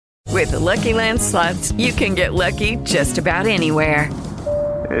With the Lucky Land Slots, you can get lucky just about anywhere.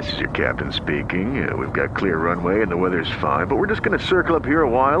 This is your captain speaking. We've got clear runway and the weather's fine, but we're just going to circle up here a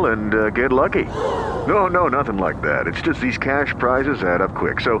while and get lucky. No, nothing like that. It's just these cash prizes add up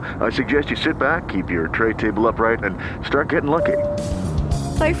quick. So I suggest you sit back, keep your tray table upright, and start getting lucky.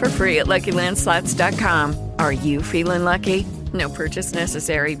 Play for free at LuckyLandSlots.com. Are you feeling lucky? No purchase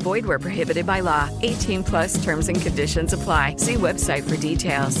necessary. Void where prohibited by law. 18+ terms and conditions apply. See website for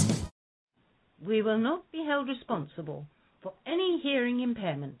details. We will not be held responsible for any hearing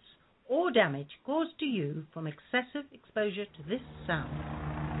impairments or damage caused to you from excessive exposure to this sound.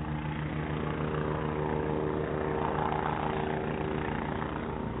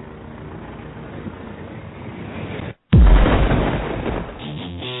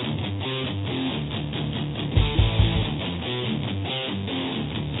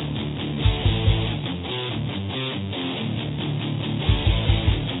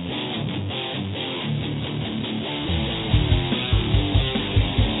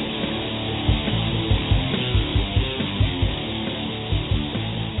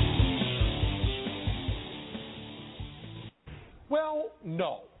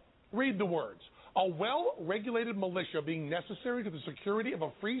 Read the words. A well-regulated militia being necessary to the security of a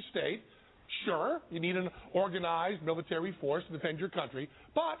free state. Sure, you need an organized military force to defend your country,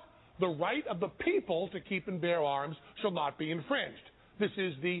 but the right of the people to keep and bear arms shall not be infringed. This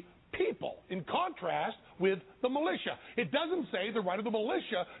is the people, in contrast with the militia. It doesn't say the right of the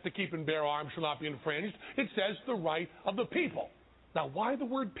militia to keep and bear arms shall not be infringed. It says the right of the people. Now, why the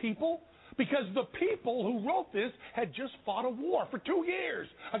word people? Because the people who wrote this had just fought a war for 2 years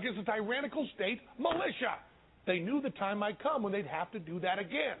against a tyrannical state militia. They knew the time might come when they'd have to do that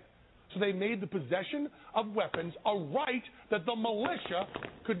again. So they made the possession of weapons a right that the militia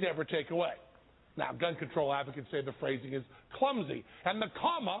could never take away. Now, gun control advocates say the phrasing is clumsy, and the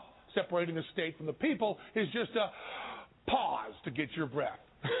comma separating the state from the people is just a pause to get your breath.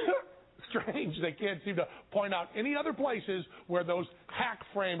 Strange they can't seem to point out any other places where those hack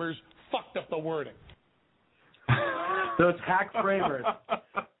framers fucked up the wording. Those hack framers.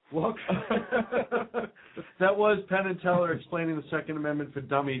 Well, that was Penn and Teller explaining the Second Amendment for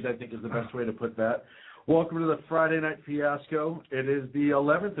dummies, I think is the best way to put that. Welcome to the Friday Night Fiasco. It is the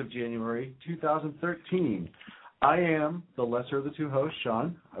 11th of January, 2013. I am the lesser of the two hosts,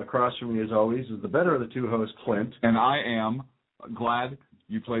 Sean. Across from me, as always, is the better of the two hosts, Clint. And I am glad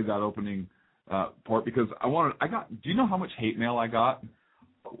you played that opening part because do you know how much hate mail I got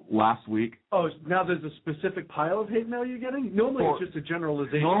last week? Oh, now there's a specific pile of hate mail you're getting? Normally it's just a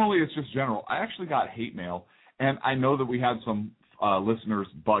generalization. Normally it's just general. I actually got hate mail, and I know that we had some listeners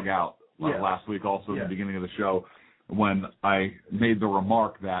bug out last week also at the beginning of the show when I made the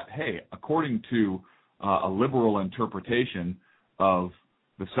remark that, hey, according to a liberal interpretation of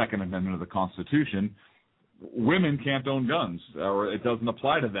the Second Amendment of the Constitution, women can't own guns, or it doesn't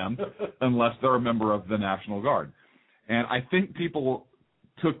apply to them unless they're a member of the National Guard. And I think people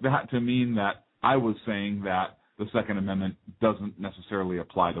took that to mean that I was saying that the Second Amendment doesn't necessarily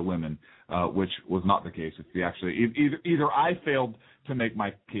apply to women, which was not the case. It's either I failed to make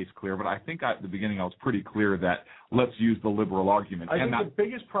my case clear, but I think at the beginning I was pretty clear that let's use the liberal argument. I think the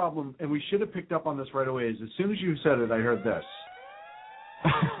biggest problem, and we should have picked up on this right away, is as soon as you said it, I heard this.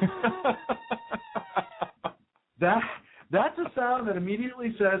 That's a sound that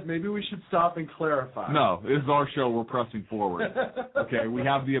immediately says maybe we should stop and clarify. No, this is our show. We're pressing forward. Okay, we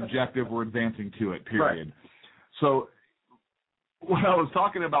have the objective. We're advancing to it, period. Right. So what I was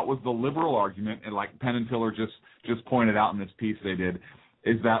talking about was the liberal argument, and like Penn and Teller just pointed out in this piece they did,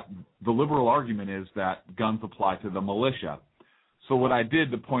 is that the liberal argument is that guns apply to the militia. So what I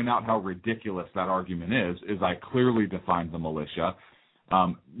did to point out how ridiculous that argument is I clearly defined the militia.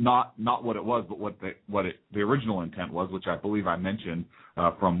 Not what it was, but what the original intent was, which I believe I mentioned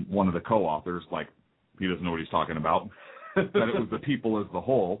from one of the co-authors. Like, he doesn't know what he's talking about. That it was the people as the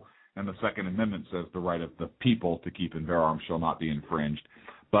whole, and the Second Amendment says the right of the people to keep and bear arms shall not be infringed.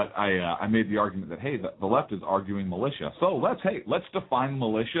 But I made the argument that, hey, the left is arguing militia. So let's define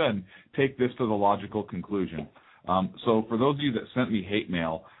militia and take this to the logical conclusion. So for those of you that sent me hate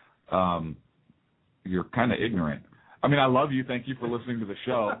mail, you're kind of ignorant. I mean, I love you. Thank you for listening to the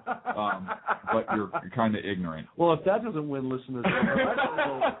show, but you're kind of ignorant. Well, if that doesn't win listeners, I don't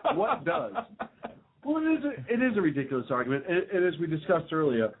know what does. Well, it is a ridiculous argument, and as we discussed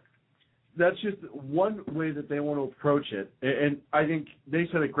earlier, that's just one way that they want to approach it. And I think they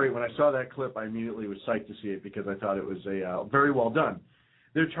said it great. When I saw that clip, I immediately was psyched to see it because I thought it was very well done.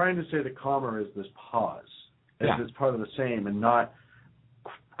 They're trying to say the comma is this pause, as it's part of the same, and not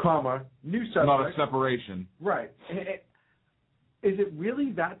comma, new subject. Not a separation. Right. is it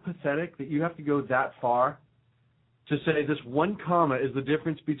really that pathetic that you have to go that far to say this one comma is the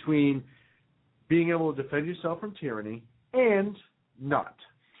difference between being able to defend yourself from tyranny and not?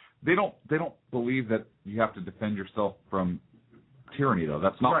 They don't believe that you have to defend yourself from tyranny, though.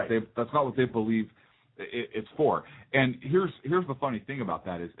 That's not what they believe it's for. And here's the funny thing about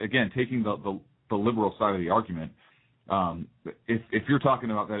that is, again, taking the liberal side of the argument. If you're talking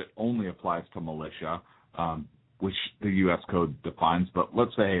about that it only applies to militia, which the U.S. Code defines, but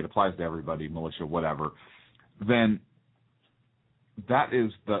let's say it applies to everybody, militia, whatever, then that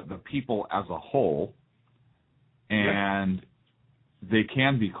is the people as a whole, and they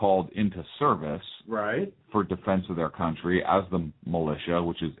can be called into service for defense of their country as the militia,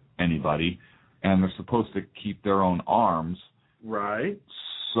 which is anybody, and they're supposed to keep their own arms. Right.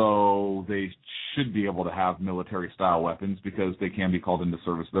 So they should be able to have military-style weapons because they can be called into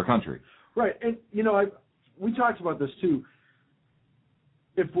service of their country. Right. And, we talked about this, too.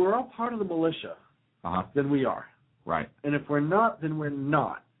 If we're all part of the militia, then we are. Right. And if we're not, then we're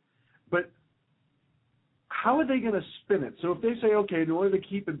not. But how are they going to spin it? So if they say, okay, in order to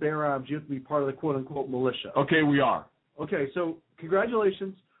keep and bear arms, you have to be part of the quote-unquote militia. Okay, we are. Okay, so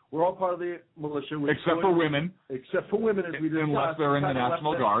congratulations. We're all part of the militia. Except for women. Except for women, as we discussed. Unless they're in the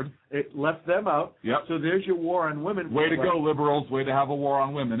National Guard. It left them out. Yep. So there's your war on women. Way to go, liberals. Way to have a war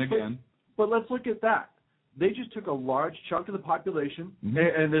on women again. But let's look at that. They just took a large chunk of the population,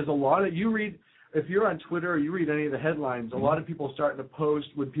 and there's a lot of, if you're on Twitter or you read any of the headlines, a lot of people are starting to post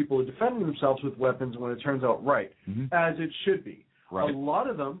with people defending themselves with weapons when it turns out as it should be. Right. A lot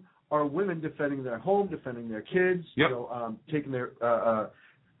of them are women defending their home, defending their kids, taking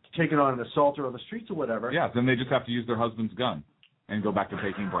on an assaulter on the streets or whatever. Yeah, then they just have to use their husband's gun and go back to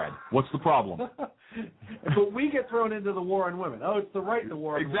baking bread. What's the problem? But we get thrown into the war on women. Oh, it's the right to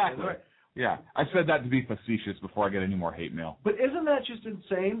war on women. Exactly. Right. Yeah, I said that to be facetious before I get any more hate mail. But isn't that just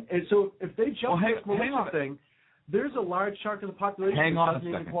insane? And so if they jump this militia thing, there's a large chunk of the population that doesn't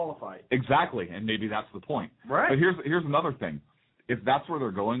even qualify. Exactly, and maybe that's the point. Right. But here's another thing. If that's where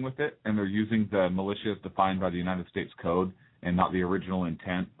they're going with it, and they're using the militia as defined by the United States Code and not the original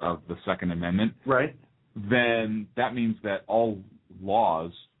intent of the Second Amendment, right, then that means that all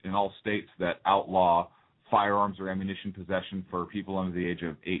laws in all states that outlaw firearms or ammunition possession for people under the age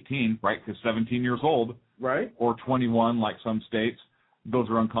of 18, right, because 17 years old, right, or 21 like some states, those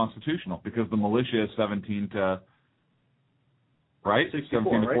are unconstitutional because the militia is 17 to, right, 64,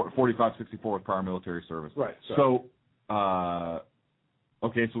 17 to right? 45, 64 with prior military service. Right. So,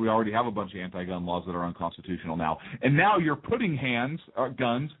 okay, so we already have a bunch of anti-gun laws that are unconstitutional now. And now you're putting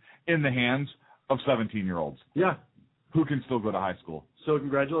guns in the hands of 17-year-olds. Yeah. Who can still go to high school. So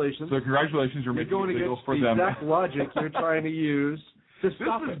congratulations. You're making going it legal against for the them. exact logic you're trying to use to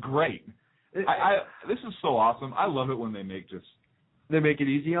stop it. This is great. This is so awesome. I love it when they make it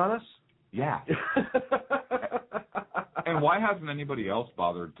easy on us? Yeah. And why hasn't anybody else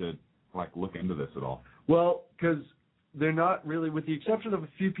bothered to look into this at all? Well, because they're not really, with the exception of a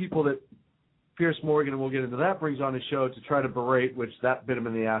few people that Pierce Morgan, and we'll get into that, brings on his show to try to berate, which that bit him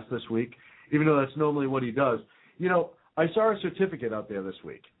in the ass this week, even though that's normally what he does. I saw a certificate out there this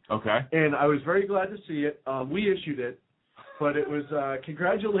week. Okay. And I was very glad to see it. We issued it, but it was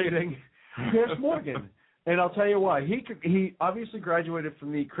congratulating Pierce Morgan. And I'll tell you why. He obviously graduated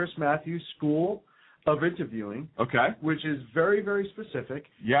from the Chris Matthews School of Interviewing. Okay. Which is very, very specific.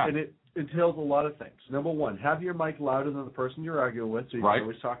 Yeah. And it entails a lot of things. Number one, have your mic louder than the person you're arguing with, so you can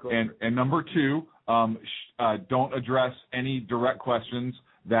always talk over it. And number two, don't address any direct questions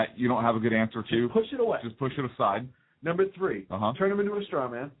that you don't have a good answer to. Just push it away. Just push it aside. Number three, turn him into a straw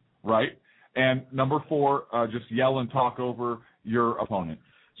man. Right. And number four, just yell and talk over your opponent.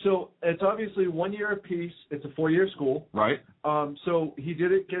 So it's obviously 1 year apiece. It's a 4-year school. Right. So he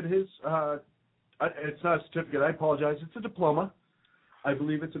did get his, it's not a certificate. I apologize. It's a diploma. I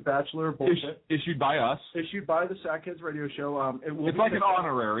believe it's a bachelor bullshit. Issued by us. Issued by the Sackheads Radio Show. It's like an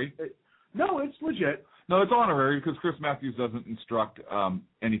honorary. No, it's legit. No, it's honorary because Chris Matthews doesn't instruct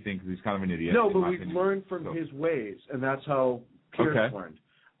anything because he's kind of an idiot. No, but we've learned from his ways, and that's how Pierce learned.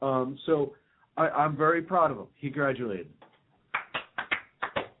 So I'm very proud of him. He graduated.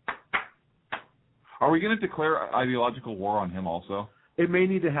 Are we going to declare ideological war on him also? It may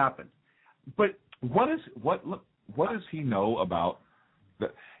need to happen. But what does he know about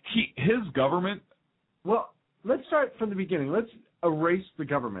his government? Well, let's start from the beginning. Let's erase the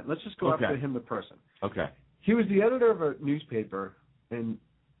government. Let's just go after him, the person. Okay. He was the editor of a newspaper in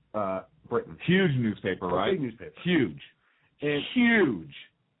Britain. Huge newspaper, right? Big newspaper. Huge. And huge.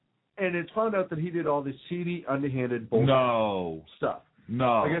 And it's found out that he did all this seedy, underhanded bullshit stuff.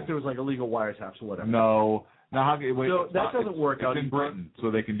 No. I guess there was illegal wiretaps or whatever. No. Now, wait, so that doesn't work out. It's in Britain,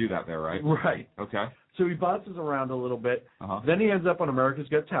 so they can do that there, right? Right. Okay. So he bounces around a little bit. Uh-huh. Then he ends up on America's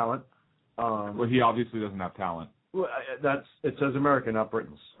Got Talent. Well, he obviously doesn't have talent. Well, it says America, not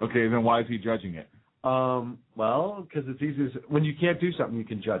Britain's. Okay, then why is he judging it? Well, because it's easy. When you can't do something, you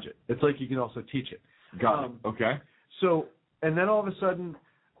can judge it. It's like you can also teach it. Got it. Okay. So, and then all of a sudden,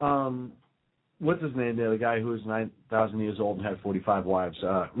 what's his name there? The guy who was 9,000 years old and had 45 wives,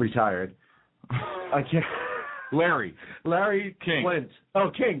 retired. I can't. Larry King. Flint.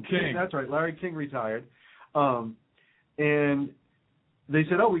 Oh, King. That's right. Larry King retired. And they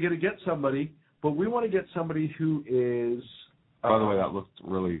said, we got to get somebody, but we want to get somebody who is. By the way, that looks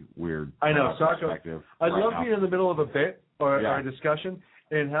really weird. I know, Sarko. I'd love now. being in the middle of a bit or a discussion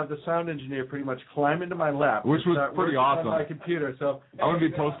and have the sound engineer pretty much climb into my lap. Which was pretty awesome. On my computer. So I'm going to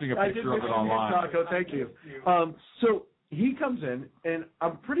be posting a picture of it online. Sarko, thank you. So he comes in, and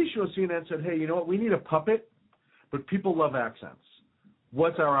I'm pretty sure CNN said, hey, you know what? We need a puppet, but people love accents.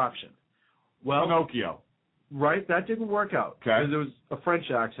 What's our option? Well, Pinocchio. Right? That didn't work out. Okay. There was a French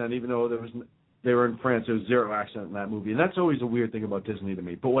accent, even though they were in France. There was zero accent in that movie. And that's always a weird thing about Disney to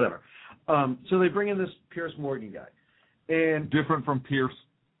me, but whatever. So they bring in this Piers Morgan guy. And different from Pierce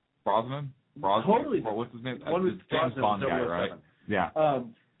Brosnan? Totally. Or what's his name? One was James Bond guy, right? Yeah.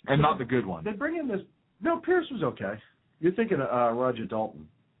 And not the good one. They bring in this. No, Pierce was okay. You're thinking of Roger Dalton.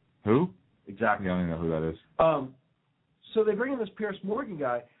 Who? Exactly. Yeah, I don't even know who that is. So they bring in this Piers Morgan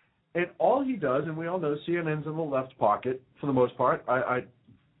guy, and all he does, and we all know CNN's in the left pocket for the most part. I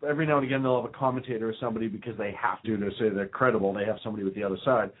every now and again they'll have a commentator or somebody because they have to say they're credible. They have somebody with the other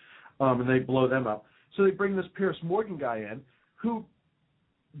side, and they blow them up. So they bring this Piers Morgan guy in who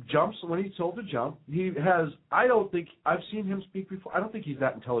jumps when he's told to jump. He has, I don't think, I've seen him speak before. I don't think he's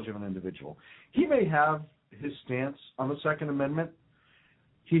that intelligent of an individual. He may have his stance on the Second Amendment.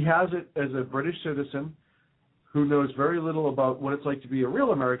 He has it as a British citizen who knows very little about what it's like to be a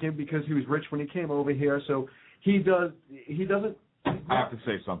real American because he was rich when he came over here. So he doesn't. I have to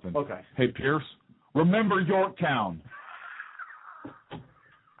say something. Okay. Hey, Pierce, remember Yorktown.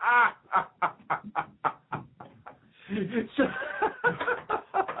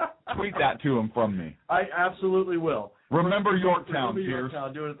 Tweet that to him from me. I absolutely will. Remember Yorktown, Pierce. Yorktown,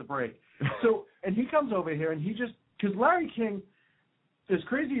 I'll do it at the break. So, and he comes over here, and he just, because Larry King, as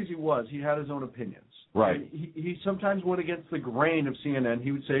crazy as he was, he had his own opinions. Right. And he sometimes went against the grain of CNN.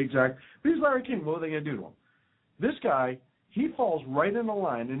 He would say but he's Larry King. What are they going to do to him? This guy, he falls right in the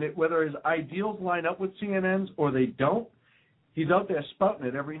line, and whether his ideals line up with CNN's or they don't, he's out there spouting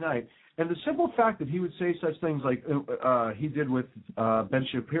it every night. And the simple fact that he would say such things like he did with Ben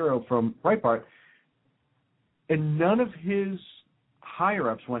Shapiro from Breitbart, and none of his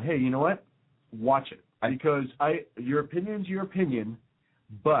higher-ups went, hey, you know what? Watch it. Because your opinion's your opinion,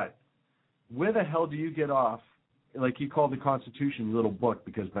 but where the hell do you get off? Like he called the Constitution little book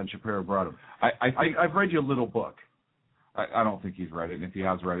because Ben Shapiro brought him. I've read your little book. I don't think he's read it, and if he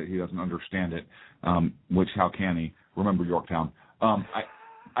has read it, he doesn't understand it, which how can he? Remember Yorktown.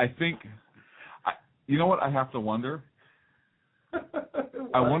 I think, you know what I have to wonder?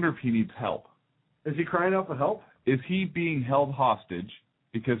 I wonder if he needs help. Is he crying out for help? Is he being held hostage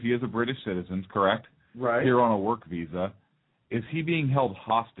because he is a British citizen, correct? Right. Here on a work visa. Is he being held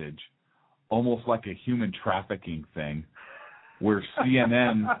hostage almost like a human trafficking thing where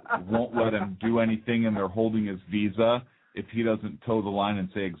CNN won't let him do anything and they're holding his visa if he doesn't toe the line and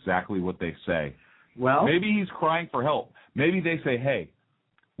say exactly what they say? Well, maybe he's crying for help. Maybe they say, hey,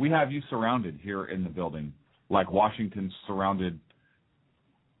 we have you surrounded here in the building like Washington surrounded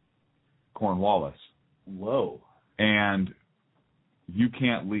Cornwallis. Whoa. And you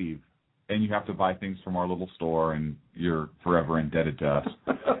can't leave, and you have to buy things from our little store, and you're forever indebted to us.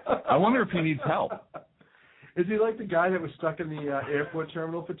 I wonder if he needs help. Is he like the guy that was stuck in the airport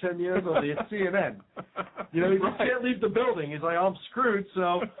terminal for 10 years on the CNN? You know, he just can't leave the building. He's like, I'm screwed,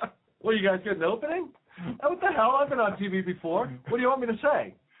 so, well, you guys get an opening? What the hell? I've been on TV before. What do you want me to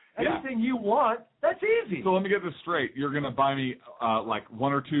say? Anything you want, that's easy. So let me get this straight. You're going to buy me, like,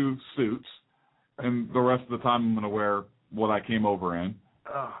 1 or 2 suits, and the rest of the time I'm going to wear what I came over in.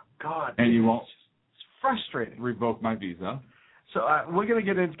 Oh, God. And you won't it's frustrating. Revoke my visa. So we're going to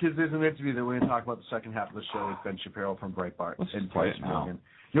get into, because there's an interview that we're going to talk about the second half of the show with Ben Shapiro from Breitbart. Let's just play it now.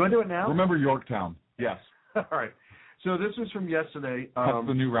 You want to do it now? Remember Yorktown. Yes. All right. So this was from yesterday. That's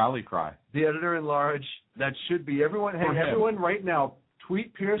the new rally cry. The editor-in-large, that should be everyone. Hey, everyone right now,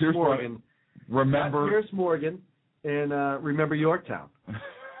 tweet Piers Morgan. Remember Piers Morgan and remember Yorktown.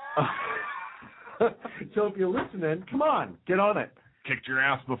 So if you're listening, come on, get on it. Kicked your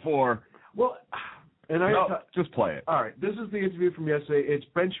ass before. Well, And just play it. All right. This is the interview from yesterday. It's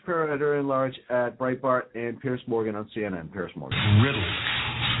Ben Shapiro, editor-in-large at Breitbart, and Piers Morgan on CNN. Piers Morgan.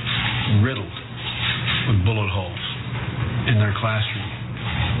 Riddled with bullet holes in their classroom.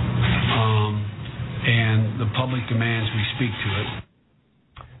 And the public demands we speak to it.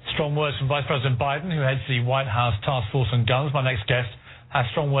 Strong words from Vice President Biden, who heads the White House Task Force on Guns. My next guest has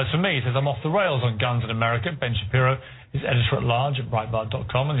strong words for me. He says, I'm off the rails on guns in America. Ben Shapiro is editor-at-large at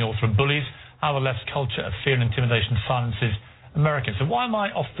Breitbart.com and the author of Bullies, How the Left's Culture of Fear and Intimidation Silences Americans. So why am I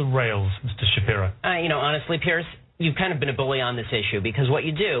off the rails, Mr. Shapiro? Honestly, Piers, you've kind of been a bully on this issue because what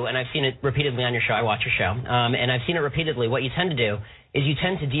you do, and I've seen it repeatedly on your show, I watch your show, and I've seen it repeatedly, what you tend to do is you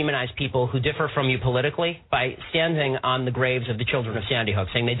tend to demonize people who differ from you politically by standing on the graves of the children of Sandy Hook,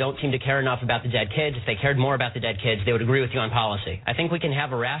 saying they don't seem to care enough about the dead kids. If they cared more about the dead kids, they would agree with you on policy. I think we can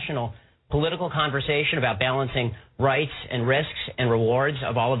have a rational political conversation about balancing rights and risks and rewards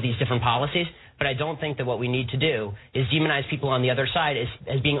of all of these different policies, but I don't think that what we need to do is demonize people on the other side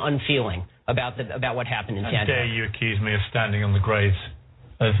as being unfeeling about what happened in Sandy Hook. How dare you accuse me of standing on the graves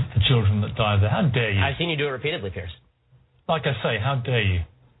of the children that died there? How dare you? I've seen you do it repeatedly, Piers. Like I say, how dare you?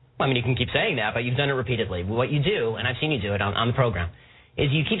 I mean, you can keep saying that, but you've done it repeatedly. What you do, and I've seen you do it on the program,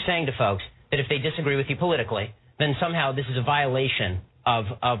 is you keep saying to folks that if they disagree with you politically, then somehow this is a violation of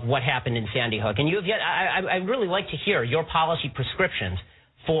what happened in Sandy Hook. And you have yet, I'd really like to hear your policy prescriptions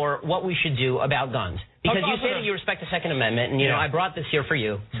for what we should do about guns. Because you say that you respect the Second Amendment, and, you know, I brought this here for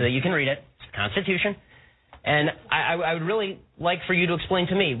you so that you can read it. It's the Constitution. And I would really like for you to explain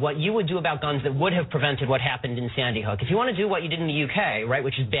to me what you would do about guns that would have prevented what happened in Sandy Hook. If you want to do what you did in the UK, right,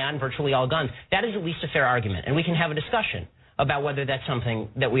 which is ban virtually all guns, that is at least a fair argument. And we can have a discussion about whether that's something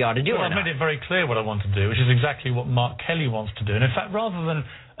that we ought to do or not. I've made it very clear what I want to do, which is exactly what Mark Kelly wants to do. And in fact, rather than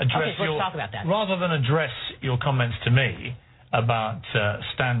address let's talk about that. Rather than address your comments to me about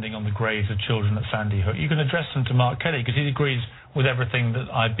standing on the graves of children at Sandy Hook, you can address them to Mark Kelly, because he agrees with everything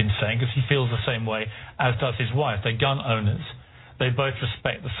that I've been saying, because he feels the same way, as does his wife. They're gun owners. They both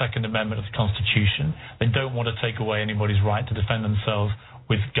respect the Second Amendment of the Constitution. They don't want to take away anybody's right to defend themselves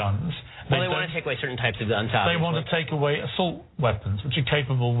with guns. Well, they want to take away certain types of guns, obviously. They want to take away assault weapons, which are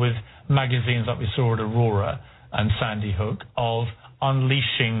capable, with magazines like we saw at Aurora and Sandy Hook, of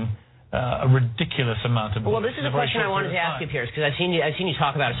unleashing a ridiculous amount of bullets. Well, this is a question I wanted to ask you, Piers, because I've seen you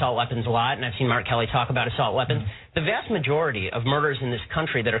talk about assault weapons a lot, and I've seen Mark Kelly talk about assault weapons. The vast majority of murders in this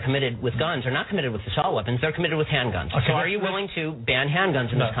country that are committed with guns are not committed with assault weapons. They're committed with handguns. Okay, so are you willing to ban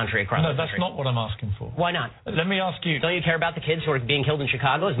handguns in this country across the country? No, that's not what I'm asking for. Why not? Let me ask you. Don't you care about the kids who are being killed in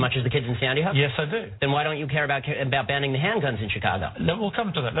Chicago as much as the kids in Sandy Hook? Yes, I do. Then why don't you care about banning the handguns in Chicago? We'll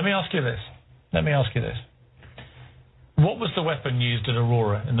come to that. Let me ask you this. What was the weapon used at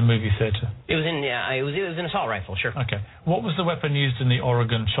Aurora in the movie theater? It was an assault rifle, sure. Okay. What was the weapon used in the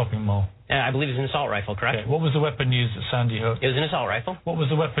Oregon shopping mall? I believe it was an assault rifle, correct? Okay. What was the weapon used at Sandy Hook? It was an assault rifle. What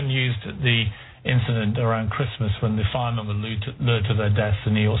was the weapon used at the incident around Christmas when the firemen were lured to their deaths,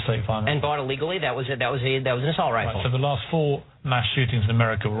 the New York State firemen? And bought illegally? That was an assault rifle. Right, so the last 4 mass shootings in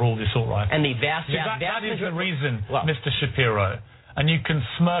America were all the assault rifles. And the vast that is the reason, Mr. Shapiro. And you can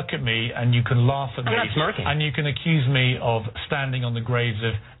smirk at me, and you can laugh at me. I'm not smirking. And you can accuse me of standing on the graves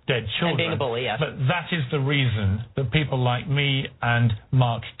of dead children. And being a bully, yes. But that is the reason that people like me and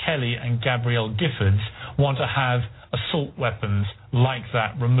Mark Kelly and Gabrielle Giffords want to have assault weapons like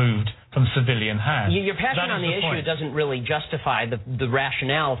that removed from civilian hands. Your passion on the issue doesn't really justify the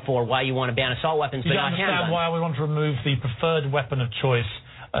rationale for why you want to ban assault weapons, but not handguns. You don't understand why we want to remove the preferred weapon of choice,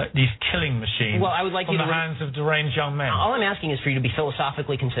 these killing machines, from the hands of deranged young men. All I'm asking is for you to be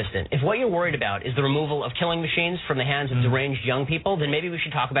philosophically consistent. If what you're worried about is the removal of killing machines from the hands of deranged young people, then maybe we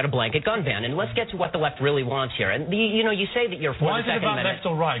should talk about a blanket gun ban. And let's get to what the left really wants here. And you say that you're for the Second Amendment. Why is it about left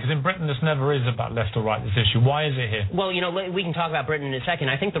or right? Because in Britain this never is about left or right, this issue. Why is it here? Well, we can talk about Britain in a second.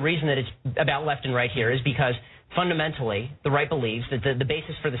 I think the reason that it's about left and right here is because fundamentally, the right believes that the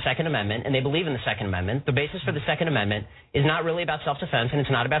basis for the Second Amendment, and they believe in the Second Amendment, the basis for the Second Amendment is not really about self-defense, and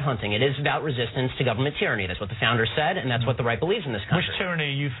it's not about hunting. It is about resistance to government tyranny. That's what the founders said, and that's what the right believes in this country. Which tyranny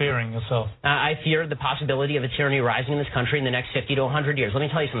are you fearing yourself? I fear the possibility of a tyranny rising in this country in the next 50 to 100 years. Let me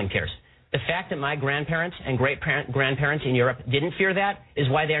tell you something, Piers. The fact that my grandparents and great-grandparents in Europe didn't fear that is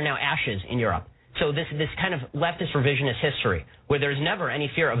why they are now ashes in Europe. So this kind of leftist revisionist history, where there's never any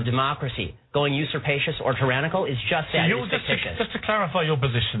fear of a democracy going usurpacious or tyrannical, is just that. It's fictitious. Just to clarify your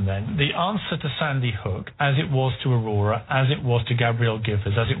position then, the answer to Sandy Hook, as it was to Aurora, as it was to Gabrielle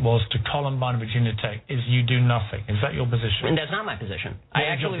Giffords, as it was to Columbine, Virginia Tech, is you do nothing. Is that your position? And that's not my position. What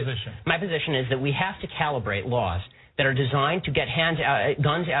is your position? My position is that we have to calibrate laws that are designed to get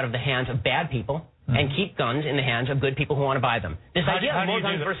guns out of the hands of bad people, and keep guns in the hands of good people who want to buy them. This idea of more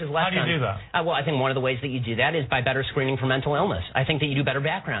guns versus less guns. How do you do that? Well, I think one of the ways that you do that is by better screening for mental illness. I think that you do better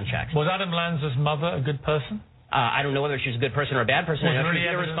background checks. Was Adam Lanza's mother a good person? I don't know whether she was a good person or a bad person. Was there she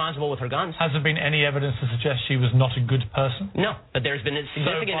was irresponsible with her guns. Has there been any evidence to suggest she was not a good person? No, but there's been significant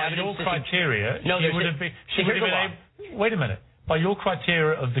So by your evidence. criteria, no, she would have been able... Wait a minute. By your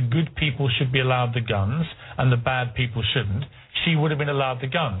criteria of the good people should be allowed the guns and the bad people shouldn't, she would have been allowed the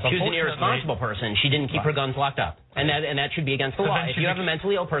guns. She was an irresponsible person. She didn't keep her guns locked up. And that should be against the law. If you have a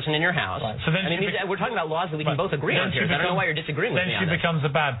mentally ill person in your house, so then we're talking about laws that we can both agree on here. I don't know why you're disagreeing with me on this. Then she becomes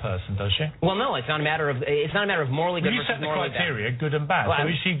a bad person, does she? Well, no, it's not a matter of morally good versus morally bad. You set the criteria, good and bad.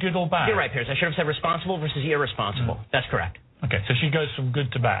 So is she good or bad? You're right, Pierce. I should have said responsible versus irresponsible. That's correct. Okay, so she goes from good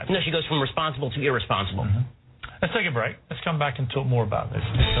to bad. No, she goes from responsible to irresponsible. Let's take a break. Let's come back and talk more about this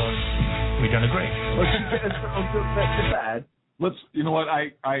because we don't agree. That's bad. Let's. You know what?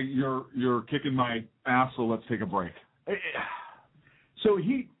 You're kicking my ass, so let's take a break. So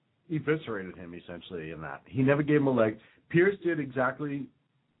he eviscerated him essentially in that. He never gave him a leg. Pierce did exactly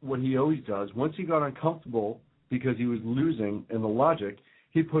what he always does. Once he got uncomfortable because he was losing in the logic,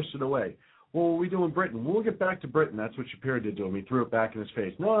 he pushed it away. Well, what are we doing in Britain? We'll get back to Britain. That's what Shapiro did to him. He threw it back in his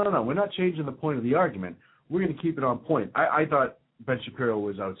face. No. We're not changing the point of the argument. We're going to keep it on point. I thought Ben Shapiro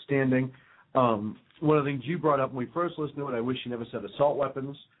was outstanding. One of the things you brought up when we first listened to it, I wish you never said assault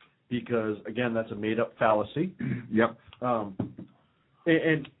weapons because, again, that's a made-up fallacy. Yep.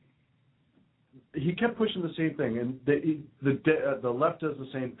 And he kept pushing the same thing, and the left does the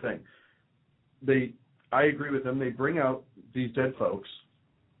same thing. I agree with them. They bring out these dead folks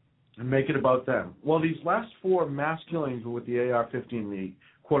and make it about them. Well, these last 4 mass killings were with the AR-15, the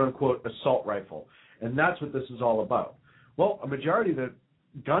quote-unquote assault rifle. And that's what this is all about. Well, a majority of the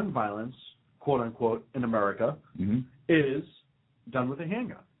gun violence, quote-unquote, in America is done with a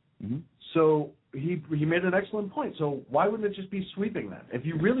handgun. So he made an excellent point. So why wouldn't it just be sweeping then? If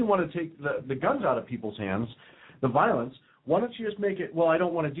you really want to take the guns out of people's hands, the violence, why don't you just make it, well, I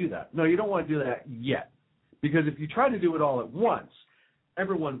don't want to do that. No, you don't want to do that yet. Because if you try to do it all at once,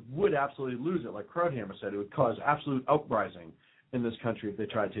 everyone would absolutely lose it. Like Krauthammer said, it would cause absolute uprising in this country if they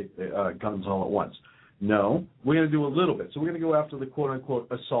try to take the guns all at once. No, we're going to do a little bit. So we're going to go after the quote-unquote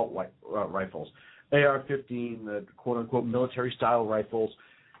assault rifles, AR-15, the quote-unquote military-style rifles.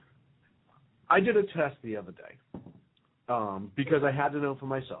 I did a test the other day because I had to know for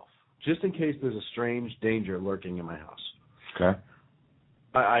myself, just in case there's a strange danger lurking in my house. Okay.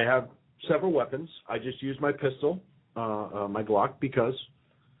 I have several weapons. I just used my pistol, my Glock, because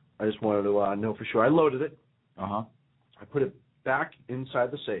I just wanted to know for sure. I loaded it. I put it back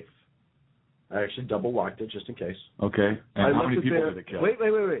inside the safe. I actually double locked it just in case. Okay. And how many people did it kill? Wait.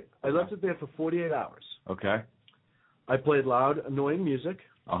 I left it there for 48 hours. Okay. I played loud, annoying music.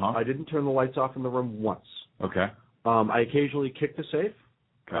 I didn't turn the lights off in the room once. Okay. I occasionally kicked the safe.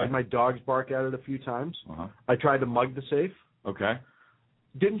 Okay. I had my dogs bark at it a few times. I tried to mug the safe. Okay.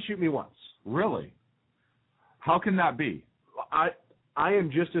 Didn't shoot me once. Really? How can that be? I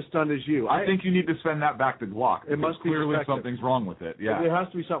am just as stunned as you. I think you need to send that back to Glock. It must be clearly effective. Something's wrong with it. Yeah. There has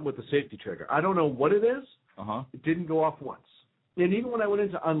to be something with the safety trigger. I don't know what it is. It didn't go off once. And even when I went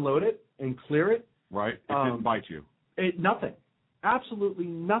in to unload it and clear it, right, it didn't bite you. Nothing. Absolutely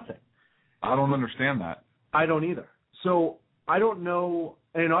nothing. I don't understand that. I don't either. So I don't know.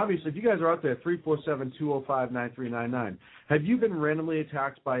 And obviously, if you guys are out there, 347-205-9399, have you been randomly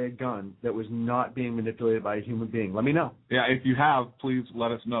attacked by a gun that was not being manipulated by a human being? Let me know. Yeah, if you have, please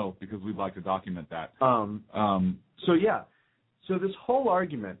let us know because we'd like to document that. So yeah. So this whole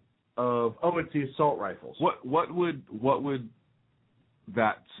argument of it's the assault rifles. What would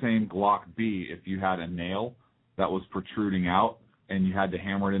that same Glock be if you had a nail that was protruding out and you had to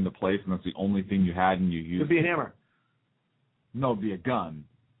hammer it into place and that's the only thing you had and you used? It'd be a hammer. No, it'd be a gun,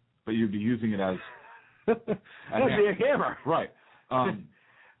 but you'd be using it as that'd be a hammer, right?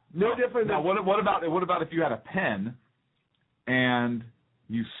 No different. Now, what about if you had a pen and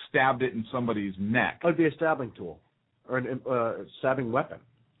you stabbed it in somebody's neck? It'd be a stabbing tool or a stabbing weapon.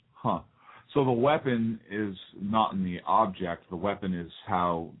 So the weapon is not in the object. The weapon is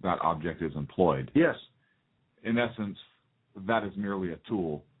how that object is employed. Yes. In essence, that is merely a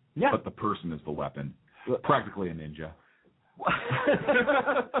tool. Yeah. But the person is the weapon. Practically a ninja.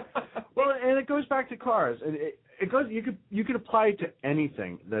 Well, and it goes back to cars, and it goes. You could apply it to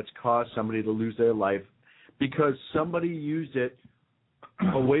anything that's caused somebody to lose their life because somebody used it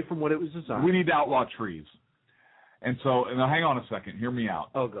away from what it was designed. We need to outlaw trees, and now hang on a second. Hear me out.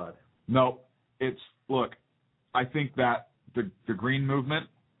 Oh God. No, look. I think that the green movement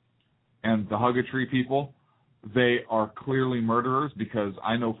and the hug a tree people they are clearly murderers, because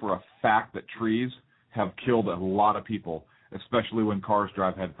I know for a fact that trees have killed a lot of people, especially when cars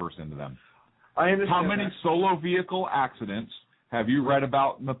drive headfirst into them. I understand. How many solo vehicle accidents have you read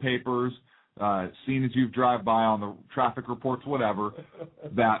about in the papers, seen as you drive by on the traffic reports, whatever,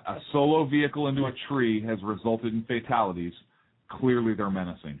 that a solo vehicle into a tree has resulted in fatalities? Clearly they're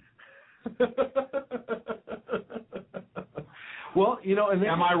menacing. Well, and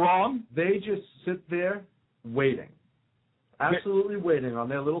am I wrong? They just sit there waiting. Absolutely waiting on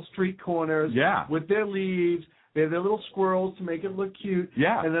their little street corners with their leaves. They have their little squirrels to make it look cute.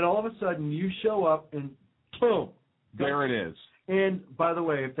 Yeah. And then all of a sudden you show up and boom. There it is. And by the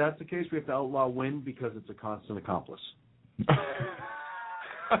way, if that's the case, we have to outlaw wind because it's a constant accomplice.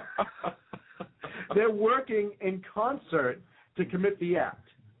 They're working in concert to commit the act.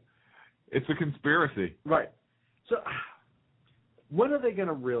 It's a conspiracy. Right. So when are they going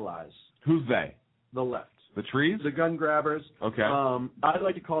to realize? Who's they? The left. The trees? The gun grabbers. Okay. I'd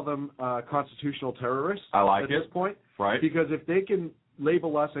like to call them constitutional terrorists. I like at it. this point. Right. Because if they can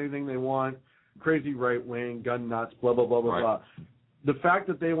label us anything they want, crazy right wing, gun nuts, blah, blah, blah, blah, right. blah. The fact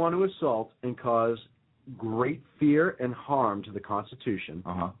that they want to assault and cause great fear and harm to the Constitution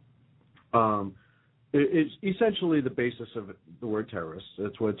is essentially the basis of the word terrorist.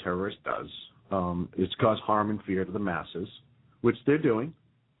 That's what a terrorist does. It's cause harm and fear to the masses, which they're doing.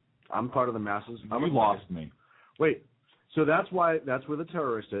 I'm part of the masses. You lost me. Wait. So that's where the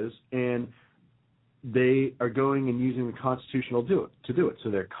terrorist is, and they are going and using the Constitution to do it. So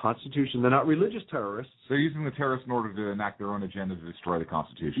they're Constitution. They're not religious terrorists. They're using the terrorists in order to enact their own agenda to destroy the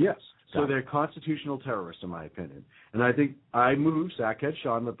Constitution. Yes. So they're constitutional terrorists, in my opinion. And I think I move, Sackhead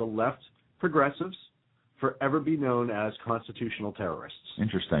Sean, that the left progressives forever be known as constitutional terrorists.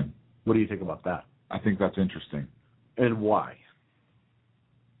 Interesting. What do you think about that? I think that's interesting. And why?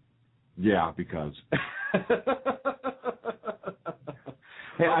 Yeah, because.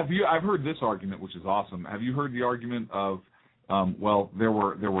 Hey, I've heard this argument, which is awesome. Have you heard the argument of, there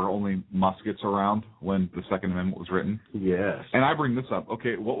were only muskets around when the Second Amendment was written? Yes. And I bring this up.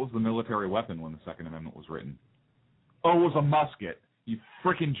 Okay, what was the military weapon when the Second Amendment was written? Oh, it was a musket. You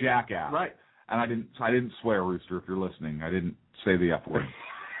freaking jackass. Right. And I didn't swear, Rooster, if you're listening. I didn't say the F word.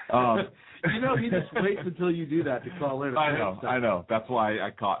 He just waits until you do that to call in. I know. That's why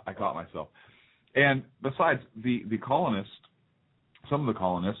I caught myself. And besides, the colonists, some of the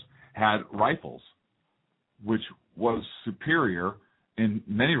colonists had rifles, which was superior in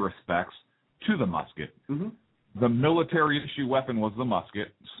many respects to the musket. Mm-hmm. The military issue weapon was the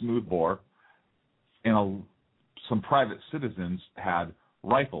musket, smooth bore, and some private citizens had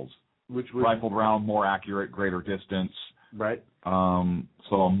rifles, which was rifled round, more accurate, greater distance. Right.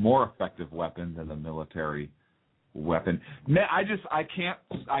 So a more effective weapon than the military weapon. I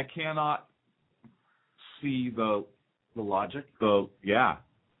cannot see the logic.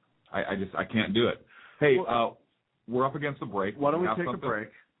 I can't do it. Hey, we're up against the break. Why don't we take a break?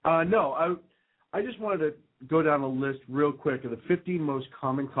 No, I just wanted to go down a list real quick of the 15 most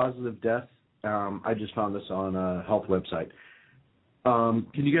common causes of death. I just found this on a health website.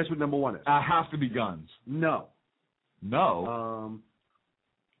 Can you guess what number one is? Has to be guns. No.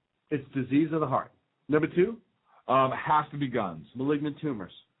 It's disease of the heart. Number two? Has to be guns. Malignant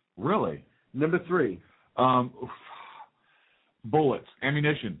tumors. Really? Number three? Bullets,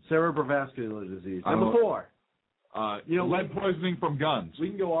 ammunition. Cerebrovascular disease. Number four? Lead poisoning from guns. We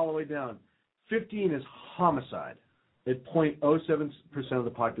can go all the way down. 15 is homicide. At 0.07% of the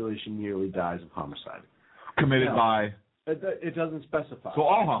population yearly dies of homicide. Committed by? It doesn't specify. So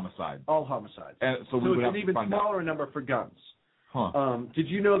all homicide? All homicide. And so it's an even smaller number for guns. Huh. Did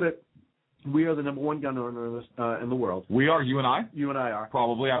you know that we are the number one gun owner in the world? We are? You and I? You and I are.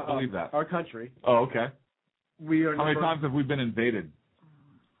 Probably. I believe that. Our country. Oh, okay. We are. How many times have we been invaded?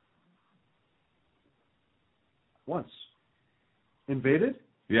 Once. Invaded?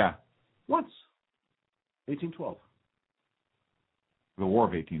 Yeah. Once. 1812. The War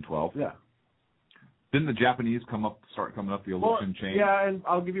of 1812? Yeah. Didn't the Japanese start coming up the Aleutian chain? Yeah, and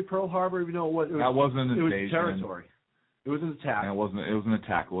I'll give you Pearl Harbor. Even though that wasn't an invasion. It was territory. It was an attack. And it was an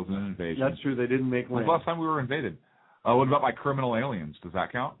attack. It wasn't an invasion. That's true. They didn't make land. When's the last time we were invaded? What about by criminal aliens? Does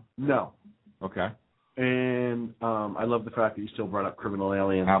that count? No. Okay. And I love the fact that you still brought up criminal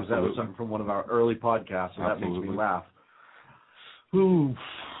aliens, because that was something from one of our early podcasts, and that makes me laugh. Ooh,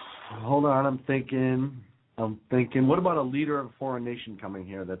 hold on, I'm thinking. What about a leader of a foreign nation coming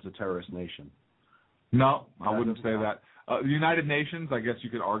here that's a terrorist nation? No, I wouldn't say that. The United Nations, I guess you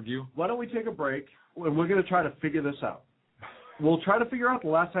could argue. Why don't we take a break, and we're going to try to figure this out. We'll try to figure out the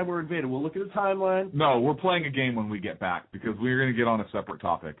last time we were invaded. We'll look at the timeline. No, we're playing a game when we get back, because we're going to get on a separate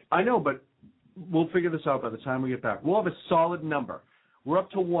topic. I know, but We'll figure this out by the time we get back. We'll have a solid number. We're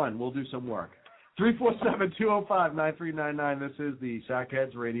up to 1. We'll do some work. 347-205-9399. This is the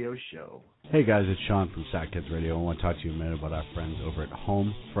Sackheads Radio Show. Hey guys, it's Sean from Sackheads Radio. I want to talk to you a minute about our friends over at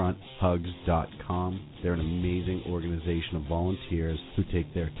HomefrontHugs.com. They're an amazing organization of volunteers who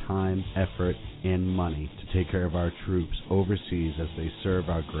take their time, effort, and money to take care of our troops overseas as they serve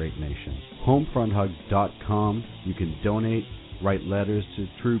our great nation. HomefrontHugs.com. You can donate, write letters to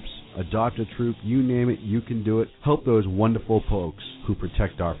troops, adopt a troop, you name it, you can do it. Help those wonderful folks who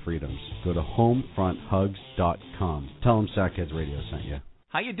protect our freedoms. Go to HomefrontHugs.com. Tell them Sackheads Radio sent you.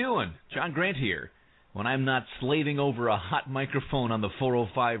 How you doing? John Grant here. When I'm not slaving over a hot microphone on the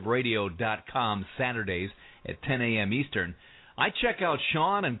 405radio.com Saturdays at 10 a.m. Eastern, I check out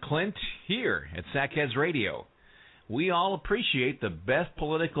Sean and Clint here at Sackheads Radio. We all appreciate the best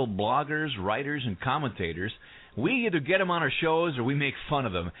political bloggers, writers, and commentators. We either get them on our shows or we make fun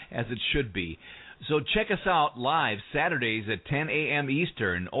of them, as it should be. So check us out live Saturdays at 10 a.m.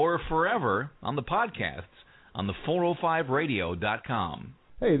 Eastern or forever on the podcasts on the 405radio.com.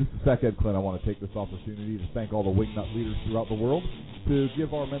 Hey, this is Sackhead Clint. I want to take this opportunity to thank all the wingnut leaders throughout the world to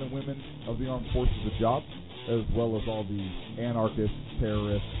give our men and women of the armed forces a job, as well as all the anarchists,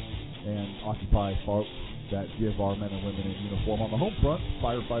 terrorists, and Occupy folks that give our men and women in uniform on the home front,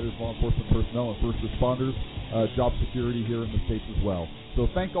 firefighters, law enforcement personnel, and first responders, job security here in the States as well. So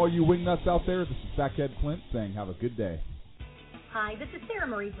thank all you wingnuts out there. This is Sackhead Clint saying have a good day. Hi, this is Sarah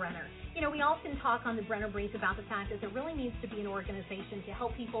Marie Brenner. You know, we often talk on the Brenner Brief about the fact that there really needs to be an organization to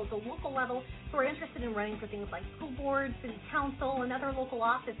help people at the local level who are interested in running for things like school boards, city council, and other local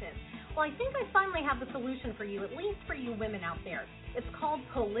offices. Well, I think I finally have the solution for you, at least for you women out there. It's called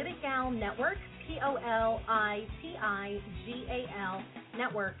Politigal Network, Politigal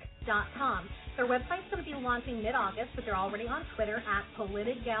Network.com. Their website's going to be launching mid-August, but they're already on Twitter at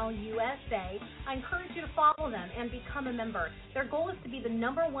PoliticalUSA. I encourage you to follow them and become a member. Their goal is to be the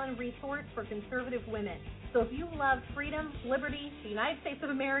 #1 resource for conservative women. So if you love freedom, liberty, the United States of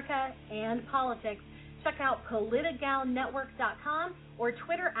America, and politics, check out PoliticalNetwork.com or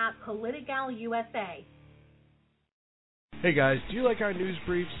Twitter at PoliticalUSA. Hey guys, do you like our news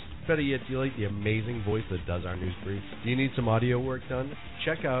briefs? Better yet, do you like the amazing voice that does our news briefs? Do you need some audio work done?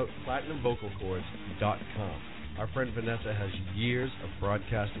 Check out PlatinumVocalCords.com. Our friend Vanessa has years of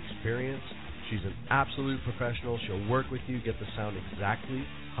broadcast experience. She's an absolute professional. She'll work with you, get the sound exactly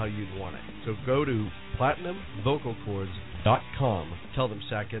how you'd want it. So go to PlatinumVocalCords.com. Tell them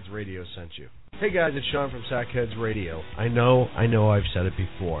Sackheads Radio sent you. Hey guys, it's Sean from Sackheads Radio. I know I've said it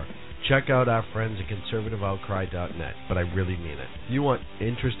before. Check out our friends at ConservativeOutcry.net, but I really mean it. If you want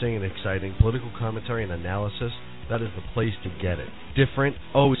interesting and exciting political commentary and analysis, that is the place to get it. Different,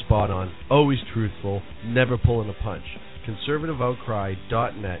 always spot on, always truthful, never pulling a punch.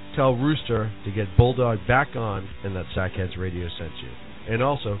 ConservativeOutcry.net. Tell Rooster to get Bulldog back on and that Sackheads Radio sent you. And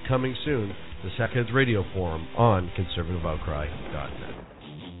also, coming soon, the Sackheads Radio Forum on ConservativeOutcry.net.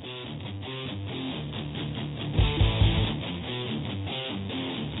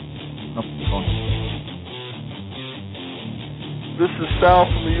 This is Sal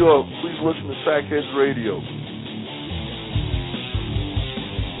from New York. Please listen to Sackheads Radio.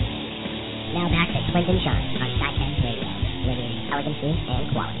 Now back to Clint and Sean on Sackheads Radio, living elegancy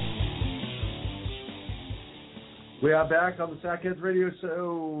and quality. We are back on the Sackheads Radio.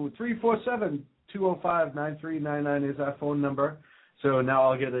 So 347-205-9399 is our phone number. So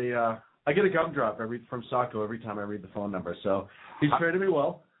now I get a gumdrop from Sacco every time I read the phone number. So he's treated me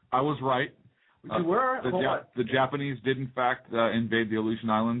well. I was right. You were? The Japanese did, in fact, invade the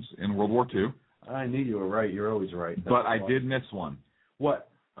Aleutian Islands in World War II. I knew you were right. You're always right. But I did miss one. What?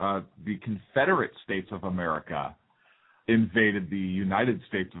 The Confederate States of America invaded the United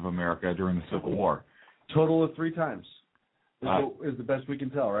States of America during the Civil War. Total of 3 times is the best we can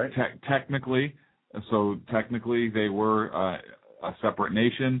tell, right? Technically, they were a separate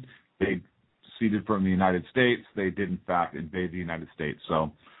nation. They seceded from the United States. They did, in fact, invade the United States.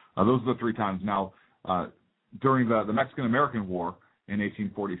 So those are the 3 times. Now, during the Mexican-American War in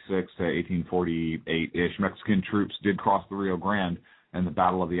 1846 to 1848-ish, Mexican troops did cross the Rio Grande, and the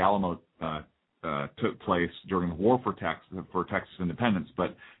Battle of the Alamo took place during the war for Texas independence.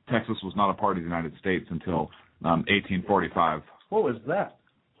 But Texas was not a part of the United States until 1845. What was that?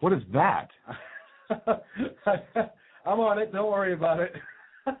 What is that? I'm on it. Don't worry about it.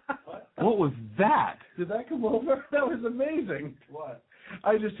 What was that? Did that come over? That was amazing. What?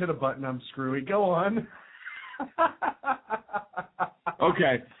 I just hit a button. I'm screwy. Go on.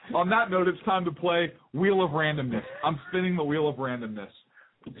 Okay. On that note, it's time to play Wheel of Randomness. I'm spinning the Wheel of Randomness.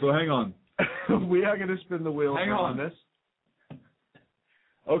 So hang on. We are going to spin the wheel of randomness.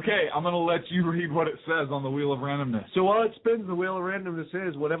 Okay, I'm going to let you read what it says on the Wheel of Randomness. So while it spins, the Wheel of Randomness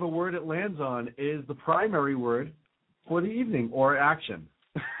is whatever word it lands on is the primary word for the evening or action.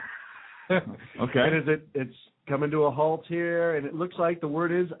 Okay. And it's coming to a halt here, and it looks like the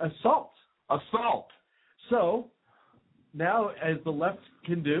word is assault. Assault. So now, as the left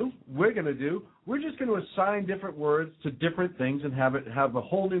can do, we're just going to assign different words to different things and have it have a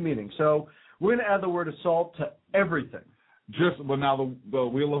whole new meaning. So we're going to add the word assault to everything. Now the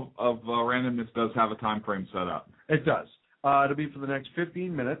Wheel of Randomness does have a time frame set up. It does. It'll be for the next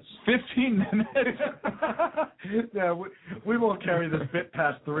 15 minutes. 15 minutes? Yeah, we won't carry this bit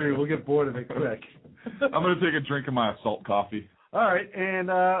past 3. We'll get bored of it quick. I'm going to take a drink of my assault coffee. All right, and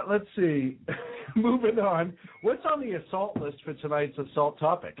let's see. Moving on. What's on the assault list for tonight's assault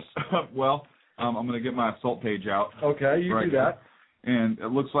topics? Well, I'm going to get my assault page out. Okay, you do that. And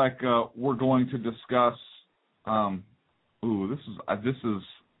it looks like we're going to discuss. This is.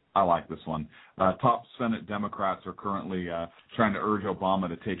 I like this one. Top Senate Democrats are currently trying to urge Obama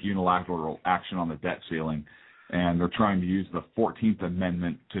to take unilateral action on the debt ceiling, and they're trying to use the 14th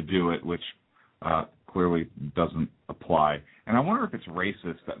Amendment to do it, which clearly doesn't apply. And I wonder if it's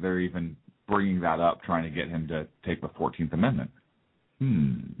racist that they're even bringing that up, trying to get him to take the 14th Amendment.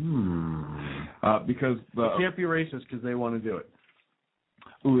 Because it can't be racist because they want to do it.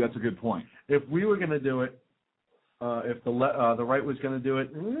 Ooh, that's a good point. If we were going to do it, if the right was going to do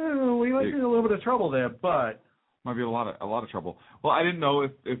it, we might be in a little bit of trouble there, but might be a lot of trouble. Well, I didn't know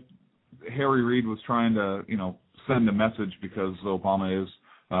if Harry Reid was trying to send a message because Obama is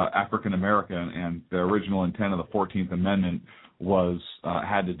African American, and the original intent of the 14th Amendment was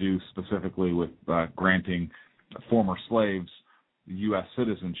had to do specifically with granting former slaves U.S.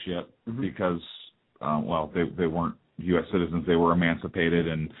 citizenship because they weren't U.S. citizens. They were emancipated,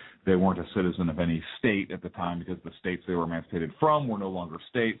 and they weren't a citizen of any state at the time because the states they were emancipated from were no longer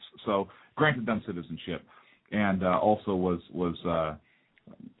states. So granted them citizenship, and also was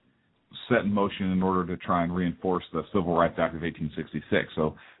set in motion in order to try and reinforce the Civil Rights Act of 1866.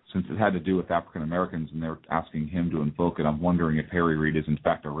 So since it had to do with African Americans and they're asking him to invoke it, I'm wondering if Harry Reid is in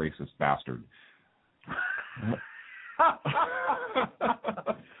fact a racist bastard.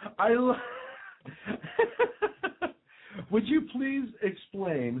 Would you please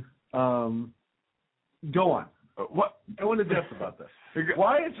explain? Go on. What? Go into depth about this.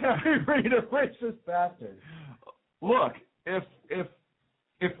 Why is Harry Reid a racist bastard? Look, if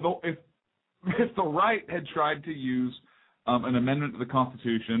the right had tried to use an amendment to the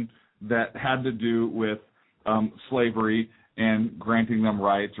Constitution that had to do with slavery and granting them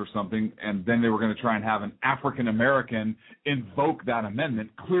rights or something, and then they were going to try and have an African American invoke that amendment,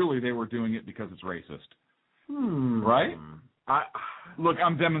 clearly they were doing it because it's racist. Right? Look,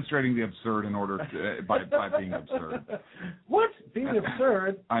 I'm demonstrating the absurd in order to, by being absurd. What? Being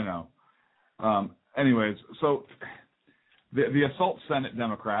absurd? I know. Anyways, so the assault Senate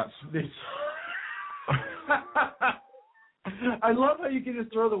Democrats. I love how you can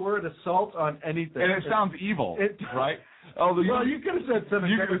just throw the word assault on anything. And it sounds evil, right? You could have said Senate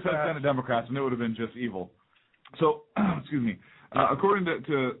Democrats. You could have said Senate Democrats, and it would have been just evil. So, excuse me. According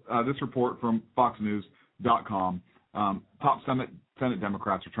to this report from FoxNews.com, top Senate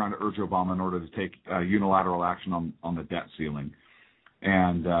Democrats are trying to urge Obama in order to take unilateral action on the debt ceiling.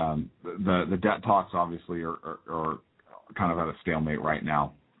 And the debt talks obviously are kind of at a stalemate right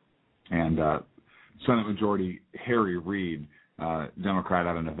now. And Senate Majority Harry Reid, Democrat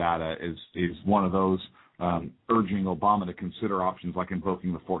out of Nevada, is one of those urging Obama to consider options like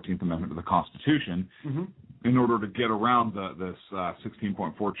invoking the 14th Amendment to the Constitution in order to get around this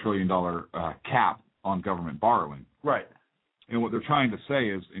 $16.4 trillion cap on government borrowing. Right. And what they're trying to say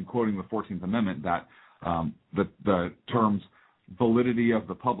is, in quoting the 14th Amendment, that the terms validity of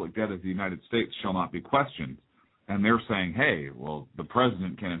the public debt of the United States shall not be questioned. And they're saying, hey, well, the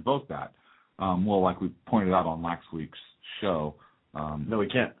president can invoke that. Well, like we pointed out on last week's show. No, he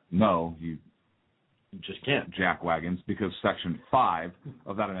can't. No, you just can't. Jackwagons, because Section 5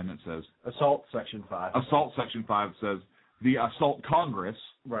 of that amendment says... Assault Section 5. Assault Section 5 says, the assault Congress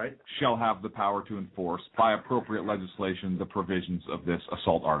shall have the power to enforce, by appropriate legislation, the provisions of this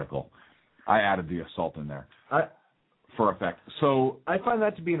assault article. I added the assault in there for effect. So I find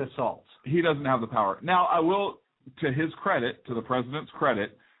that to be an assault. He doesn't have the power. Now, I will, to his credit, to the president's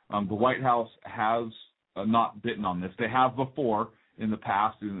credit, the White House has not bitten on this. They have before in the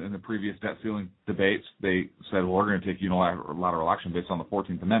past, in the previous debt ceiling debates. They said, well, we're going to take unilateral action based on the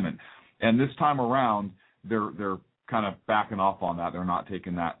 14th Amendment. And this time around, they're kind of backing off on that. They're not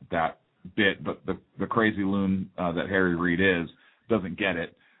taking that bit. But the crazy loon that Harry Reid is doesn't get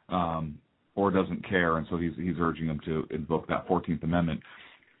it or doesn't care, and so he's urging them to invoke that 14th Amendment.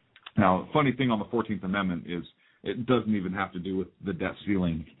 Now, funny thing on the 14th Amendment is it doesn't even have to do with the debt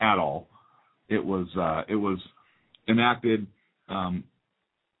ceiling at all. It was enacted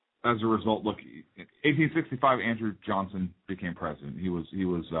as a result. Look, in 1865, Andrew Johnson became president. He was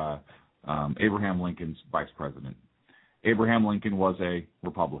Abraham Lincoln's vice president. Abraham Lincoln was a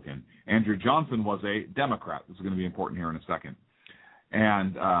Republican. Andrew Johnson was a Democrat. This is going to be important here in a second.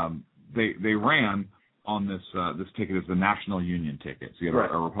 And they ran on this ticket as the National Union ticket. So you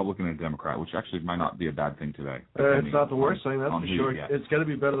had a Republican and a Democrat, which actually might not be a bad thing today. It's not the worst thing, that's for sure. It's got to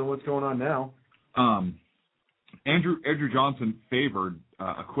be better than what's going on now. Andrew Johnson favored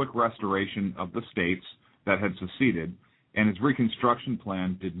a quick restoration of the states that had seceded, and his Reconstruction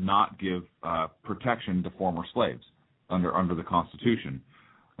plan did not give protection to former slaves under the Constitution,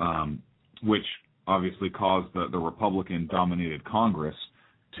 which obviously caused the Republican-dominated Congress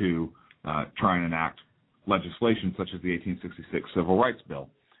to try and enact legislation such as the 1866 Civil Rights Bill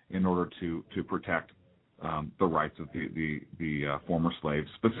in order to protect the rights of the former slaves,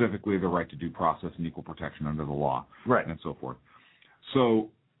 specifically the right to due process and equal protection under the law, and so forth. So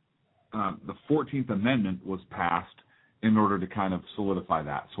the 14th Amendment was passed in order to kind of solidify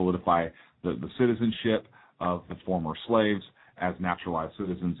the citizenship of the former slaves as naturalized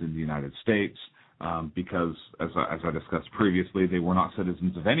citizens in the United States, because, as I discussed previously, they were not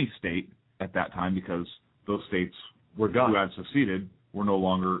citizens of any state at that time because those states who had seceded were no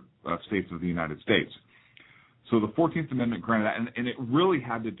longer states of the United States. So the 14th Amendment granted that, and it really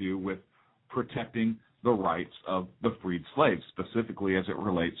had to do with protecting the rights of the freed slaves, specifically as it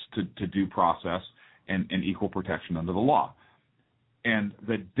relates to due process and equal protection under the law. And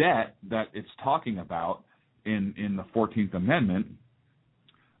the debt that it's talking about in the 14th Amendment,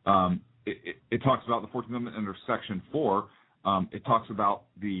 it talks about the 14th Amendment under Section 4. It talks about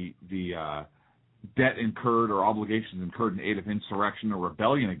the debt incurred or obligations incurred in aid of insurrection or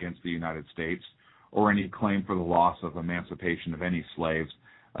rebellion against the United States, or any claim for the loss of emancipation of any slaves,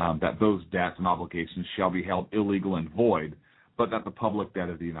 that those debts and obligations shall be held illegal and void, but that the public debt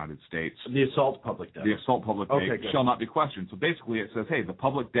of the United States, the assault public debt, shall not be questioned. So basically it says, hey, the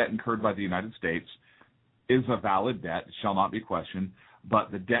public debt incurred by the United States is a valid debt, shall not be questioned,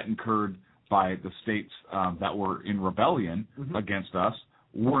 but the debt incurred by the states that were in rebellion against us,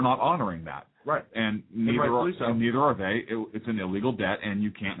 we're not honoring that. Right. And neither are they. It's an illegal debt, and you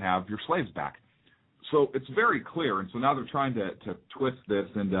can't have your slaves back. So it's very clear, and so now they're trying to twist this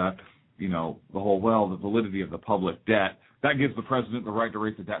into, the whole, the validity of the public debt. That gives the president the right to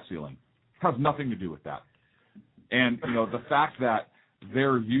raise the debt ceiling. It has nothing to do with that. And, the fact that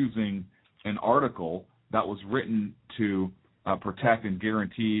they're using an article that was written to protect and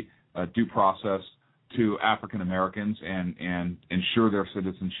guarantee due process to African Americans and ensure their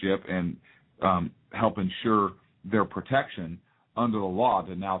citizenship and help ensure their protection under the law,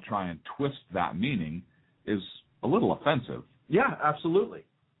 to now try and twist that meaning is a little offensive. Yeah, absolutely.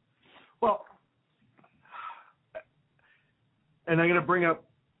 Well, and I'm going to bring up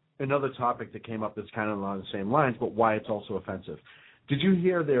another topic that came up that's kind of along the same lines, but why it's also offensive. Did you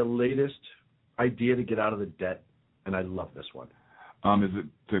hear their latest idea to get out of the debt? And I love this one. Is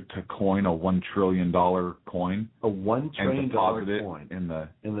it to coin a $1 trillion coin? A $1 trillion and deposit coin.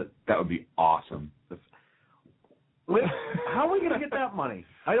 It that would be awesome. How are we going to get that money?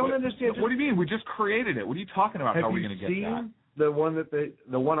 I don't understand. What do you mean? We just created it. What are you talking about? How are we going to get that? Have you seen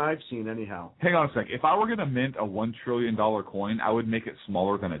the one I've seen anyhow? Hang on a sec. If I were going to mint a $1 trillion coin, I would make it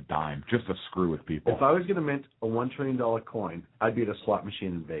smaller than a dime, just to screw with people. If I was going to mint a $1 trillion coin, I'd be at a slot machine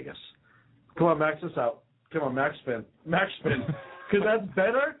in Vegas. Come on, max this out. Come on, max spin. Because that's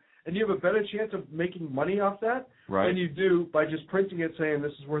better, and you have a better chance of making money off that than you do by just printing it, saying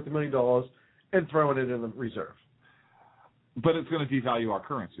this is worth $1 million, and throwing it in the reserve. But it's going to devalue our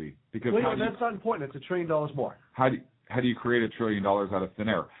currency because that's not important. It's $1 trillion more. How do you create $1 trillion out of thin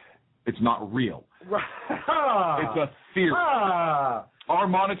air? It's not real. It's a theory. Our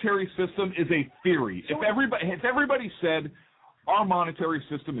monetary system is a theory. So if everybody said our monetary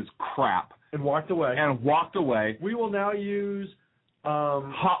system is crap and walked away, we will now use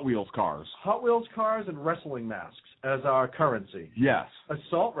Hot Wheels cars and wrestling masks as our currency. Yes.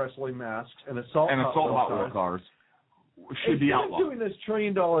 Assault wrestling masks and assault Hot Wheel cars should be outlawed. Instead of doing this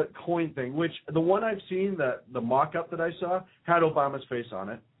 $1 trillion coin thing, which the one I've seen, the mock-up that I saw, had Obama's face on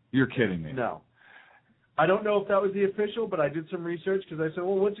it. You're kidding me. No. I don't know if that was the official, but I did some research because I said,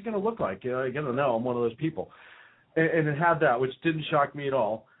 well, what's it going to look like? I got to know. I'm one of those people. And it had that, which didn't shock me at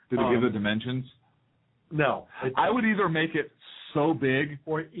all. Did it give the dimensions? No. I would either make it so big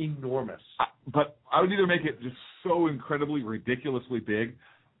or enormous. But I would either make it just so incredibly, ridiculously big,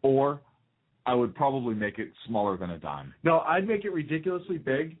 or I would probably make it smaller than a dime. No, I'd make it ridiculously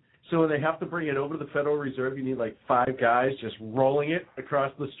big So when they have to bring it over to the Federal Reserve, you need like 5 guys just rolling it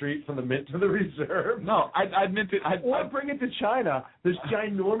across the street from the mint to the reserve. No, I'd mint it. Or bring it to China, this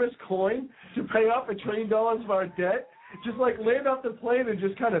ginormous coin, to pay off $1 trillion of our debt. Just like land off the plane and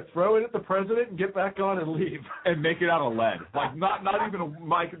just kind of throw it at the president and get back on and leave. And make it out of lead. Like not even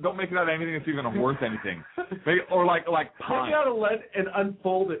don't make it out of anything that's even worth anything. Or like pine. Make it out of lead and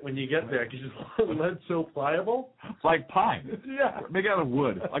unfold it when you get there because lead's so pliable. Like pine. Yeah. Make it out of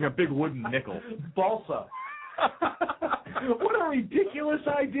wood, like a big wooden nickel. Balsa. What a ridiculous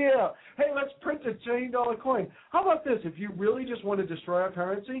idea. Hey, let's print $1 trillion coin. How about this? If you really just want to destroy our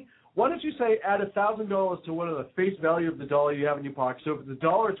currency, why don't you say add $1,000 to one of the face value of the dollar you have in your pocket? So if it's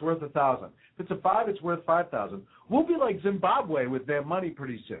 $1, it's worth 1,000. If it's a 5, it's worth 5,000. We'll be like Zimbabwe with their money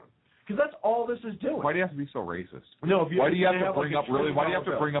pretty soon, because that's all this is doing. Why do you have to be so racist? No, why do you have to bring up Why do you have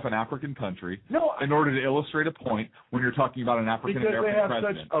to bring up an African country in order to illustrate a point when you're talking about an African American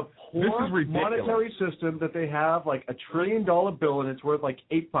president? Because they have such a poor monetary system that they have like $1 trillion bill and it's worth like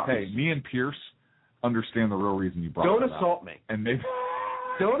 $8. Hey, me and Pierce understand the real reason you brought it up. Don't assault me. And maybe.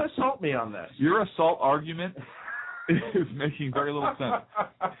 Don't assault me on this. Your assault argument is making very little sense.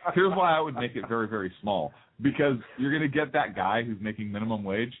 Here's why I would make it very, very small. Because you're going to get that guy who's making minimum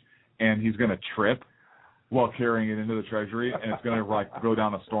wage, and he's going to trip while carrying it into the Treasury, and it's going to like go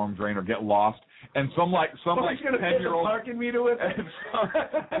down a storm drain or get lost. And some 10-year-old parking meter with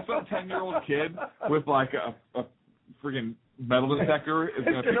some 10-year-old kid with like a freaking metal detector is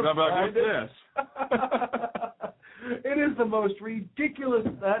going to pick up like, what's this? It is the most ridiculous.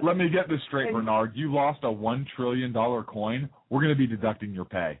 Let me get this straight, Bernard. You lost a $1 trillion coin. We're going to be deducting your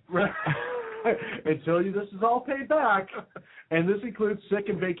pay. Until this is all paid back. And this includes sick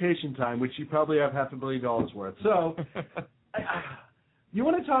and vacation time, which you probably have $500 million worth. So, you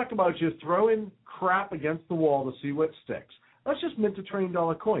want to talk about just throwing crap against the wall to see what sticks. Let's just mint $1 trillion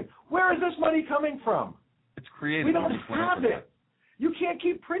coin. Where is this money coming from? It's created. We don't have it. You can't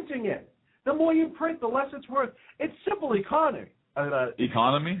keep printing it. The more you print, the less it's worth. It's simple economy.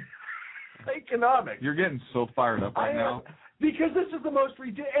 Economy? Economics. You're getting so fired up right now. Because this is the most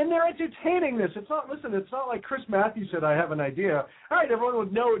ridiculous, and they're entertaining this. It's not like Chris Matthews said, I have an idea. All right, everyone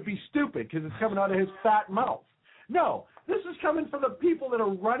would know it'd be stupid because it's coming out of his fat mouth. No, this is coming from the people that are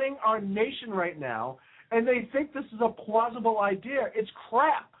running our nation right now, and they think this is a plausible idea. It's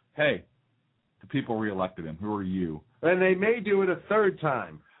crap. Hey, the people reelected him. Who are you? And they may do it a third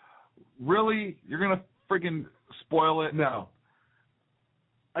time. Really? You're going to freaking spoil it? No.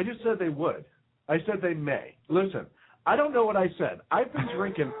 I just said they would. I said they may. Listen, I don't know what I said. I've been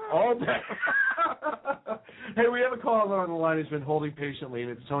drinking all day. Hey, we have a caller on the line who's been holding patiently, and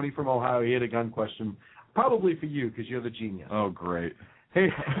it's Tony from Ohio. He had a gun question, probably for you because you're the genius. Oh, great. Hey,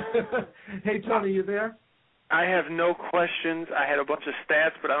 hey, Tony, you there? I have no questions. I had a bunch of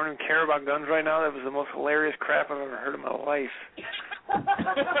stats, but I don't even care about guns right now. That was the most hilarious crap I've ever heard in my life.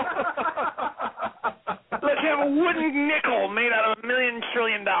 Let's have a wooden nickel made out of $1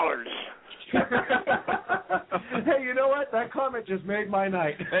 trillion. Hey, you know what? That comment just made my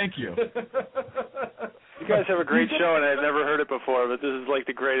night. Thank you. You guys have a great show, and I've never heard it before, but this is like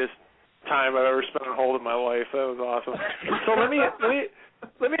the greatest time I've ever spent on hold in my life. That was awesome. So let me ask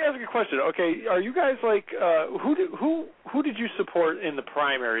you a question. Okay, are you guys like who did you support in the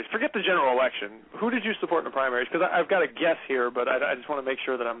primaries? Forget the general election. Who did you support in the primaries? Because I've got a guess here, but I just want to make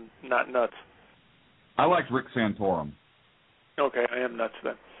sure that I'm not nuts. I liked Rick Santorum. Okay, I am nuts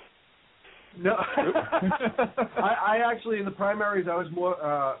then. No, I actually in the primaries I was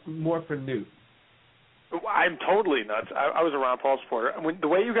more for Newt. I'm totally nuts. I was a Ron Paul supporter. The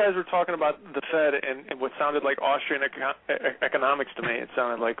way you guys were talking about the Fed and what sounded like Austrian economics to me, it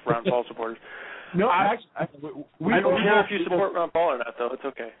sounded like Ron Paul supporters. No, I don't care if you support Ron Paul or not, though. It's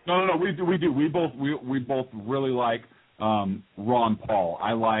okay. No, we do. We both really like Ron Paul.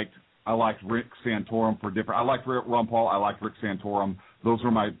 I liked Rick Santorum for different. I liked Ron Paul. I liked Rick Santorum. Those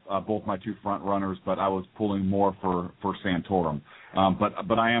were both my two front runners, but I was pulling more for Santorum.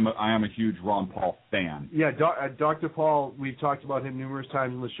 But I am a huge Ron Paul fan. Yeah, Dr. Paul. We've talked about him numerous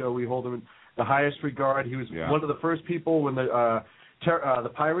times in the show. We hold him in the highest regard. He was one of the first people when the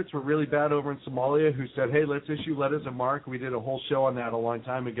pirates were really bad over in Somalia who said, hey, let's issue letters of marque. We did a whole show on that a long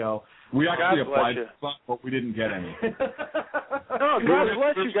time ago. We actually applied for some, but we didn't get any. No, God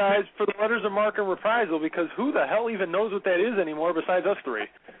bless you guys for the letters of marque and reprisal, because who the hell even knows what that is anymore besides us three?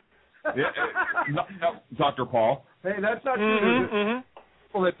 No, Dr. Paul. Hey, that's not true.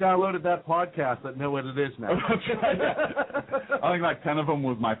 People that downloaded that podcast that know what it is now. I think like 10 of them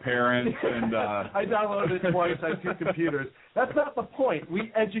was my parents, and I downloaded it twice. I have 2 computers. That's not the point.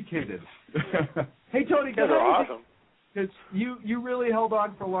 We educated. Hey, Tony, you guys are awesome. because you really held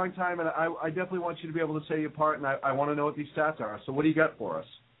on for a long time, and I definitely want you to be able to say your part, and I want to know what these stats are. So what do you got for us?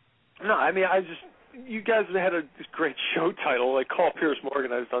 No, I mean, you guys had this great show title, like Call Piers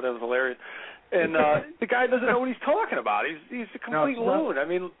Morgan. I just thought that was hilarious. And the guy doesn't know what he's talking about. He's a complete loon. I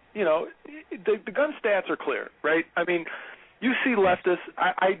mean, you know, the gun stats are clear, right? I mean, you see leftists.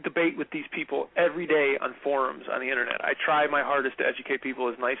 I debate with these people every day on forums on the internet. I try my hardest to educate people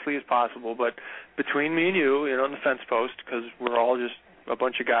as nicely as possible, but between me and you know, on the fence post, because we're all just a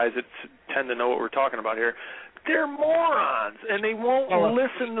bunch of guys that tend to know what we're talking about here, they're morons, and they won't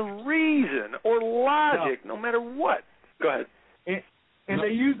listen to reason or logic, no matter what. Go ahead. And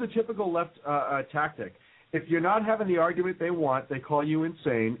they use the typical left tactic. If you're not having the argument they want, they call you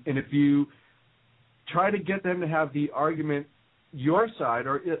insane. And if you try to get them to have the argument your side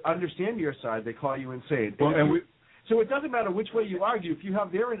or understand your side, they call you insane. So it doesn't matter which way you argue. If you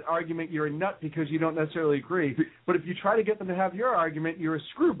have their argument, you're a nut because you don't necessarily agree. But if you try to get them to have your argument, you're a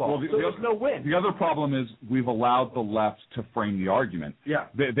screwball. So there's no win. The other problem is we've allowed the left to frame the argument. Yeah.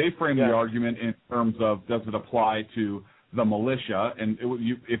 They frame the argument in terms of, does it apply to the militia? And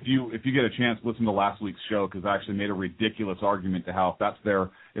if you get a chance, listen to last week's show, because I actually made a ridiculous argument to how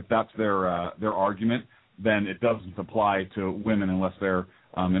if that's their argument, then it doesn't apply to women unless they're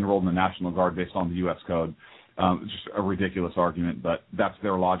enrolled in the National Guard based on the U.S. Code. It's just a ridiculous argument, but that's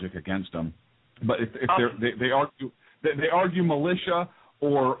their logic against them. But if they argue militia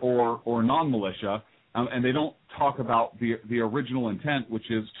or non-militia, and they don't talk about the original intent,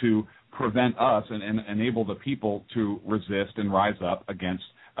 which is to prevent us and enable the people to resist and rise up against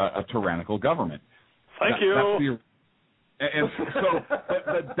a tyrannical government. Thank you.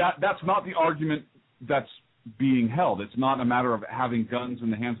 That's not the argument that's being held. It's not a matter of having guns in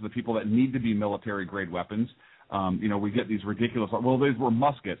the hands of the people that need to be military-grade weapons. We get these ridiculous, well, these were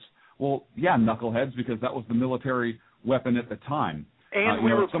muskets. Well, yeah, knuckleheads, because that was the military weapon at the time. And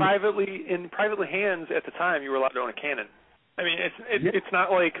we were privately hands at the time. You were allowed to own a cannon. I mean, it's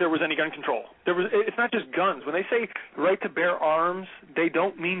not like there was any gun control. It's not just guns. When they say right to bear arms, they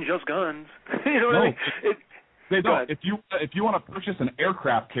don't mean just guns. You know what I mean? They don't. If you want to purchase an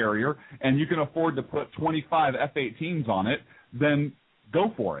aircraft carrier and you can afford to put 25 F-18s on it, then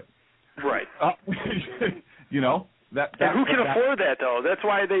go for it. Right. And who can afford that, though? That's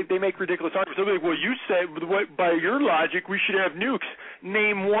why they make ridiculous arguments. They'll be like, well, you said, by your logic, we should have nukes.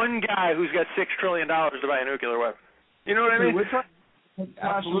 Name one guy who's got $6 trillion to buy a nuclear weapon. You know what I mean? We're trying to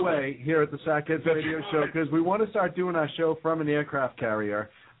pass away here at the Sackheads Radio Show because we want to start doing our show from an aircraft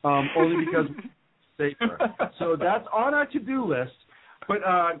carrier, only because it's safer. So that's on our to-do list. But,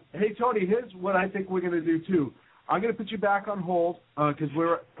 hey, Tony, here's what I think we're going to do, too. I'm going to put you back on hold because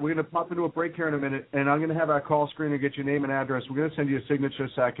we're going to pop into a break here in a minute, and I'm going to have our call screener get your name and address. We're going to send you a signature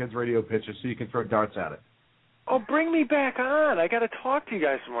Sackheads Radio picture so you can throw darts at it. Oh, bring me back on. I got to talk to you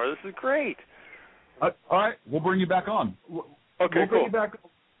guys some more. This is great. All right, we'll bring you back on. Okay, we'll bring you back.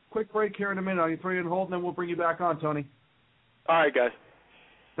 Quick break here in a minute. I'll throw you on hold, and then we'll bring you back on, Tony. All right, guys.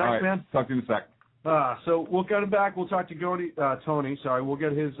 Thanks, man. Talk to you in a sec. So we'll get him back. We'll talk to Tony. Sorry, we'll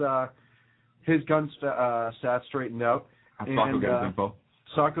get his gun stats straightened out. Socko get his info.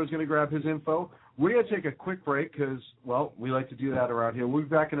 Socko's going to grab his info. We're going to take a quick break because, well, we like to do that around here. We'll be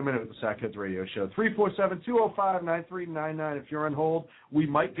back in a minute with the Sackheads Radio Show. 347-205-9399. If you're on hold, we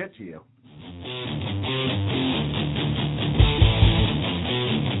might get to you.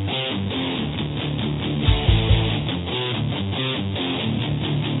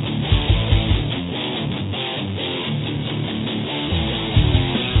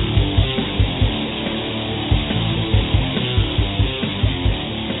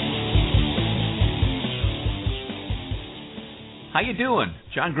 How you doing?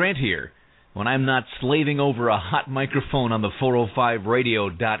 John Grant here. When I'm not slaving over a hot microphone on the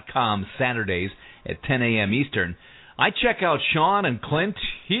 405radio.com Saturdays at 10 a.m. Eastern, I check out Sean and Clint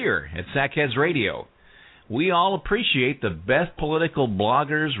here at Sackheads Radio. We all appreciate the best political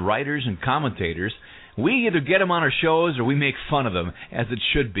bloggers, writers, and commentators. We either get them on our shows or we make fun of them, as it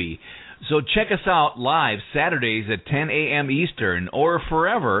should be. So check us out live Saturdays at 10 a.m. Eastern or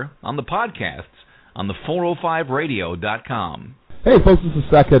forever on the podcasts on the 405radio.com. Hey folks, this is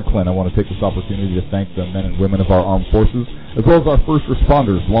Sackhead Clint. I want to take this opportunity to thank the men and women of our armed forces, as well as our first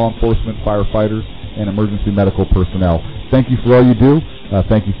responders, law enforcement, firefighters, and emergency medical personnel. Thank you for all you do.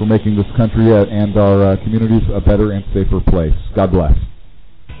 Thank you for making this country and our communities a better and safer place. God bless.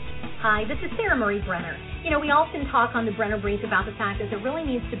 Hi, this is Sarah Marie Brenner. You know, we often talk on the Brenner Brief about the fact that there really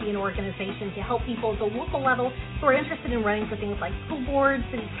needs to be an organization to help people at the local level who are interested in running for things like school boards,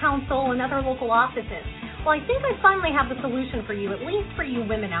 city council, and other local offices. Well, I think I finally have the solution for you, at least for you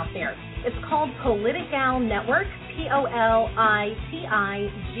women out there. It's called Politigal Network, Politigal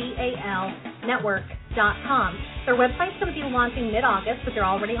Network.com. Their website's going to be launching mid-August, but they're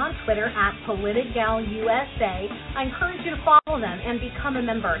already on Twitter at PoliticalUSA. I encourage you to follow them and become a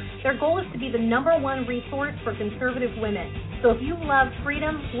member. Their goal is to be the #1 resource for conservative women. So if you love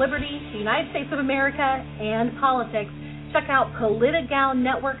freedom, liberty, the United States of America, and politics, check out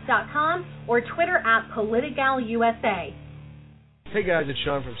PoliticalNetwork.com or Twitter at PoliticalUSA. Hey guys, it's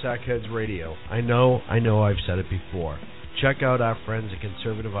Sean from Sackheads Radio. I know I've said it before. Check out our friends at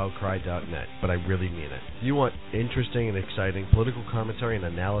conservativeoutcry.net, but I really mean it. If you want interesting and exciting political commentary and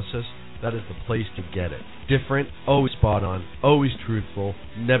analysis, that is the place to get it. Different, always spot on, always truthful,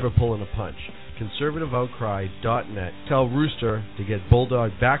 never pulling a punch. conservativeoutcry.net. Tell Rooster to get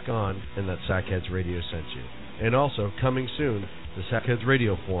Bulldog back on and that Sackheads Radio sent you. And also, coming soon, the Sackheads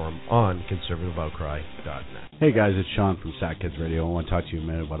Radio Forum on conservativeoutcry.net. Hey guys, it's Sean from Sackheads Radio. I want to talk to you a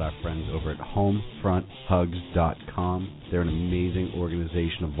minute about our friends over at HomefrontHugs.com. They're an amazing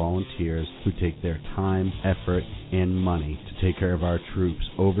organization of volunteers who take their time, effort, and money to take care of our troops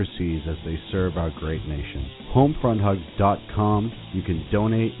overseas as they serve our great nation. HomefrontHugs.com. You can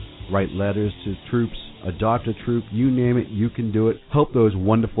donate, write letters to troops, adopt a troop, you name it, you can do it. Help those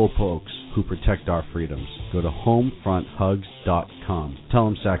wonderful folks who protect our freedoms. Go to HomefrontHugs.com. Tell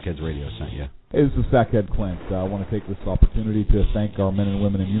them Sackheads Radio sent you. Hey, this is Sackhead Clint. I want to take this opportunity to thank our men and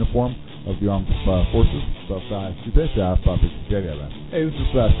women in uniform of the armed forces. Hey, this is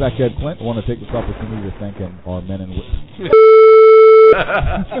Sackhead Clint. I want to take this opportunity to thank our men and women.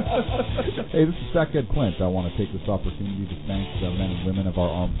 Hey, this is Sackhead Clint. I want to take this opportunity to thank the men and women of our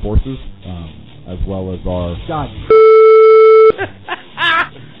armed forces, as well as our... God.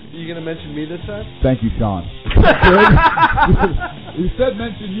 You going to mention me this time? Thank you, Sean. You said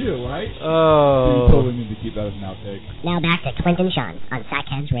mention you, right? Oh. You totally need to keep that as an outtake. Now back to Clint and Sean on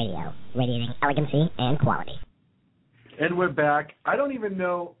Sackheads Radio, radiating elegancy and quality. And we're back. I don't even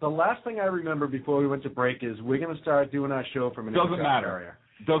know. The last thing I remember before we went to break is we're going to start doing our show from an Doesn't matter.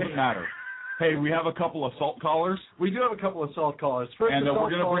 Doesn't matter. Hey, we have a couple of salt callers. We do have a couple of salt callers. First, and we're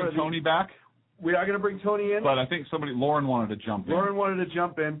going to bring Tony back. We are going to bring Tony in. But I think Lauren wanted to jump in. Lauren wanted to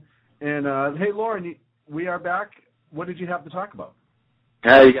jump in. And, hey, Lauren, we are back. What did you have to talk about?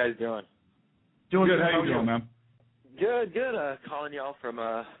 How you guys doing? Doing good. How you doing, man? Good. Calling y'all from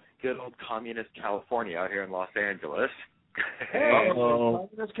good old communist California out here in Los Angeles. Hey,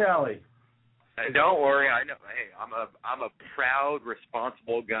 communist Cali. Don't worry, I know. Hey, I'm a proud,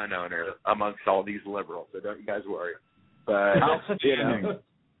 responsible gun owner amongst all these liberals, so don't you guys worry. But you know,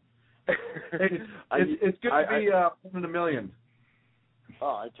 it's good to be one in a million.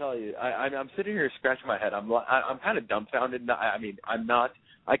 Oh, I tell you, I'm sitting here scratching my head. I'm kind of dumbfounded. I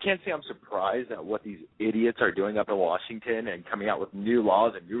can't say I'm surprised at what these idiots are doing up in Washington and coming out with new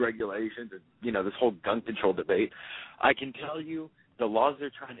laws and new regulations and, you know, this whole gun control debate. I can tell you the laws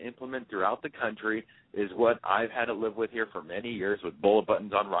they're trying to implement throughout the country is what I've had to live with here for many years with bullet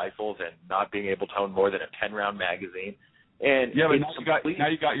buttons on rifles and not being able to own more than a 10-round magazine. And yeah, but now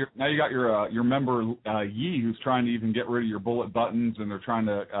you got your member Yee, who's trying to even get rid of your bullet buttons, and they're trying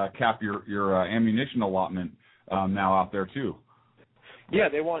to cap your ammunition allotment now out there too. Yeah,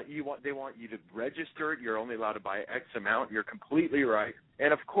 they want you to register it. You're only allowed to buy X amount. You're completely right.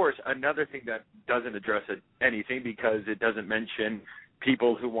 And of course, another thing that doesn't address anything because it doesn't mention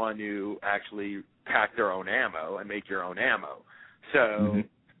people who want to actually pack their own ammo and make your own ammo. So,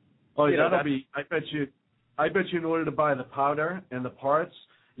 that'll be. I bet you in order to buy the powder and the parts,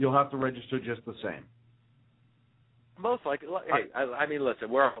 you'll have to register just the same. Most likely. Hey, I mean, listen,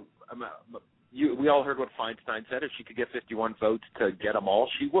 we all heard what Feinstein said. If she could get 51 votes to get them all,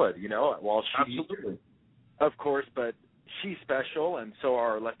 she would, you know. Well, absolutely. Of course, but she's special, and so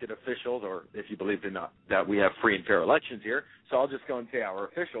are elected officials, or if you believe that we have free and fair elections here. So I'll just go and say our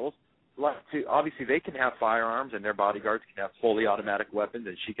officials. Obviously, they can have firearms, and their bodyguards can have fully automatic weapons,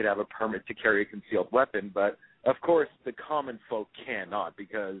 and she could have a permit to carry a concealed weapon. But, of course, the common folk cannot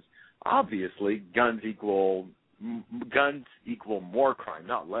because, obviously, guns equal more crime,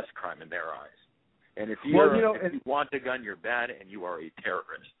 not less crime in their eyes. And if you want a gun, you're bad, and you are a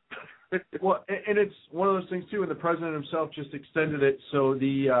terrorist. Well, and it's one of those things, too, and the president himself just extended it so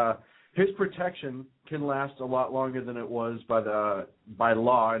his protection can last a lot longer than it was by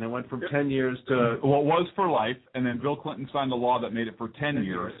law, and it went from 10 years to... Well, it was for life, and then Bill Clinton signed a law that made it for 10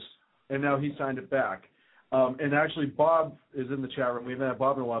 years. And now he signed it back. And actually, Bob is in the chat room. We haven't had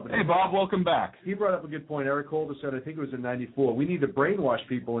Bob in a while. But hey, Bob, welcome back. He brought up a good point. Eric Holder said, I think it was in 94, we need to brainwash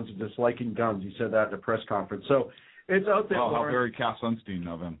people into disliking guns. He said that at a press conference. So it's out there. Oh, how very Cass Sunstein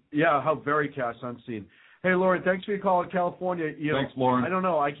of him. Yeah, how very Cass Sunstein. Hey, Lauren, thanks for your call in California. Thanks, Lauren. I don't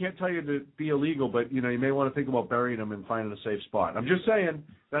know. I can't tell you to be illegal, but, you may want to think about burying them and finding a safe spot. I'm just saying,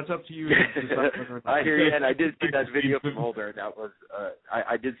 that's up to you. I hear you, and I did see that video from Holder. That was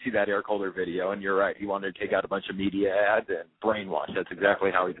I did see that Eric Holder video, and you're right. He wanted to take out a bunch of media ads and brainwash. That's exactly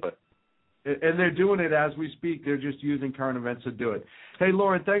how he put it. And they're doing it as we speak. They're just using current events to do it. Hey,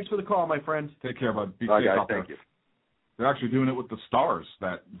 Lauren, thanks for the call, my friend. Take care, bud. Be Bye, safe guys. out there. Thank you. They're actually doing it with the stars.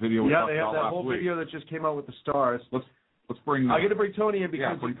 That video. Yeah, they have that whole video that just came out with the stars. Let's bring. I'm going to bring Tony in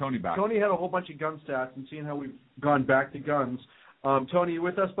because bring Tony back. Tony had a whole bunch of gun stats and seeing how we've gone back to guns. Tony, you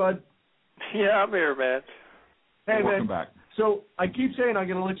with us, bud? Yeah, I'm here, man. Hey, welcome man. back. So I keep saying I'm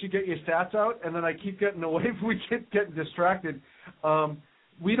going to let you get your stats out, and then I keep getting away. We keep getting distracted.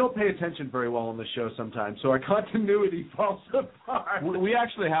 We don't pay attention very well on the show sometimes, so our continuity falls apart. We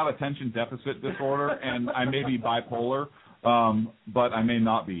actually have attention deficit disorder, and I may be bipolar, but I may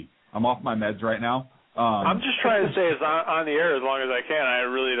not be. I'm off my meds right now. I'm just trying to stay on the air as long as I can. I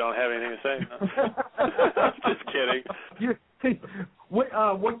really don't have anything to say. I'm just kidding.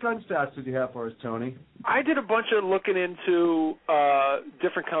 What gun stats did you have for us, Tony? I did a bunch of looking into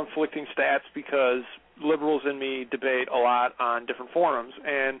different conflicting stats because liberals and me debate a lot on different forums,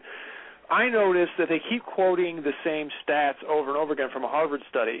 and I noticed that they keep quoting the same stats over and over again from a Harvard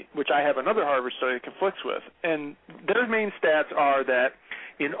study, which I have another Harvard study that conflicts with. And their main stats are that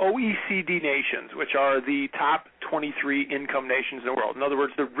in OECD nations, which are the top 23 income nations in the world, in other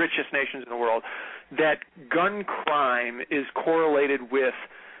words, the richest nations in the world, that gun crime is correlated with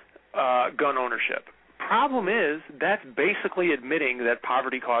gun ownership. Problem is, that's basically admitting that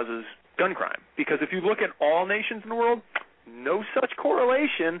poverty causes gun crime. Because if you look at all nations in the world, no such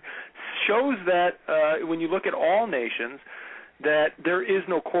correlation. Shows that when you look at all nations, that there is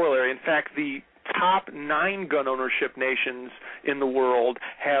no corollary. In fact, the top 9 gun ownership nations in the world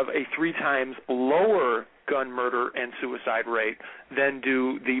have a 3 times lower gun murder and suicide rate than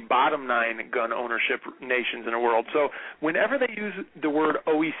do the bottom 9 gun ownership nations in the world. So whenever they use the word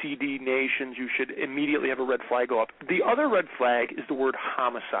OECD nations, you should immediately have a red flag go up. The other red flag is the word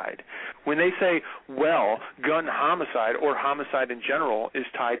homicide. When they say, well, gun homicide or homicide in general is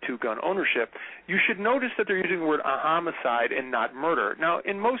tied to gun ownership, you should notice that they're using the word homicide and not murder. Now,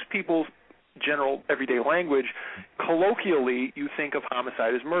 in most people's general everyday language, colloquially, you think of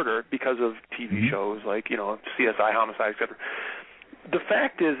homicide as murder because of TV shows like, CSI Homicide, etc. The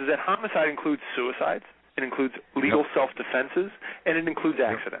fact is that homicide includes suicides, it includes legal self-defenses, and it includes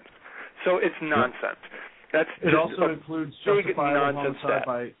accidents. So it's nonsense. It also includes justifiable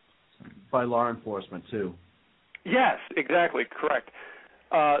homicide by law enforcement, too. Yes, exactly, correct.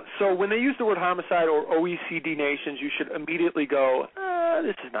 So when they use the word homicide or OECD nations, you should immediately go,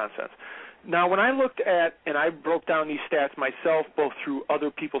 this is nonsense. Now, when I looked at, and I broke down these stats myself, both through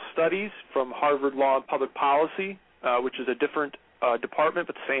other people's studies from Harvard Law and Public Policy, which is a different department,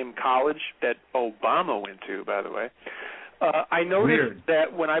 but the same college that Obama went to, by the way, I noticed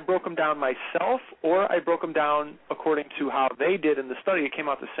that when I broke them down myself or I broke them down according to how they did in the study, it came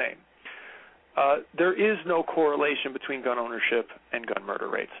out the same. There is no correlation between gun ownership and gun murder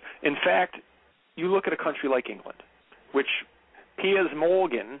rates. In fact, you look at a country like England, which Piers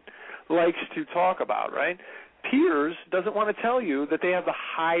Morgan likes to talk about, right? Piers doesn't want to tell you that they have the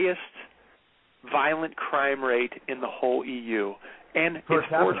highest violent crime rate in the whole EU, and it's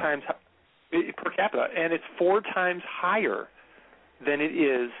 4 times per capita, and it's 4 times higher than it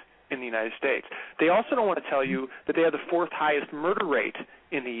is in the United States. They also don't want to tell you that they have the 4th highest murder rate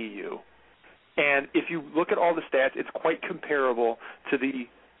in the EU, and if you look at all the stats, it's quite comparable to the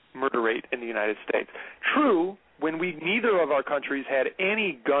murder rate in the United States. True, when neither of our countries had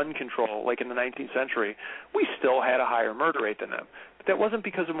any gun control, like in the 19th century, we still had a higher murder rate than them. But that wasn't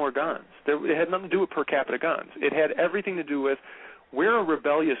because of more guns. It had nothing to do with per capita guns. It had everything to do with we're a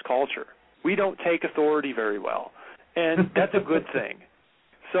rebellious culture. We don't take authority very well, and that's a good thing.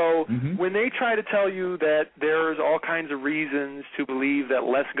 So when they try to tell you that there's all kinds of reasons to believe that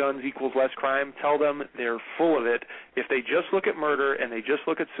less guns equals less crime, tell them they're full of it. If they just look at murder and they just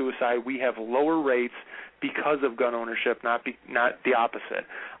look at suicide, we have lower rates because of gun ownership, not the opposite.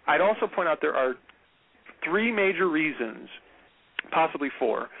 I'd also point out there are 3 major reasons, possibly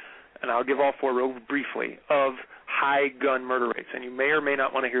 4, and I'll give all 4 real briefly, of high gun murder rates. And you may or may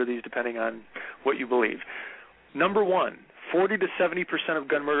not want to hear these depending on what you believe. Number 1, 40 to 70% of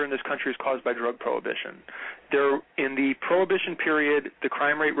gun murder in this country is caused by drug prohibition. In the prohibition period, the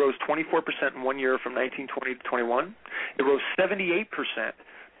crime rate rose 24% in 1 year from 1920 to 21. It rose 78%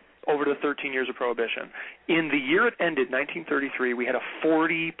 over the 13 years of prohibition. In the year it ended, 1933, we had a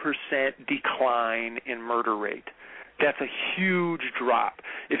 40% decline in murder rate. That's a huge drop.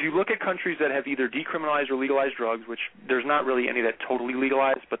 If you look at countries that have either decriminalized or legalized drugs, which there's not really any that totally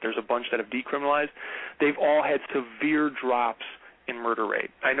legalized, but there's a bunch that have decriminalized, they've all had severe drops in murder rate.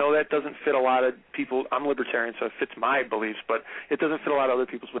 I know that doesn't fit a lot of people. I'm libertarian, so it fits my beliefs, but it doesn't fit a lot of other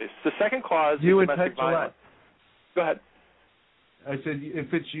people's beliefs. The second cause is domestic violence. Go ahead. I said it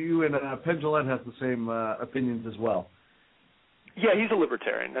fits you, and Penn Jillette has the same opinions as well. Yeah, he's a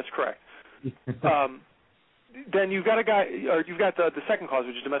libertarian. That's correct. Then you've got the second cause,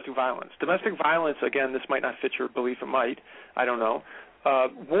 which is domestic violence. Domestic violence, again, this might not fit your belief. It might. I don't know.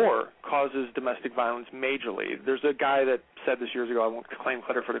 War causes domestic violence majorly. There's a guy that said this years ago, I won't claim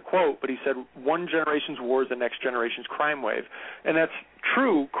credit for the quote, but he said, one generation's war is the next generation's crime wave. And that's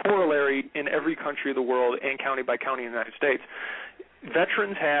true, corollary in every country of the world and county by county in the United States.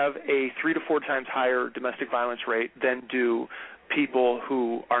 Veterans have a 3 to 4 times higher domestic violence rate than do people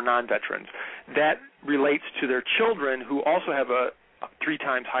who are non-veterans. That relates to their children, who also have a 3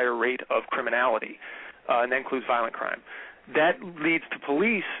 times higher rate of criminality, and that includes violent crime. That leads to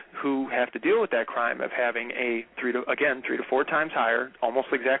police who have to deal with that crime of having a 3 to 4 times higher, almost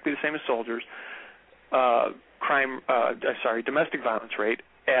exactly the same as soldiers, domestic violence rate,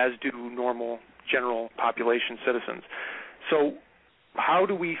 as do normal general population citizens. So how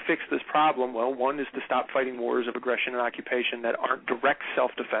do we fix this problem? Well, one is to stop fighting wars of aggression and occupation that aren't direct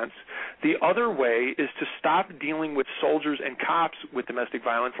self-defense. The other way is to stop dealing with soldiers and cops with domestic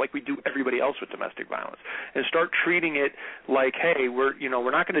violence like we do everybody else with domestic violence, and start treating it like, hey, we're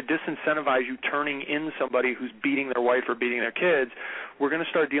not going to disincentivize you turning in somebody who's beating their wife or beating their kids. We're going to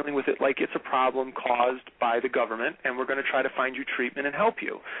start dealing with it like it's a problem caused by the government, and we're going to try to find you treatment and help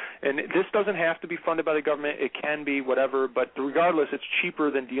you. And this doesn't have to be funded by the government. It can be whatever, but regardless, it's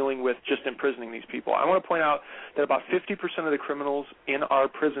cheaper than dealing with just imprisoning these people. I want to point out that about 50% of the criminals in our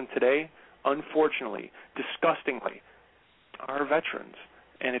prison today, unfortunately, disgustingly, are veterans.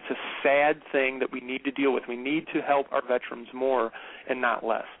 And it's a sad thing that we need to deal with. We need to help our veterans more and not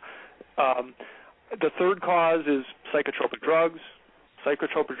less. The third cause is psychotropic drugs.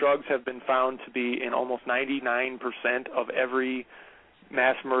 Psychotropic drugs have been found to be in almost 99% of every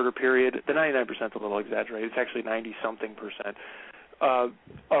mass murder period. The 99% is a little exaggerated. It's actually 90-something percent of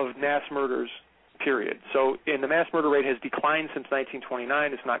mass murders, period. So the mass murder rate has declined since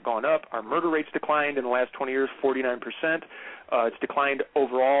 1929. It's not gone up. Our murder rate's declined in the last 20 years, 49%. It's declined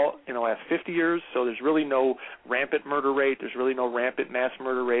overall in the last 50 years, so there's really no rampant murder rate. There's really no rampant mass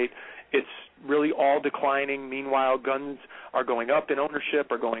murder rate. It's really all declining. Meanwhile, guns are going up in ownership,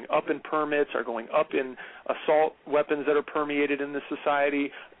 are going up in permits, are going up in assault weapons that are permeated in this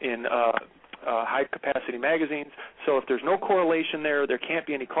society, in high-capacity magazines. So if there's no correlation there can't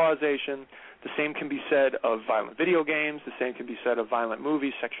be any causation. The same can be said of violent video games. The same can be said of violent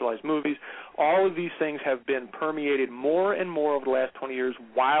movies, sexualized movies. All of these things have been permeated more and more over the last 20 years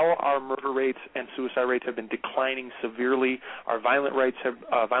while our murder rates and suicide rates have been declining severely. Our violent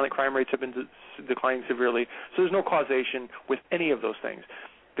crime rates have been declining severely. So there's no causation with any of those things.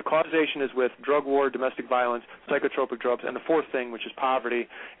 The causation is with drug war, domestic violence, psychotropic drugs, and the fourth thing, which is poverty.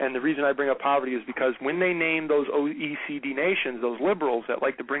 And the reason I bring up poverty is because when they name those OECD nations, those liberals that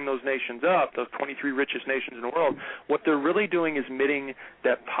like to bring those nations up, those 23 richest nations in the world, what they're really doing is admitting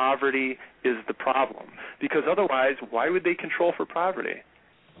that poverty is the problem. Because otherwise, why would they control for poverty?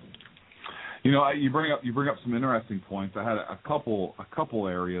 You know, you bring up some interesting points. I had a couple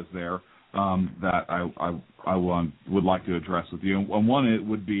areas there that I would like to address with you. And one it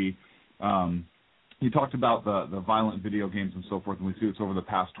would be, you talked about the violent video games and so forth, and we see this over the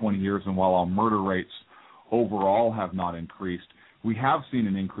past 20 years. And while our murder rates overall have not increased, we have seen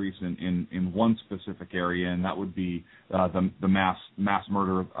an increase in one specific area, and that would be the mass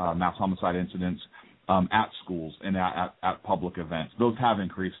murder, mass homicide incidents at schools and at public events. Those have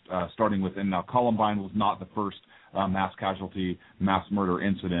increased, starting with, and now Columbine was not the first mass casualty, mass murder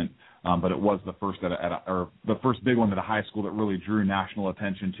incident, but it was the first or the first big one at a high school that really drew national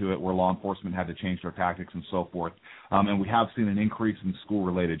attention to it, where law enforcement had to change their tactics and so forth. And we have seen an increase in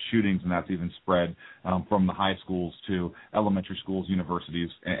school-related shootings, and that's even spread from the high schools to elementary schools, universities,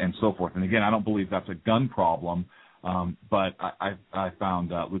 and so forth. And again, I don't believe that's a gun problem. But I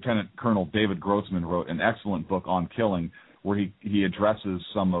found Lieutenant Colonel David Grossman wrote an excellent book on killing, where he addresses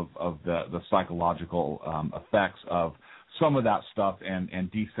some of the psychological effects of some of that stuff and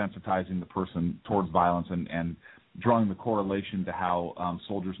desensitizing the person towards violence and drawing the correlation to how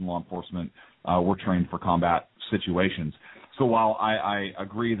soldiers and law enforcement were trained for combat situations. So while I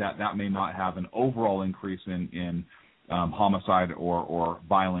agree that may not have an overall increase in homicide or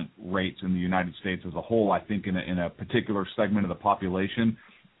violent rates in the United States as a whole, I think in a particular segment of the population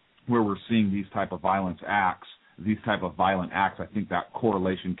where we're seeing these type of violence acts, these type of violent acts, I think that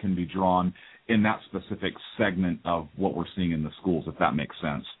correlation can be drawn in that specific segment of what we're seeing in the schools, if that makes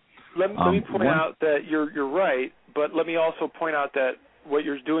sense. Let me point out that you're right, but let me also point out that what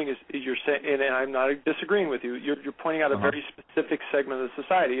you're doing is you're saying, and I'm not disagreeing with you. You're pointing out a very specific segment of the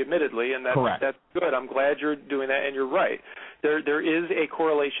society, admittedly, and that's good. I'm glad you're doing that, and you're right. There is a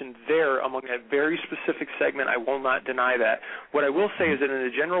correlation there among a very specific segment. I will not deny that. What I will say is that in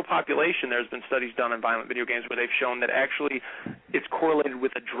the general population, there's been studies done on violent video games where they've shown that actually it's correlated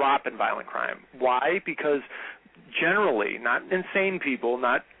with a drop in violent crime. Why? Because generally, not insane people,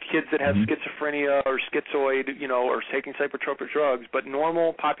 not kids that have schizophrenia or schizoid, or taking psychotropic drugs, but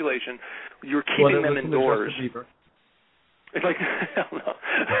normal population, you're keeping them indoors. It's like, hell no.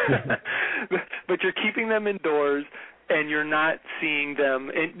 But you're keeping them indoors, and you're not seeing them.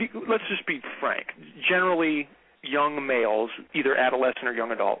 And let's just be frank. Generally, young males, either adolescent or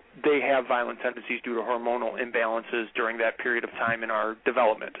young adult, they have violent tendencies due to hormonal imbalances during that period of time in our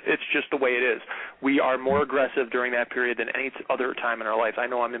development. It's just the way it is. We are more aggressive during that period than any other time in our life. I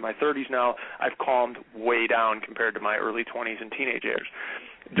know I'm in my 30s now. I've calmed way down compared to my early 20s and teenage years.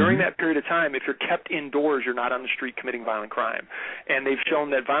 During that period of time, if you're kept indoors, you're not on the street committing violent crime. And they've shown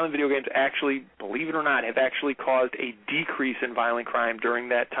that violent video games actually, believe it or not, have actually caused a decrease in violent crime during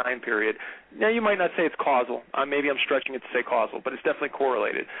that time period. Now, you might not say it's causal. Maybe I'm stretching it to say causal, but it's definitely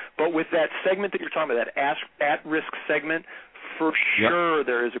correlated. But with that segment that you're talking about, that at-risk segment, for sure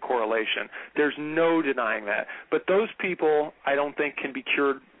there is a correlation. There's no denying that. But those people, I don't think, can be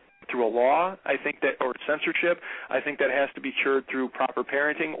cured through a law, I think that, or censorship. I think that has to be cured through proper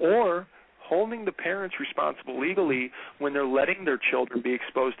parenting or holding the parents responsible legally when they're letting their children be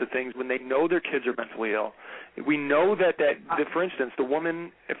exposed to things when they know their kids are mentally ill. We know that for instance, the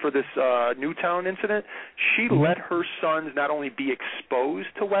woman for this Newtown incident, she let her sons not only be exposed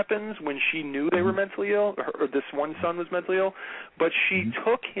to weapons when she knew they were mentally ill, or this one son was mentally ill, but she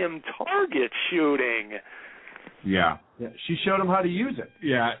took him target shooting. Yeah. She showed him how to use it.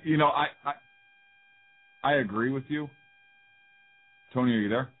 Yeah, I agree with you. Tony, are you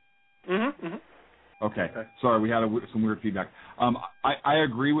there? Okay. Sorry, we had some weird feedback. I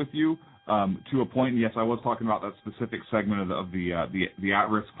agree with you to a point. Yes, I was talking about that specific segment of the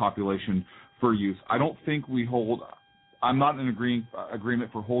at-risk population for use. I don't think we hold. I'm not in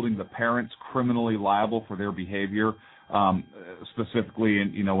agreement for holding the parents criminally liable for their behavior, specifically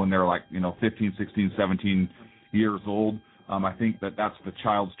when they're 15, 16, 17 years old. I think that's the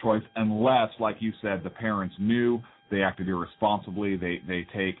child's choice, unless, like you said, the parents knew, they acted irresponsibly, they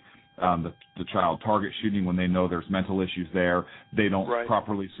take the child target shooting when they know there's mental issues there, they don't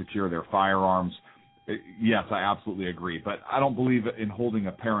properly secure their firearms. Yes, I absolutely agree, but I don't believe in holding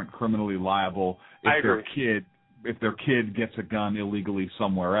a parent criminally liable if their kid gets a gun illegally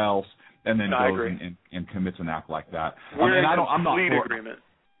somewhere else and then goes and commits an act like that. I'm not for agreement.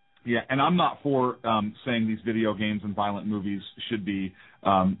 Yeah, and I'm not for saying these video games and violent movies should be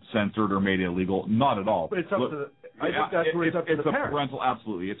censored or made illegal. Not at all. But it's up to I think that's where it's up to the parents. Parental,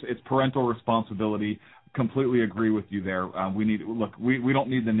 absolutely. It's parental responsibility. Completely agree with you there. We don't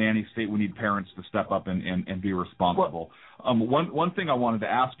need the nanny state. We need parents to step up and be responsible. One thing I wanted to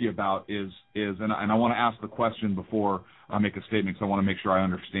ask you about is and I want to ask the question before I make a statement, because I want to make sure I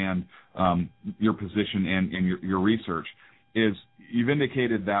understand your position and your research. Is you've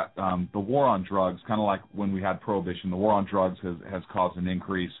indicated that the war on drugs, kind of like when we had Prohibition, the war on drugs has caused an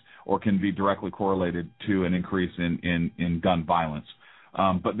increase or can be directly correlated to an increase in gun violence.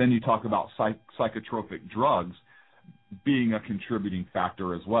 But then you talk about psychotropic drugs being a contributing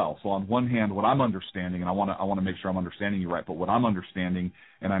factor as well. So on one hand, what I'm understanding, and I want to make sure I'm understanding you right, but what I'm understanding,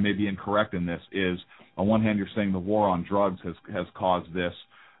 and I may be incorrect in this, is on one hand you're saying the war on drugs has caused this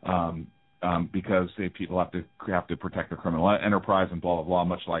because people have to protect their criminal enterprise and blah, blah, blah,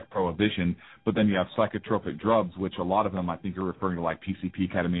 much like Prohibition. But then you have psychotropic drugs, which a lot of them I think you're referring to, like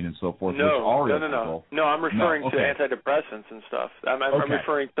PCP, ketamine, and so forth, which are illegal. No, I'm referring to antidepressants and stuff. I'm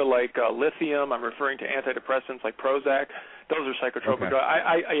referring to lithium. I'm referring to antidepressants like Prozac. Those are psychotropic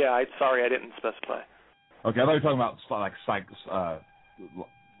drugs. Sorry, I didn't specify. Okay, I thought you were talking about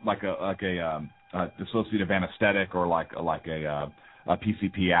like a dissociative anesthetic or like a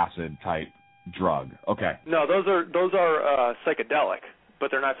PCP acid type drug. Okay. No, those are psychedelic,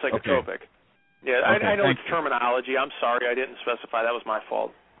 but they're not psychotropic. Okay. Yeah, I know it's terminology. I'm sorry, I didn't specify. That was my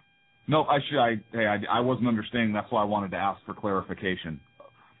fault. No, I wasn't understanding. That's why I wanted to ask for clarification.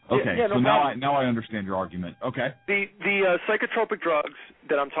 Okay, no so now I understand your argument. Okay. The psychotropic drugs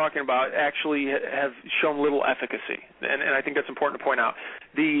that I'm talking about actually have shown little efficacy, and I think that's important to point out.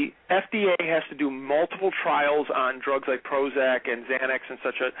 The FDA has to do multiple trials on drugs like Prozac and Xanax and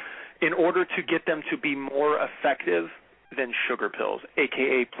such, in order to get them to be more effective than sugar pills,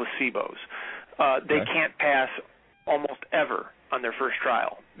 a.k.a. placebos. They can't pass almost ever on their first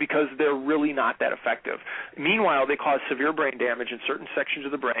trial because they're really not that effective. Meanwhile, they cause severe brain damage in certain sections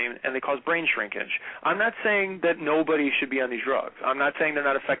of the brain, and they cause brain shrinkage. I'm not saying that nobody should be on these drugs. I'm not saying they're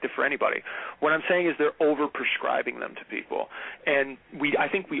not effective for anybody. What I'm saying is they're over-prescribing them to people. And I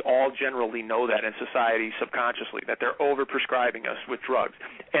think we all generally know that in society subconsciously, that they're over-prescribing us with drugs.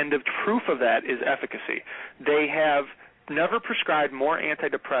 And the proof of that is efficacy. They have never prescribed more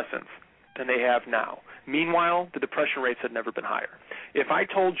antidepressants than they have now. Meanwhile, the depression rates had never been higher. If I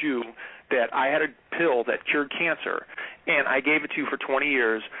told you that I had a pill that cured cancer and I gave it to you for 20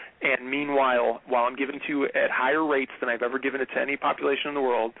 years, and meanwhile, while I'm giving it to you at higher rates than I've ever given it to any population in the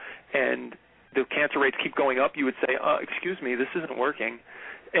world, and the cancer rates keep going up, you would say, excuse me, this isn't working.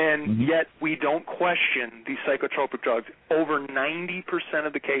 And yet we don't question these psychotropic drugs. Over 90%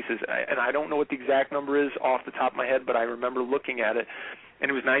 of the cases, and I don't know what the exact number is off the top of my head, but I remember looking at it, and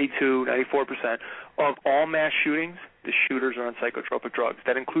it was 92, 94% of all mass shootings, the shooters are on psychotropic drugs.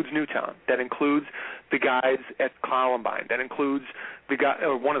 That includes Newtown. That includes the guys at Columbine. That includes the guy,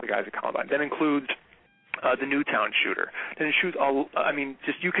 or one of the guys at Columbine. That includes the Newtown shooter. Then it shoots all.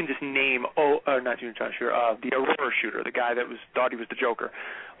 You can just name. Not Newtown shooter. The Aurora shooter, the guy that thought he was the Joker.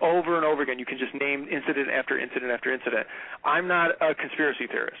 Over and over again, you can just name incident after incident after incident. I'm not a conspiracy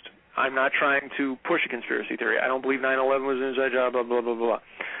theorist. I'm not trying to push a conspiracy theory. I don't believe 9/11 was an inside job. Blah blah blah blah.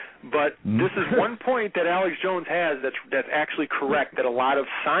 But this is one point that Alex Jones has that's actually correct, that a lot of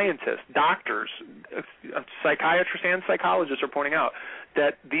scientists, doctors, psychiatrists, and psychologists are pointing out,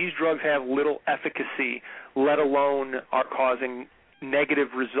 that these drugs have little efficacy, let alone are causing negative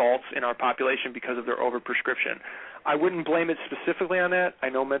results in our population because of their overprescription. I wouldn't blame it specifically on that. I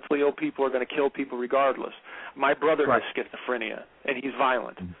know mentally ill people are going to kill people regardless. My brother has schizophrenia, and he's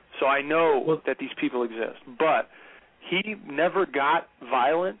violent. So I know that these people exist. But he never got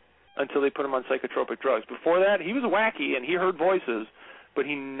violent until they put him on psychotropic drugs. Before that, he was wacky, and he heard voices, but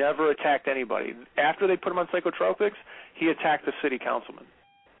he never attacked anybody. After they put him on psychotropics, he attacked the city councilman.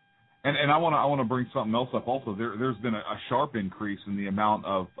 And I want to bring something else up also. There's been a sharp increase in the amount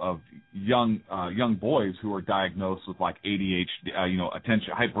of young boys who are diagnosed with like ADHD,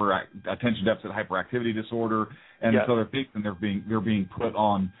 attention deficit hyperactivity disorder, and this other things, and they're being put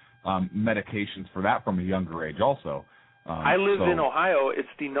on medications for that from a younger age also. I live in Ohio. It's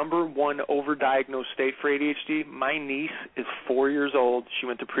the number one overdiagnosed state for ADHD. My niece is 4 years old. She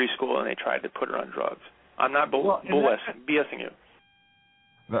went to preschool, and they tried to put her on drugs. I'm not BSing you.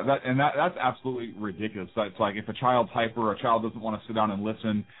 That's absolutely ridiculous. It's like if a child's hyper or a child doesn't want to sit down and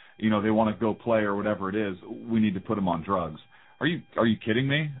listen, they want to go play or whatever it is, we need to put them on drugs. Are you kidding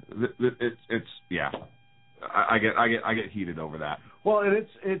me? It's I get heated over that. Well, and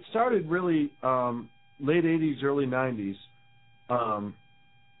it started really late 80s, early 90s,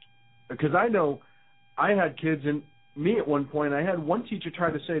 because I know I had kids, and me at one point, I had one teacher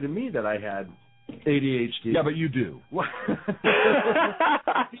try to say to me that I had ADHD. Yeah, but you do.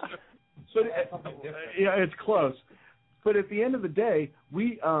 So, it's close. But at the end of the day,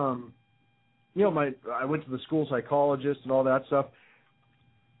 we, I went to the school psychologist and all that stuff,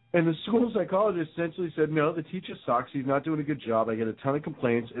 and the school psychologist essentially said, no, the teacher sucks. He's not doing a good job. I get a ton of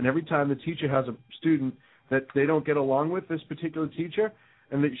complaints, and every time the teacher has a student that they don't get along with, this particular teacher,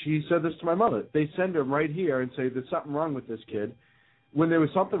 and she said this to my mother, they send him right here and say there's something wrong with this kid, when there was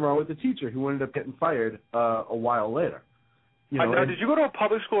something wrong with the teacher who ended up getting fired a while later. Now, did you go to a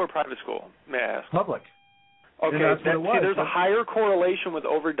public school or private school, may I ask? Public. Okay, there's a higher correlation with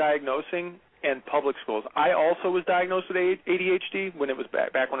overdiagnosing and public schools. I also was diagnosed with ADHD when it was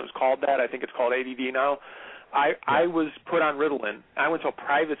back when it was called that. I think it's called ADD now. I was put on Ritalin. I went to a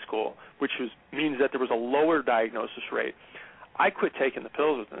private school, which means that there was a lower diagnosis rate. I quit taking the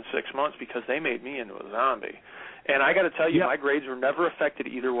pills within 6 months because they made me into a zombie. And I got to tell you, my grades were never affected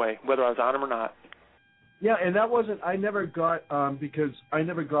either way, whether I was on them or not. Yeah, and that wasn't. I never got because I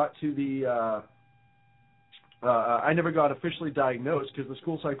never got to the. I never got officially diagnosed because the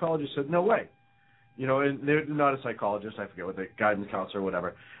school psychologist said no way. And they're not a psychologist. I forget what the guidance counselor or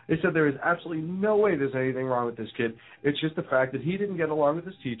whatever. They said there is absolutely no way there's anything wrong with this kid. It's just the fact that he didn't get along with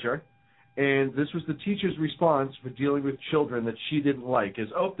his teacher, and this was the teacher's response for dealing with children that she didn't like. Is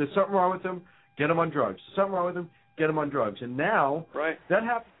there's something wrong with him. Get him on drugs. Something wrong with him. Get him on drugs. And now that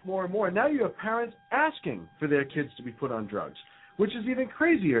happens more and more. Now you have parents asking for their kids to be put on drugs, which is even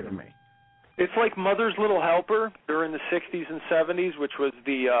crazier to me. It's like Mother's Little Helper during the 60s and 70s, which was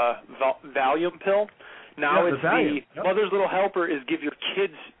the Valium pill. Now it's the Mother's Little Helper is give your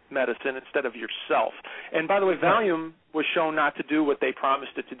kids medicine instead of yourself. And by the way, Valium was shown not to do what they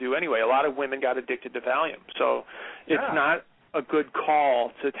promised it to do anyway. A lot of women got addicted to Valium. So it's not a good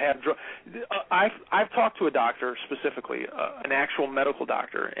call to have I've talked to a doctor specifically, an actual medical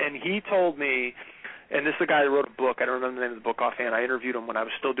doctor, and he told me, and this is the guy who wrote a book. I don't remember the name of the book offhand. I interviewed him when I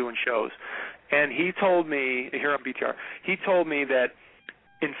was still doing shows. And he told me, here on BTR, he told me that,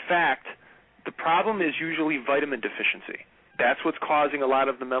 in fact, the problem is usually vitamin deficiency. That's what's causing a lot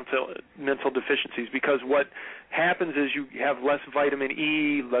of the mental deficiencies, because what happens is you have less vitamin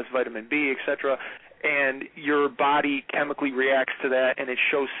E, less vitamin B, etc., and your body chemically reacts to that, and it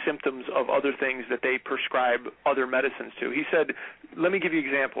shows symptoms of other things that they prescribe other medicines to. He said, let me give you an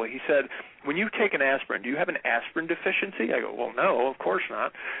example. He said, when you take an aspirin, do you have an aspirin deficiency? I go, well, no, of course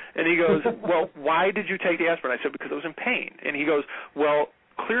not. And he goes, well, why did you take the aspirin? I said, because I was in pain. And he goes, well,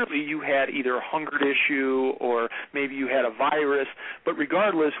 clearly you had either a hunger issue or maybe you had a virus, but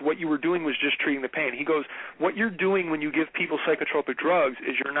regardless, what you were doing was just treating the pain. He goes, what you're doing when you give people psychotropic drugs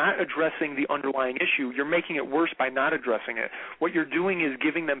is you're not addressing the underlying issue. You're making it worse by not addressing it. What you're doing is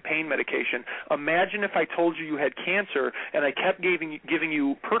giving them pain medication. Imagine if I told you you had cancer and I kept giving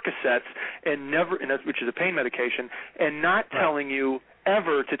you Percocets which is a pain medication, and not telling you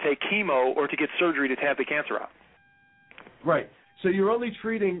ever to take chemo or to get surgery to have the cancer out. Right. So you're only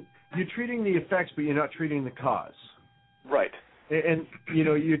treating the effects, but you're not treating the cause. Right. And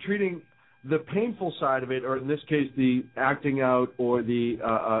you're treating the painful side of it, or in this case, the acting out or the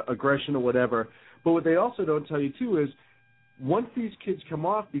aggression or whatever. But what they also don't tell you too is, once these kids come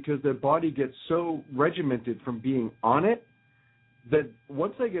off, because their body gets so regimented from being on it, that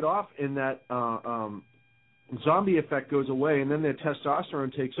once they get off and that zombie effect goes away, and then their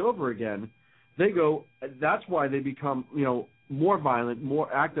testosterone takes over again, that's why they become, more violent, more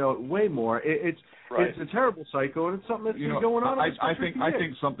act out way more. It's a terrible cycle, and it's something that's been going on. I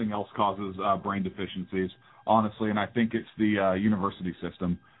think something else causes brain deficiencies, honestly, and I think it's the university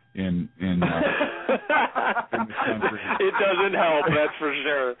system in this country. It doesn't help, that's for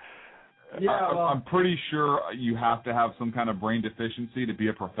sure. Yeah, I'm pretty sure you have to have some kind of brain deficiency to be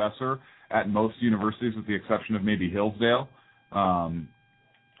a professor at most universities, with the exception of maybe Hillsdale.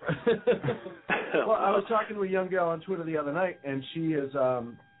 Well, I was talking to a young girl on Twitter the other night, and she is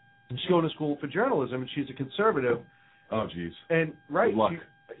she's going to school for journalism, and she's a conservative. Oh, geez. And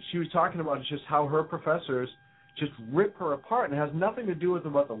she was talking about just how her professors just rip her apart, and it has nothing to do with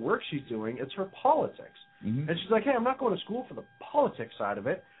about the work she's doing. It's her politics. Mm-hmm. And she's like, hey, I'm not going to school for the politics side of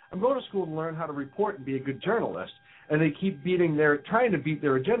it. I'm going to school to learn how to report and be a good journalist. And they keep trying to beat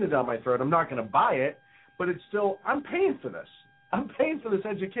their agenda down my throat. I'm not going to buy it, but it's still, I'm paying for this. I'm paying for this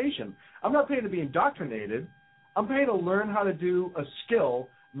education. I'm not paying to be indoctrinated. I'm paying to learn how to do a skill,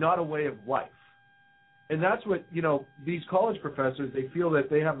 not a way of life. And that's what, these college professors, they feel that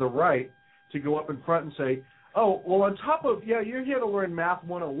they have the right to go up in front and say, oh, well, on top of, you're here to learn Math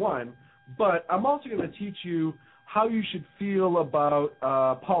 101, but I'm also going to teach you how you should feel about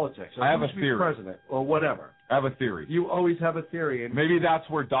politics. Or I have a be theory. President or whatever. I have a theory. You always have a theory. And maybe that's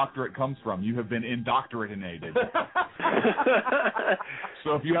where doctorate comes from. You have been indoctrinated.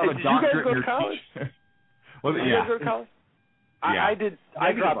 So if you have a doctorate, you guys go to college? Well, you guys go to college? Yeah. I did.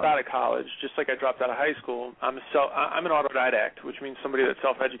 I dropped out of college, just like I dropped out of high school. I'm an autodidact, which means somebody that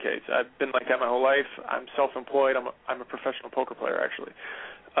self-educates. I've been like that my whole life. I'm self-employed. I'm a professional poker player, actually.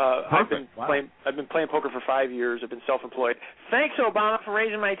 I've been playing poker for 5 years. I've been self-employed. Thanks, Obama, for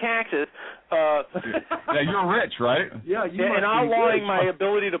raising my taxes. Yeah, you're rich, right? Yeah, and outlawing my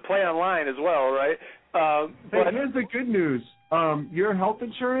ability to play online as well, right? But here's the good news. Your health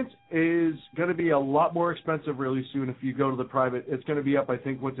insurance is going to be a lot more expensive really soon if you go to the private. It's going to be up, I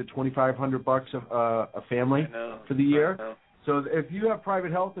think, $2,500 a family for the year. So if you have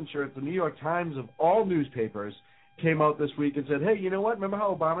private health insurance, the New York Times of all newspapers came out this week and said, hey, you know what? Remember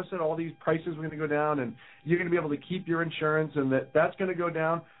how Obama said all these prices were going to go down and you're going to be able to keep your insurance and that's going to go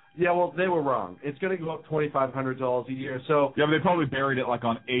down? Yeah, well, they were wrong. It's going to go up $2,500 a year. So yeah, but they probably buried it like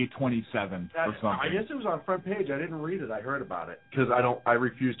on A27 or something. I guess it was on front page. I didn't read it. I heard about it because I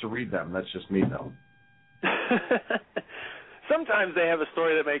refuse to read them. That's just me, though. Sometimes they have a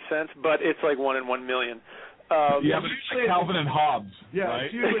story that makes sense, but it's like 1 in 1 million. But it's like Calvin and Hobbes. Yeah, right?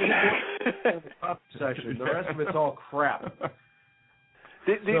 it's usually the section. The rest of it's all crap.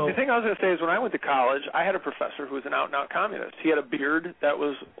 The thing I was going to say is when I went to college, I had a professor who was an out-and-out communist. He had a beard that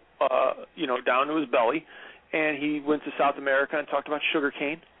was, down to his belly, and he went to South America and talked about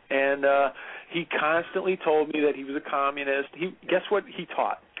sugarcane. And he constantly told me that he was a communist. Guess what he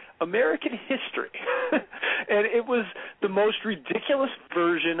taught? American history. And it was the most ridiculous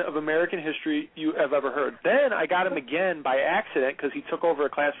version of American history you have ever heard. Then I got him again by accident because he took over a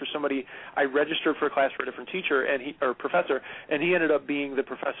class for somebody. I registered for a class for a different teacher or professor, and he ended up being the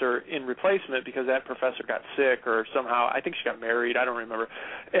professor in replacement because that professor got sick or somehow, I think she got married, I don't remember.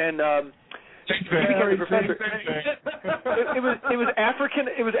 And it was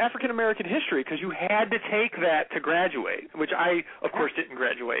African American history because you had to take that to graduate, which I of course didn't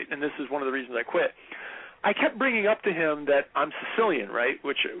graduate, and this is one of the reasons I quit. I kept bringing up to him that I'm Sicilian, right,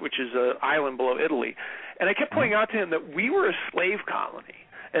 which is an island below Italy, and I kept pointing out to him that we were a slave colony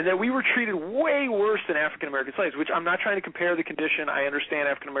and that we were treated way worse than African American slaves, which I'm not trying to compare the condition. I understand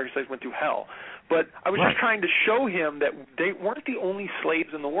African American slaves went through hell. But I was just trying to show him that they weren't the only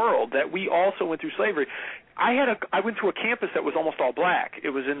slaves in the world, that we also went through slavery. I went to a campus that was almost all black. It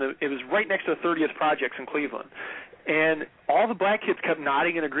was right next to the 30th Projects in Cleveland. And all the black kids kept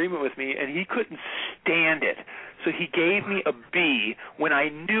nodding in agreement with me, and he couldn't stand it. So he gave me a B when I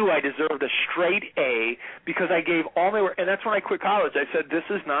knew I deserved a straight A because I gave all my work. And that's when I quit college. I said, this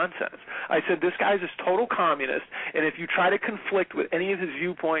is nonsense. I said, this guy's a total communist, and if you try to conflict with any of his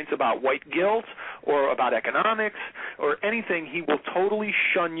viewpoints about white guilt or about economics or anything, he will totally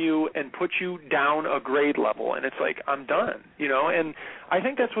shun you and put you down a grade level. And it's like, I'm done, And I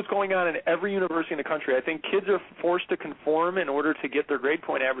think that's what's going on in every university in the country. I think kids are forced to conform in order to get their grade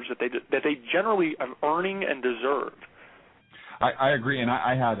point average that they generally are earning and deserve. I agree, and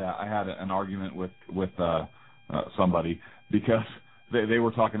I had an argument with somebody because they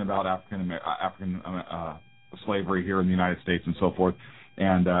were talking about African slavery here in the United States and so forth.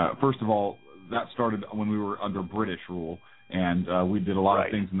 And first of all, that started when we were under British rule, and we did a lot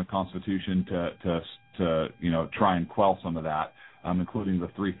of things in the Constitution to try and quell some of that. Including the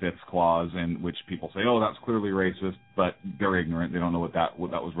 3/5 clause, in which people say, "Oh, that's clearly racist," but they're ignorant; they don't know what that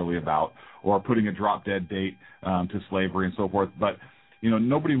was really about. Or putting a drop-dead date to slavery and so forth. But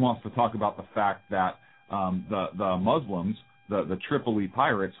nobody wants to talk about the fact that the Muslims, the Tripoli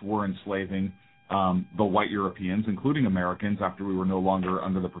pirates, were enslaving the white Europeans, including Americans, after we were no longer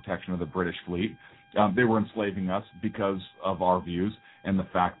under the protection of the British fleet. They were enslaving us because of our views and the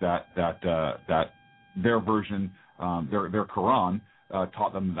fact that their version. Their Quran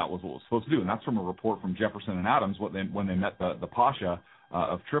taught them that was what was supposed to do, and that's from a report from Jefferson and Adams when they met the Pasha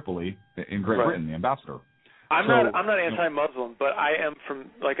of Tripoli in Great Britain, the ambassador. I'm not anti-Muslim, but I am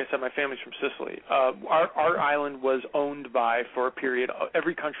from, like I said, my family's from Sicily. Our island was owned by, for a period,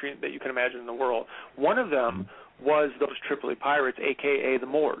 every country that you can imagine in the world. One of them was those Tripoli pirates, a.k.a. the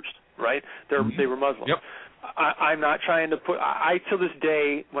Moors, right? They were Muslims. Yep. I'm not trying to to this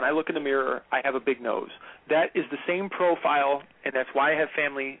day, when I look in the mirror, I have a big nose. That is the same profile, and that's why I have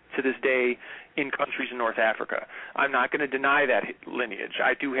family to this day in countries in North Africa. I'm not going to deny that lineage.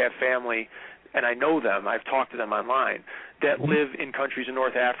 I do have family, and I know them. I've talked to them online, that live in countries in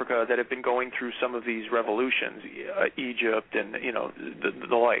North Africa that have been going through some of these revolutions, Egypt and,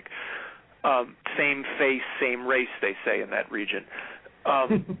 the like. Same face, same race, they say in that region.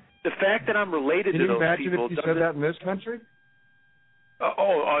 The fact that I'm related to those people. Can you imagine if you said that in this country?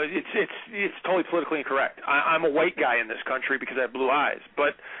 It's totally politically incorrect. I'm a white guy in this country because I have blue eyes,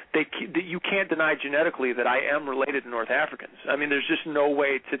 but you can't deny genetically that I am related to North Africans. I mean, there's just no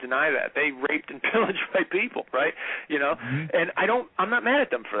way to deny that. They raped and pillaged white people, right? And I'm not mad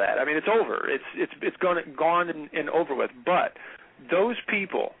at them for that. I mean, it's over. It's gone and over with. But those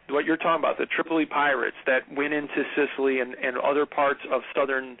people, what you're talking about, the Tripoli pirates that went into Sicily and other parts of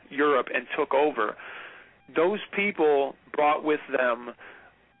southern Europe and took over, those people brought with them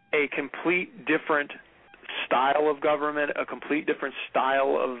a complete different style of government, a complete different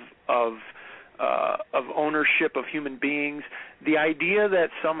style of ownership of human beings. The idea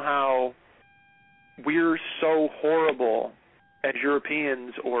that somehow we're so horrible as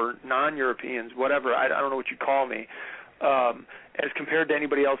Europeans or non-Europeans, whatever, I don't know what you call me, as compared to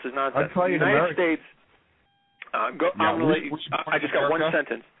anybody else is nonsense. I'd call you the United American. States, I just got one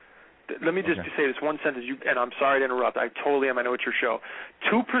sentence. Let me just say this one sentence, and I'm sorry to interrupt. I totally am. I know it's your show.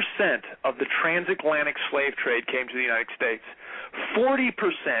 2% of the transatlantic slave trade came to the United States. 40%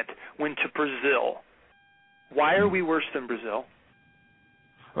 went to Brazil. Why are we worse than Brazil?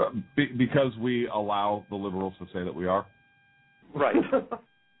 Because we allow the liberals to say that we are. Right.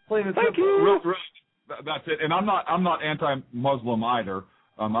 Thank you. That's it. And I'm not anti-Muslim either.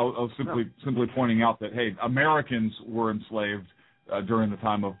 I was simply pointing out that, hey, Americans were enslaved during the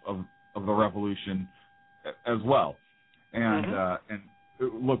time of the revolution as well, and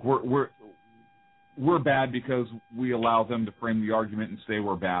look, we're bad because we allow them to frame the argument and say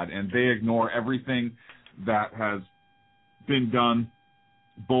we're bad, and they ignore everything that has been done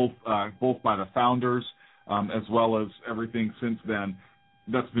both by the founders as well as everything since then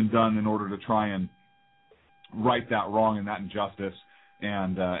that's been done in order to try and right that wrong and that injustice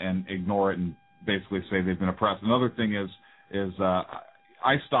and ignore it and basically say they've been oppressed. Another thing is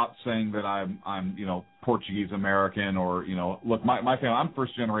I stopped saying that I'm Portuguese American or look, my family, I'm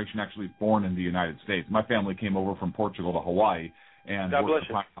first generation actually born in the United States. My family came over from Portugal to Hawaii and God bless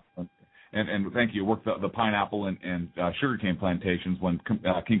you. And thank you. Worked the pineapple and sugarcane plantations when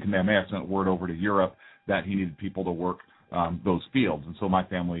King Kamehameha sent word over to Europe that he needed people to work those fields, and so my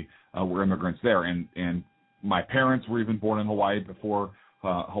family were immigrants there. And my parents were even born in Hawaii before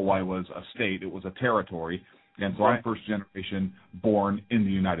Hawaii was a state; it was a territory. And so I'm first generation born in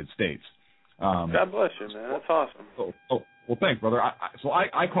the United States. God bless you, man. That's awesome. Well, thanks, brother.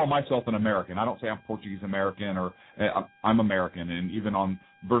 I call myself an American. I don't say I'm Portuguese American or I'm American. And even on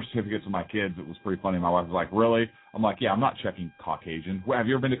birth certificates of my kids, it was pretty funny. My wife was like, "Really?" I'm like, "Yeah, I'm not checking Caucasian." Have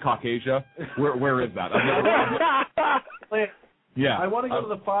you ever been to Caucasia? Where is that? Yeah. I want to go to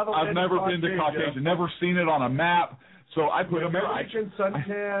the fatherland. I've never been to Caucasia. Never seen it on a map. So I put American.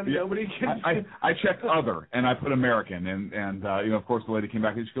 Suntan. Nobody can. I checked other, and I put American, and of course the lady came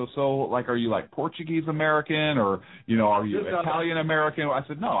back and she goes, "So, like, are you like Portuguese American, or are you Italian American?" I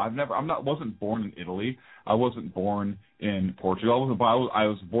said, "No, wasn't born in Italy. I wasn't born in Portugal. I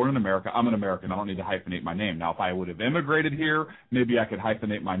was born in America. I'm an American. I don't need to hyphenate my name. Now, if I would have immigrated here, maybe I could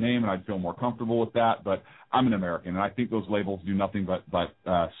hyphenate my name, and I'd feel more comfortable with that. But I'm an American, and I think those labels do nothing but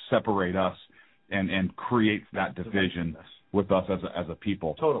separate us." And creates that division with us as a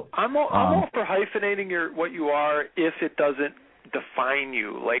people. Totally. I'm all for hyphenating what you are if it doesn't define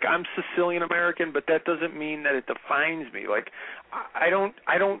you. Like, I'm Sicilian American, but that doesn't mean that it defines me. Like, I don't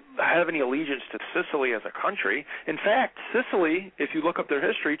have any allegiance to Sicily as a country. In fact, Sicily, if you look up their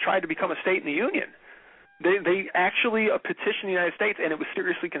history, tried to become a state in the Union. They actually petitioned the United States, and it was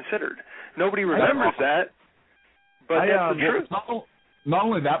seriously considered. Nobody remembers that, but that's the truth. Not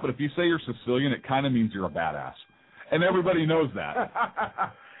only that, but if you say you're Sicilian, it kind of means you're a badass. And everybody knows that.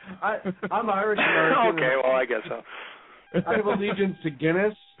 I'm Irish American. Okay, well, I guess so. I have allegiance to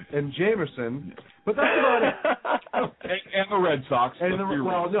Guinness and Jameson, but that's about it. And the Red Sox.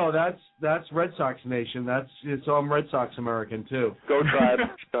 No, that's Red Sox Nation. So I'm Red Sox American, too. Go Tribe.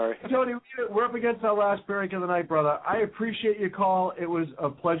 Sorry. Tony, we're up against our last break of the night, brother. I appreciate your call. It was a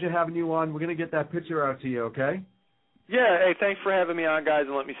pleasure having you on. We're going to get that picture out to you, okay? Yeah, hey, thanks for having me on, guys,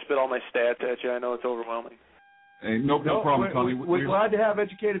 and let me spit all my stats at you. I know it's overwhelming. Hey, no problem, Tony. We're glad to have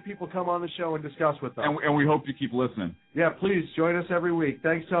educated people come on the show and discuss with them. And we hope you keep listening. Yeah, please join us every week.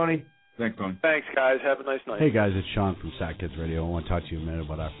 Thanks, Tony. Thanks, Tony. Thanks, guys. Have a nice night. Hey, guys, it's Sean from Sack Kids Radio. I want to talk to you a minute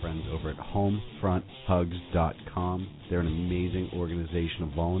about our friends over at HomefrontHugs.com. They're an amazing organization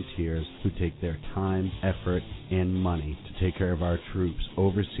of volunteers who take their time, effort, and money to take care of our troops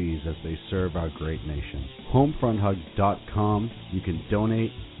overseas as they serve our great nation. HomefrontHugs.com. You can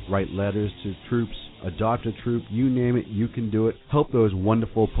donate, write letters to troops, adopt a troop, you name it, you can do it. Help those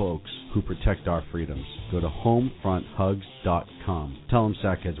wonderful folks who protect our freedoms. Go to HomefrontHugs.com. Tell them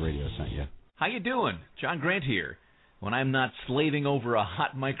Sackheads Radio sent you. How you doing? John Grant here. When I'm not slaving over a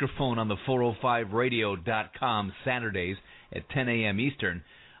hot microphone on the 405radio.com Saturdays at 10 a.m. Eastern,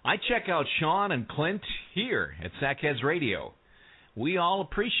 I check out Sean and Clint here at Sackheads Radio. We all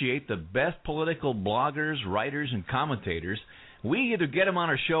appreciate the best political bloggers, writers, and commentators. We either get them on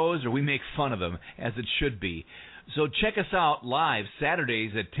our shows or we make fun of them, as it should be. So check us out live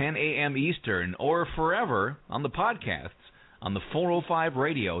Saturdays at 10 a.m. Eastern or forever on the podcasts on the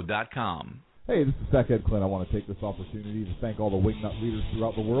 405radio.com. Hey, this is Sackhead Clint. I want to take this opportunity to thank all the wingnut leaders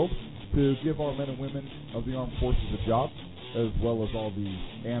throughout the world, to give our men and women of the armed forces a job, as well as all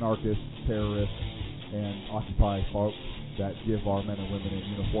the anarchists, terrorists, and Occupy folks that give our men and women in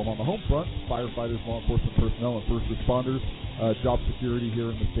uniform on the home front, firefighters, law enforcement personnel, and first responders, job security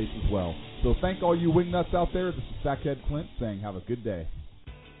here in the States as well. So thank all you wingnuts out there. This is Sackhead Clint saying have a good day.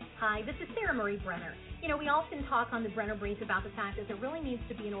 Hi, this is Sarah Marie Brenner. You know, we often talk on the Brenner Brief about the fact that there really needs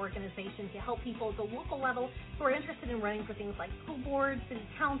to be an organization to help people at the local level who are interested in running for things like school boards, city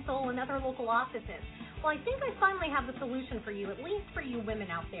council, and other local offices. Well, I think I finally have the solution for you, at least for you women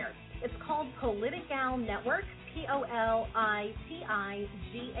out there. It's called Politigal Network, POLITIGAL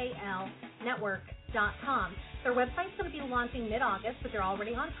Network.com. Their website's going to be launching mid-August, but they're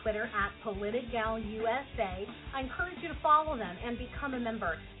already on Twitter at PolitigalUSA. I encourage you to follow them and become a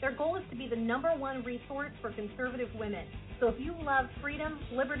member. Their goal is to be the #1 resource for conservative women. So if you love freedom,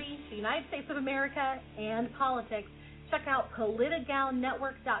 liberty, the United States of America, and politics, check out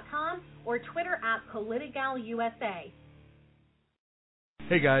PolitigalNetwork.com or Twitter at PolitigalUSA.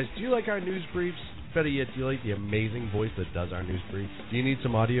 Hey guys, do you like our news briefs? Better yet, do you like the amazing voice that does our news briefs? Do you need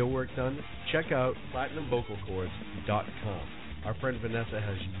some audio work done? Check out PlatinumVocalCords.com. Our friend Vanessa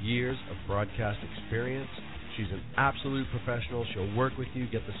has years of broadcast experience. She's an absolute professional. She'll work with you,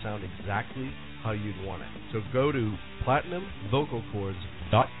 get the sound exactly how you'd want it. So go to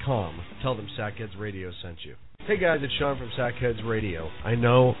PlatinumVocalCords.com. Tell them Sackheads Radio sent you. Hey guys, it's Sean from Sackheads Radio. I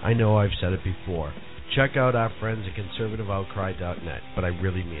know I've said it before. Check out our friends at ConservativeOutcry.net, but I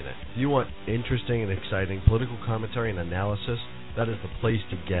really mean it. If you want interesting and exciting political commentary and analysis, that is the place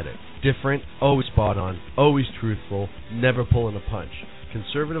to get it. Different, always spot on, always truthful, never pulling a punch.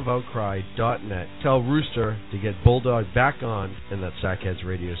 ConservativeOutcry.net. Tell Rooster to get Bulldog back on and that Sackheads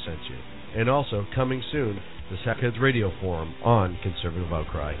Radio sent you. And also, coming soon, the Sackheads Radio Forum on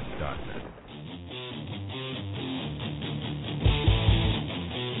ConservativeOutcry.net.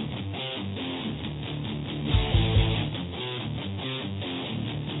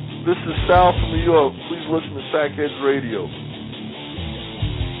 This is Sal from New York. Please listen to Sackheads Radio.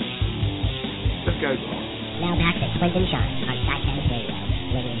 This guy's Now back to Clint and Sean on Sackheads Radio,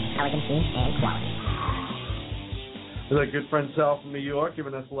 bringing elegancy and quality. With our good friend Sal from New York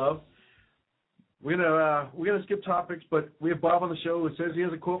giving us love. We're gonna skip topics, but we have Bob on the show who says he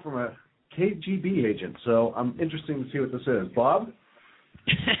has a quote from a KGB agent. So I'm interested to see what this is. Bob?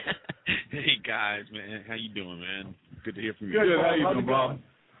 Hey guys, man, how you doing, man? Good to hear from you. Good. How you doing, Bob?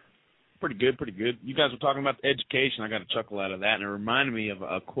 Pretty good. You guys were talking about the education. I got a chuckle out of that, and it reminded me of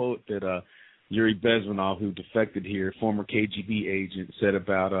a quote that Yuri Bezmenov, who defected here, former KGB agent, said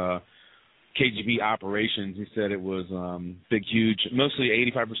about KGB operations. He said it was big, huge, mostly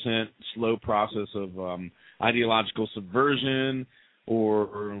 85% slow process of ideological subversion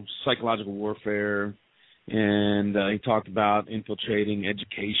or psychological warfare, and he talked about infiltrating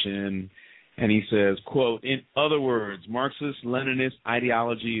education. And he says, quote, in other words, Marxist-Leninist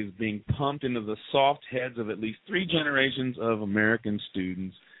ideology is being pumped into the soft heads of at least 3 generations of American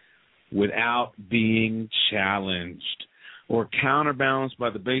students without being challenged or counterbalanced by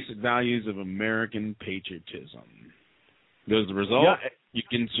the basic values of American patriotism. There's the result. Yeah.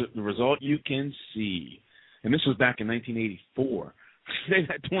 The result you can see. And this was back in 1984. They've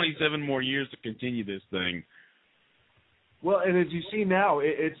had 27 more years to continue this thing. Well, and as you see now,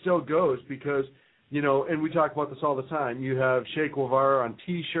 it still goes because, and we talk about this all the time. You have Che Guevara on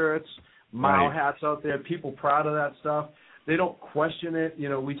T-shirts, Mao hats out there, people proud of that stuff. They don't question it.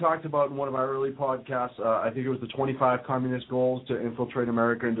 We talked about in one of our early podcasts, I think it was the 25 communist goals to infiltrate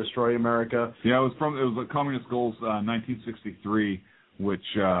America and destroy America. Yeah, it was the Communist Goals 1963,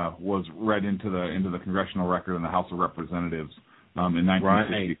 which was read into the congressional record in the House of Representatives in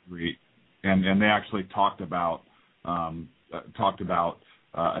 1963, and they actually talked about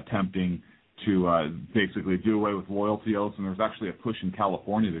attempting to basically do away with loyalty oaths, and there was actually a push in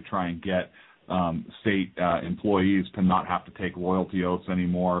California to try and get state employees to not have to take loyalty oaths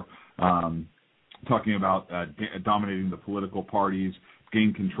anymore. Talking about dominating the political parties,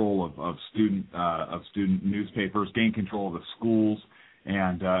 gain control of student newspapers, gain control of the schools,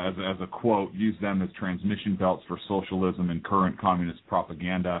 and as a quote, use them as transmission belts for socialism and current communist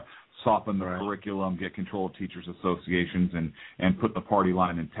propaganda. Soften the curriculum, get control of teachers' associations, and put the party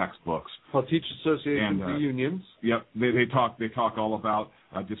line in textbooks. Well, teachers' associations, the unions. Yep, they talk all about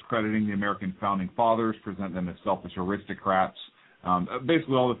discrediting the American founding fathers, present them as selfish aristocrats.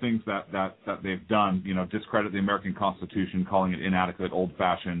 Basically, all the things that they've done. Discredit the American Constitution, calling it inadequate,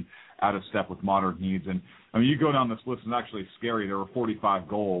 old-fashioned, out of step with modern needs. And I mean, you go down this list, and it's actually scary. There were 45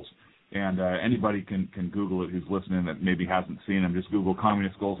 goals. And anybody can Google it who's listening that maybe hasn't seen them. Just Google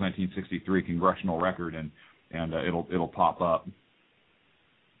Communist Goals 1963 Congressional Record, and it'll pop up.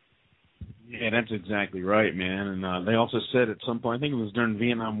 Yeah, that's exactly right, man. And they also said at some point, I think it was during the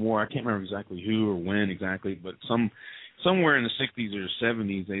Vietnam War, I can't remember exactly who or when exactly, but somewhere in the 60s or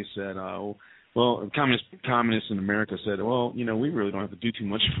 70s, they said, communists in America said, well, we really don't have to do too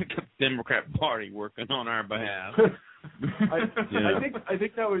much. We got the Democrat Party working on our behalf. I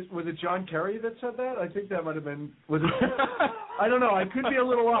think that was it John Kerry that said that? I think that might have been, was it? I don't know. I could be a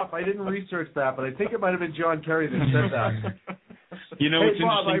little off. I didn't research that, but I think it might have been John Kerry that said that. It's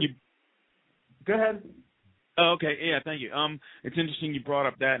Bob, interesting. Go ahead. Oh, okay, yeah, thank you. It's interesting you brought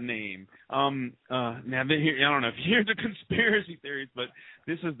up that name. Now, here, I don't know if you hear the conspiracy theories, but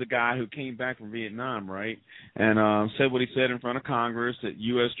this is the guy who came back from Vietnam, right? And said what he said in front of Congress, that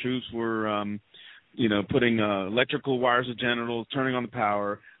U.S. troops were putting electrical wires to genitals, turning on the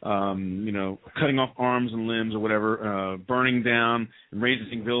power, cutting off arms and limbs or whatever, burning down and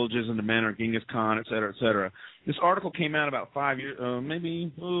razing villages in the manner of Genghis Khan, et cetera, et cetera. This article came out about 5 years,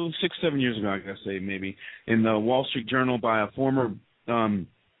 maybe 6-7 years ago, I guess, maybe, in the Wall Street Journal by a former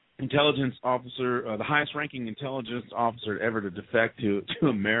intelligence officer, the highest-ranking intelligence officer ever to defect to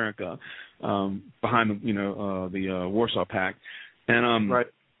America, behind the Warsaw Pact, and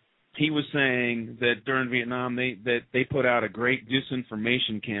he was saying that during Vietnam they put out a great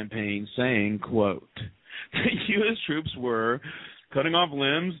disinformation campaign saying, quote, the U.S. troops were cutting off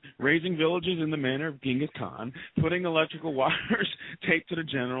limbs, razing villages in the manner of Genghis Khan, putting electrical wires taped to the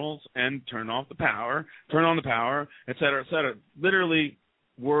generals, and turn on the power, et cetera, et cetera. Literally,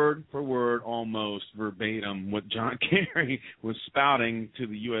 word for word, almost verbatim, what John Kerry was spouting to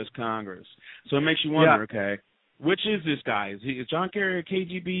the U.S. Congress. So it makes you wonder, okay, which is this guy? Is John Kerry a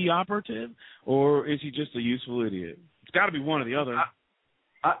KGB operative, or is he just a useful idiot? It's got to be one or the other.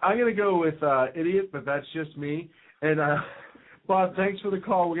 I'm going to go with idiot, but that's just me. And Bob, thanks for the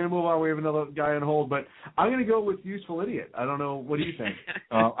call. We're going to move on. We have another guy on hold, but I'm going to go with useful idiot. I don't know. What do you think?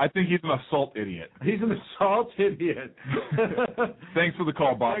 I think he's an assault idiot. He's an assault idiot. Thanks for the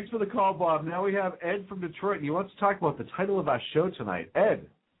call, Bob. Thanks for the call, Bob. Now we have Ed from Detroit, and he wants to talk about the title of our show tonight. Ed,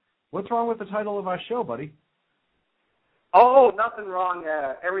 what's wrong with the title of our show, buddy? Oh, nothing wrong.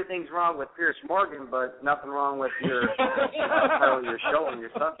 Everything's wrong with Piers Morgan, but nothing wrong with your title of your show and your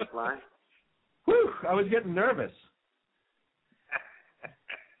subject line. Whew, I was getting nervous.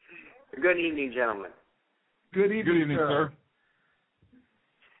 Good evening, gentlemen. Good evening, sir.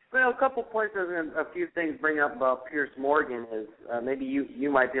 Well, a couple points, a few things bring up about Piers Morgan is maybe you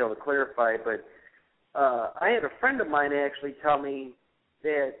might be able to clarify, but I had a friend of mine actually tell me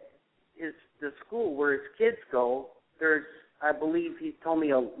that the school where his kids go, there's, I believe he told me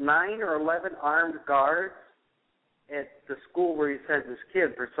 9 or 11 armed guards at the school where he sends his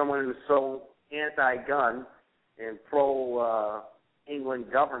kids for someone who's so anti-gun and pro-England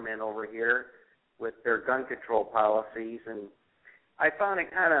government over here with their gun control policies. And I found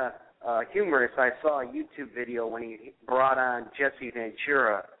it kind of humorous. I saw a YouTube video when he brought on Jesse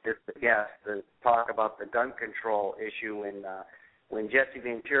Ventura as the guest to talk about the gun control issue. And when Jesse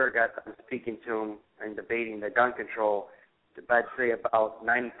Ventura got done speaking to him and debating the gun control, I'd say about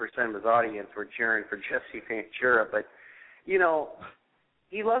 90% of his audience were cheering for Jesse Ventura. But, you know,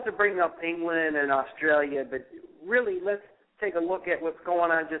 he loves to bring up England and Australia, but really let's take a look at what's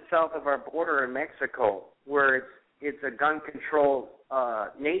going on just south of our border in Mexico, where it's a gun control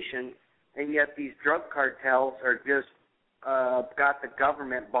nation, and yet these drug cartels are just got the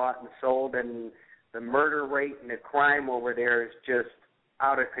government bought and sold, and the murder rate and the crime over there is just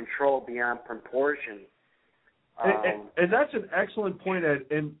out of control beyond proportion. And that's an excellent point, Ed.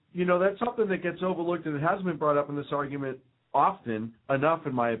 And, you know, that's something that gets overlooked, and it hasn't been brought up in this argument often enough,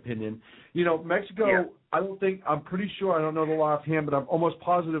 in my opinion. You know, Mexico, I'm pretty sure, I don't know the law offhand, but I'm almost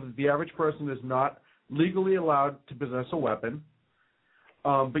positive that the average person is not legally allowed to possess a weapon.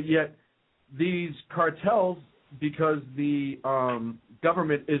 But yet these cartels, because the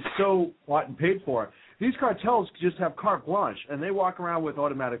government is so bought and paid for, these cartels just have carte blanche, and they walk around with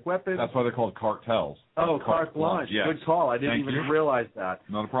automatic weapons. That's why they're called cartels. Oh, carte blanche. Yes. Good call. I didn't even realize that.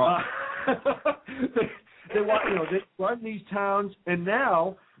 Not a problem. They run these towns, and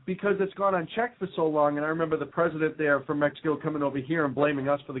now, because it's gone unchecked for so long, and I remember the president there from Mexico coming over here and blaming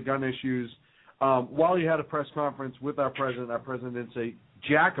us for the gun issues, while he had a press conference with our president didn't say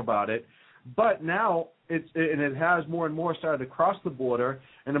jack about it. But now it has more and more started to cross the border,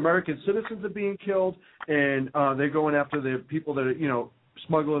 and American citizens are being killed, and they're going after the people that are, you know,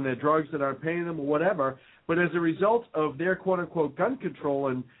 smuggling their drugs that aren't paying them or whatever. But as a result of their quote-unquote gun control,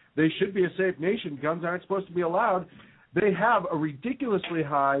 and they should be a safe nation, guns aren't supposed to be allowed, they have a ridiculously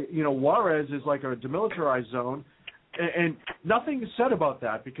high, you know, Juarez is like a demilitarized zone, and nothing is said about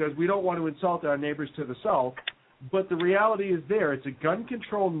that because we don't want to insult our neighbors to the south. But the reality is there. It's a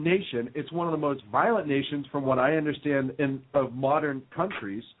gun-controlled nation. It's one of the most violent nations, from what I understand, of modern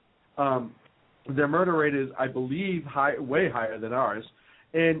countries. Their murder rate is, I believe, way higher than ours.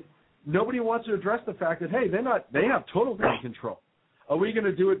 And nobody wants to address the fact that, hey, they have total gun control. Are we going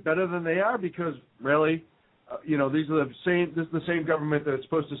to do it better than they are? Because, really, you know, this is the same government that's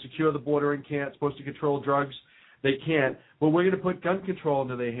supposed to secure the border and can't, supposed to control drugs. They can't, but we're going to put gun control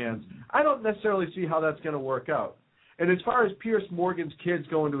into their hands. I don't necessarily see how that's going to work out. And as far as Piers Morgan's kids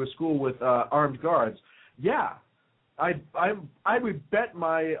going to a school with armed guards, yeah, I would bet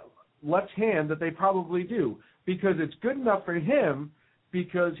my left hand that they probably do, because it's good enough for him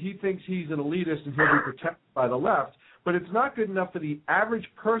because he thinks he's an elitist and he'll be protected by the left, but it's not good enough for the average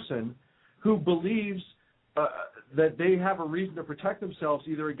person who believes that they have a reason to protect themselves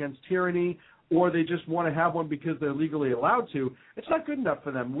either against tyranny or they just want to have one because they're legally allowed to. It's not good enough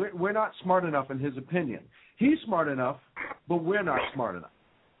for them. We're not smart enough in his opinion. He's smart enough, but we're not smart enough.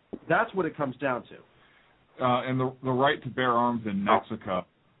 That's what it comes down to. And the right to bear arms in Mexico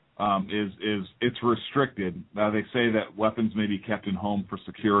is it's restricted. They say that weapons may be kept in home for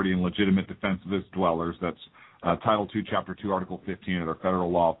security and legitimate defense of its dwellers. That's Title II, Chapter 2, Article 15 of the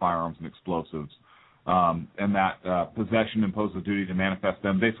Federal Law of Firearms and Explosives. And that possession imposes a duty to manifest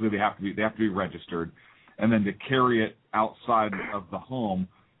them. Basically, they have to be registered, and then to carry it outside of the home,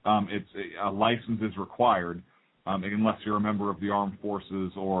 a license is required, unless you're a member of the armed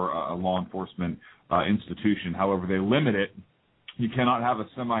forces or a law enforcement institution. However, they limit it. You cannot have a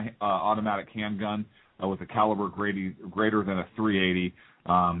semi-automatic handgun with a caliber greater than a .380,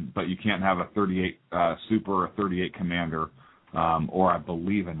 but you can't have a .38 Super or a .38 Commander, or I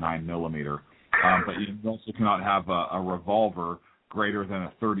believe a 9mm. But you also cannot have a revolver greater than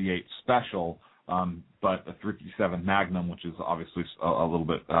a .38 Special, but a .357 Magnum, which is obviously a little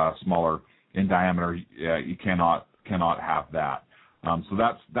bit smaller in diameter. You cannot have that. So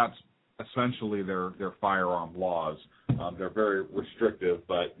that's essentially their firearm laws. They're very restrictive,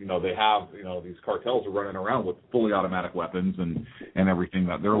 but they have these cartels are running around with fully automatic weapons and everything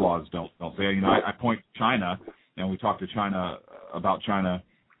that their laws don't say. I point to China, and we talked to China about China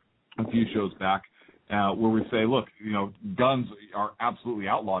a few shows back, where we say, look, guns are absolutely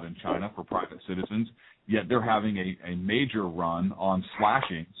outlawed in China for private citizens, yet they're having a major run on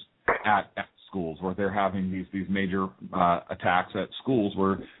slashings at schools, where they're having these major attacks at schools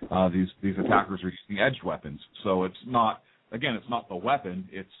where these attackers are using edged weapons. So it's not the weapon,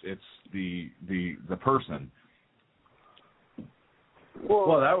 it's the person.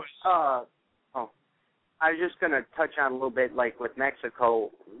 Well, that was. I was just going to touch on a little bit, like with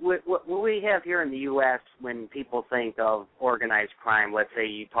Mexico. What we have here in the U.S. when people think of organized crime, let's say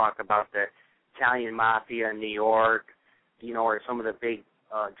you talk about the Italian mafia in New York, or some of the big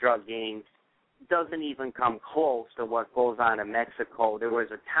drug gangs, doesn't even come close to what goes on in Mexico. There was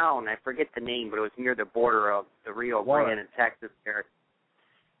a town, I forget the name, but it was near the border of the Rio Grande in Texas there.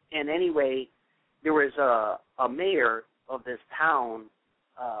 And anyway, there was a mayor of this town,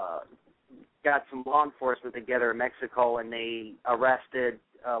 got some law enforcement together in Mexico, and they arrested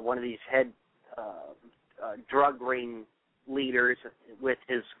one of these head drug ring leaders with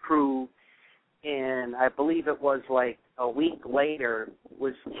his crew, and I believe it was like a week later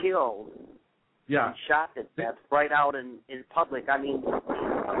was killed. Yeah. And shot to death right out in public. I mean,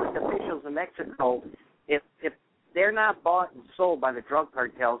 public officials in Mexico, if they're not bought and sold by the drug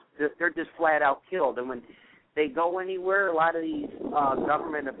cartels, they're just flat out killed. And when they go anywhere, a lot of these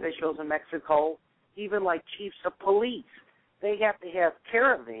government officials in Mexico, even like chiefs of police, they have to have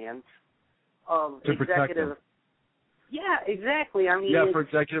caravans of to protect them. Yeah, exactly. I mean, for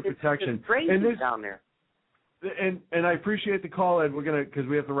executive protection. It's crazy down there. And I appreciate the call, Ed. We're gonna, because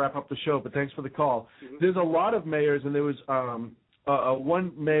we have to wrap up the show. But thanks for the call. Mm-hmm. There's a lot of mayors, and there was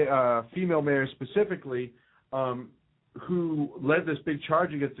one female mayor specifically who led this big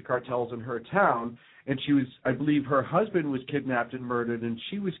charge against the cartels in her town. And she was, I believe, her husband was kidnapped and murdered, and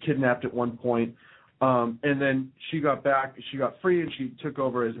she was kidnapped at one point. And then she got back, she got free, and she took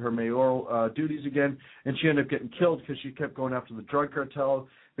over as her mayoral duties again. And she ended up getting killed because she kept going after the drug cartel.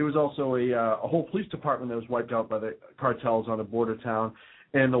 There was also a whole police department that was wiped out by the cartels on a border town.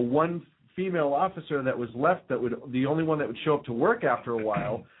 And the one female officer that was left, the only one that would show up to work after a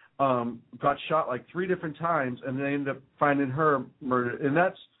while, got shot like 3 different times, and they ended up finding her murdered. And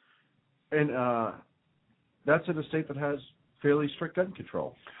that's in a state that has fairly strict gun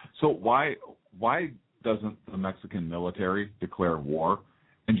control. So why doesn't the Mexican military declare war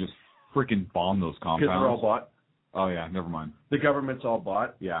and just freaking bomb those compounds? Because they're all bought. Oh, yeah, never mind. The government's all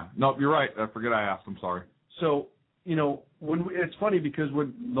bought. Yeah. No, you're right. I forget I asked. I'm sorry. So, it's funny because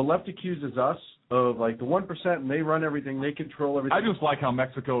when the left accuses us of like the 1% and they run everything, they control everything. I just like how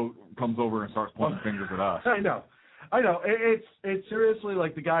Mexico comes over and starts pointing fingers at us. I know. It's seriously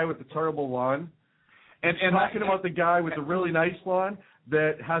like the guy with the terrible lawn. And talking about the guy with the really nice lawn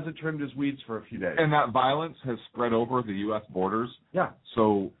that hasn't trimmed his weeds for a few days. And that violence has spread over the U.S. borders. Yeah.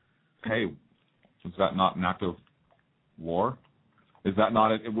 So, hey, is that not an act of war? Is that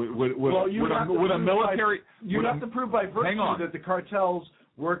not would a military? You have to prove by virtue that the cartels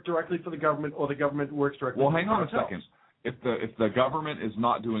work directly for the government, or the government works directly. Well, for hang the on cartels. a second. If the government is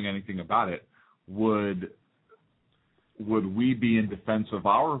not doing anything about it, would we be in defense of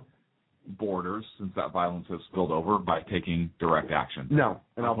our borders, since that violence has spilled over, by taking direct action? No,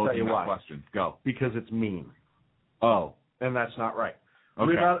 and I'll tell you why. Question. Go. Because it's mean. Oh, and that's not right.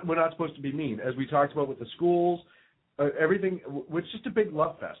 Okay. We're not supposed to be mean, as we talked about with the schools. Everything, it's just a big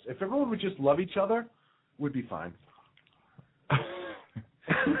love fest. If everyone would just love each other, we'd be fine.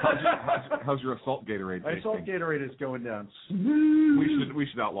 How's your assault Gatorade tasting? Assault Gatorade is going down. We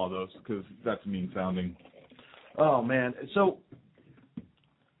should outlaw those because that's mean sounding. Oh man! So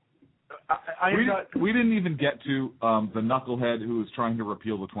We didn't even get to the knucklehead who is trying to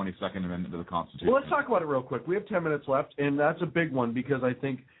repeal the 22nd Amendment to the Constitution. Well, let's talk about it real quick. We have 10 minutes left, and that's a big one because I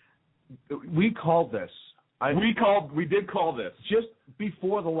think we called this. We did call this. Just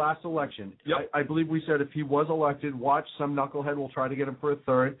before the last election. Yep. I believe we said if he was elected, watch, some knucklehead will try to get him for a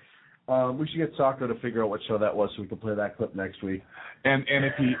third. We should get Socko to figure out what show that was so we can play that clip next week. And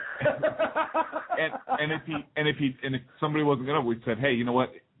if he and if somebody wasn't gonna, we said, hey, you know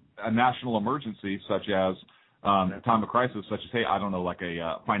what? A national emergency such as a time of crisis, such as, hey, I don't know, like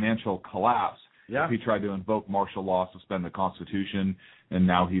a financial collapse. Yeah. If he tried to invoke martial law, suspend the Constitution, and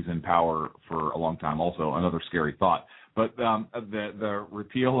now he's in power for a long time. Also, another scary thought. But the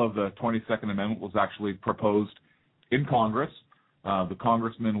repeal of the 22nd Amendment was actually proposed in Congress. The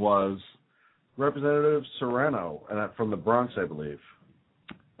congressman was Representative Serrano, from the Bronx, I believe.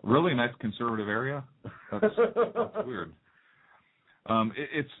 Really nice conservative area. That's weird.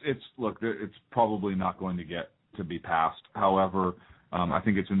 It's probably not going to get to be passed. However, I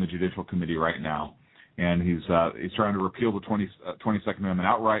think it's in the Judicial Committee right now, and he's trying to repeal the 22nd Amendment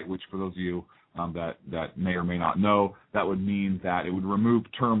outright. Which, for those of you that may or may not know, that would mean that it would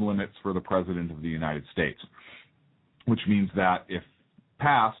remove term limits for the President of the United States. Which means that if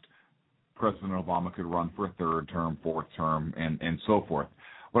passed, President Obama could run for a third term, fourth term, and so forth.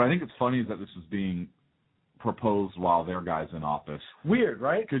 What I think is funny is that this is being proposed while their guy's in office. Weird,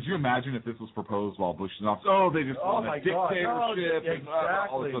 right? Could you imagine if this was proposed while Bush is in office? Oh, they just want a dictatorship and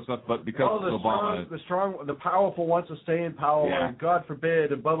all this stuff. But because of Obama, the powerful wants to stay in power, and God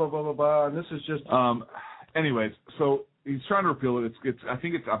forbid, and blah blah blah blah blah. And this is just. Anyways, so he's trying to repeal it. I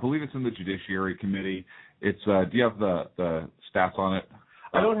believe it's in the Judiciary Committee. It's. Do you have the stats on it?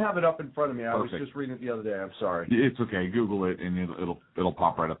 I don't have it up in front of me. I Perfect. was just reading it the other day. I'm sorry. It's okay. Google it and it'll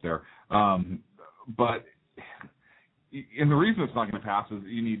pop right up there. But the reason it's not going to pass is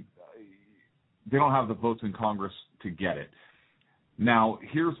they don't have the votes in Congress to get it. Now,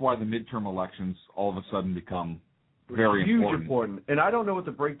 here's why the midterm elections all of a sudden become very important. And I don't know what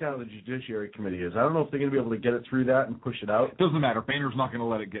the breakdown of the Judiciary Committee is. I don't know if they're going to be able to get it through that and push it out. It doesn't matter. Boehner's not going to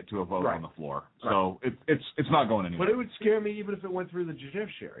let it get to a vote on the floor. So it's not going anywhere. But it would scare me even if it went through the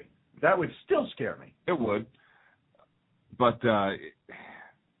Judiciary. That would still scare me. It would. But, it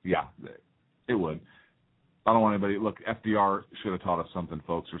would. I don't want anybody. Look, FDR should have taught us something,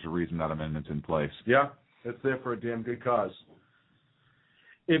 folks. There's a reason that amendment's in place. Yeah, it's there for a damn good cause.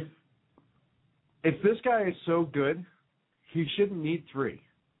 If this guy is so good, he shouldn't need three,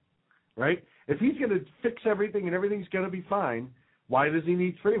 right? If he's going to fix everything and everything's going to be fine, why does he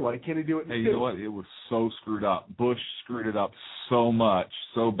need three? Why can't he do it in two? Hey, you know what? It was so screwed up. Bush screwed it up so much,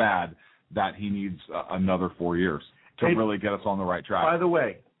 so bad, that he needs another 4 years to really get us on the right track. By the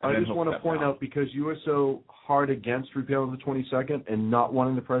way, I just want to point out, because you are so hard against repealing the 22nd and not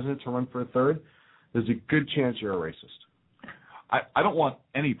wanting the president to run for a third, there's a good chance you're a racist. I don't want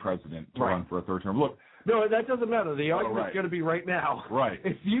any president to run for a third term. Look. No, that doesn't matter. The argument's going to be right now. Right.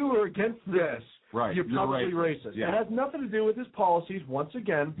 If you are against this, you're probably racist. Yeah. It has nothing to do with his policies, once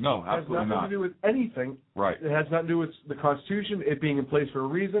again. No, absolutely not. It has nothing to do with anything. Right. It has nothing to do with the Constitution, it being in place for a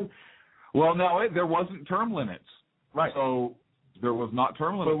reason. Well, no, there wasn't term limits. Right. So there was not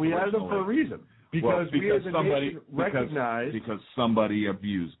term limits. But we added them for a reason. Because we as a nation recognize. Because somebody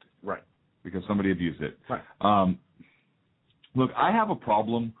abused. Right. Because somebody abused it. Right. Look, I have a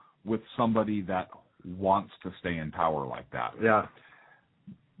problem with somebody that wants to stay in power like that. Yeah.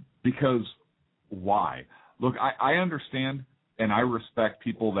 Because why? Look, I understand and I respect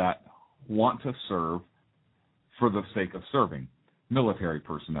people that want to serve for the sake of serving. Military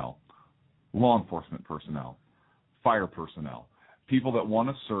personnel, law enforcement personnel, fire personnel, people that want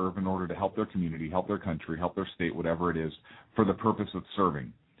to serve in order to help their community, help their country, help their state, whatever it is, for the purpose of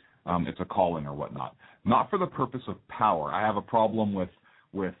serving. It's a calling or whatnot. Not for the purpose of power. I have a problem with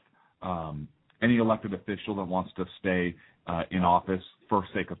any elected official that wants to stay in office for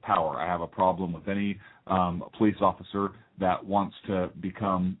sake of power. I have a problem with any police officer that wants to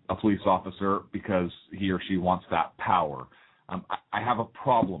become a police officer because he or she wants that power. I have a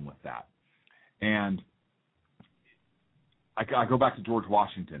problem with that. And I go back to George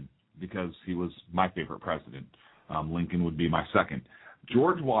Washington because he was my favorite president. Lincoln would be my second.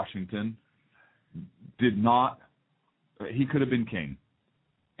 George Washington he could have been king,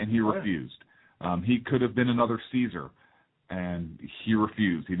 and he refused. He could have been another Caesar, and he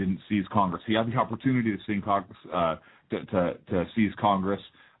refused. He didn't seize Congress. He had the opportunity to seize Congress,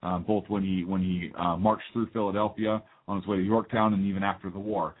 both when he marched through Philadelphia on his way to Yorktown and even after the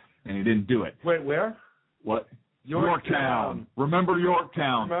war, and he didn't do it. Wait, where? What? Yorktown. Remember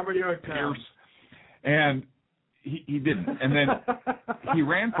Yorktown. Remember Yorktown. And He didn't. And then he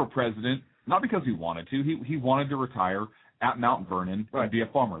ran for president, not because he wanted to. He wanted to retire at Mount Vernon and be a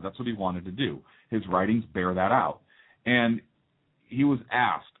farmer. That's what he wanted to do. His writings bear that out. And he was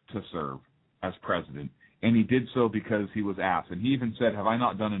asked to serve as president, and he did so because he was asked. And he even said, have I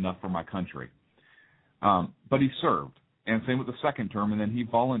not done enough for my country? But he served. And same with the second term, and then he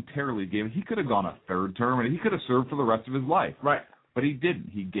voluntarily gave it. He could have gone a third term, and he could have served for the rest of his life. Right. But he didn't.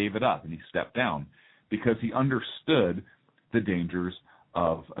 He gave it up, and he stepped down because he understood the dangers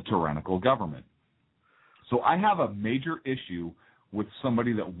of a tyrannical government. So I have a major issue with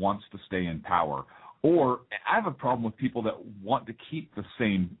somebody that wants to stay in power. Or I have a problem with people that want to keep the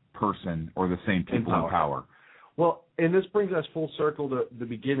same person or the same people in power. Well, and this brings us full circle to the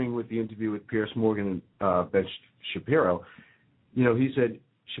beginning with the interview with Piers Morgan and Ben Shapiro. You know,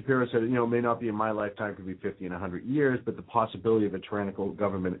 Shapiro said, it may not be in my lifetime, could be 50 and 100 years, but the possibility of a tyrannical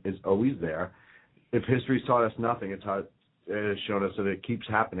government is always there. If history's taught us nothing, it has shown us that it keeps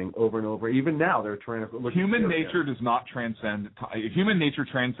happening over and over. Even now, they're tyrannical. Human nature does not transcend time. Human nature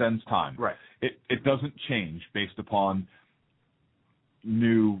transcends time. Right. It doesn't change based upon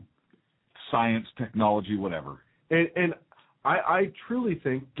new science, technology, whatever. And I truly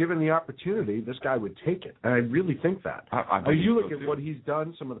think, given the opportunity, this guy would take it. And I really think that. You look at what he's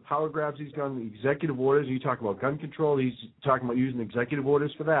done, some of the power grabs he's done, the executive orders. You talk about gun control. He's talking about using executive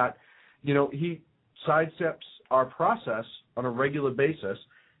orders for that. He sidesteps our process on a regular basis.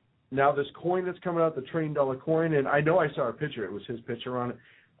 Now this coin that's coming out, the $1 trillion coin, and I know I saw a picture. It was his picture on it.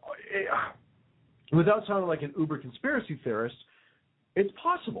 Without sounding like an uber conspiracy theorist, it's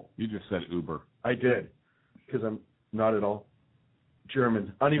possible. You just said Uber. I did, because I'm not at all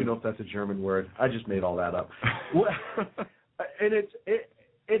German. I don't even know if that's a German word. I just made all that up. And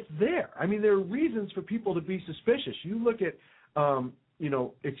it's there. I mean, there are reasons for people to be suspicious. You look at,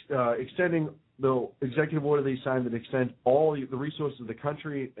 extending the executive order that he signed that extends all the resources of the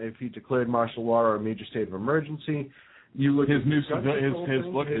country if he declared martial law or a major state of emergency. You look his at new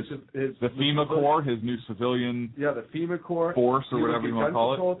the FEMA Corps, his new civilian the FEMA Corps force or whatever you want to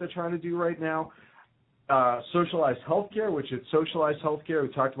call it. What they're trying to do right now. Socialized healthcare, which is socialized healthcare. We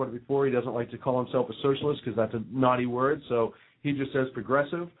talked about it before. He doesn't like to call himself a socialist because that's a naughty word. So he just says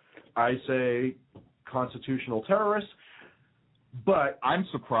progressive. I say constitutional terrorist. But I'm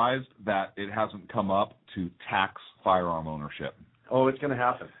surprised that it hasn't come up to tax firearm ownership. Oh, it's going to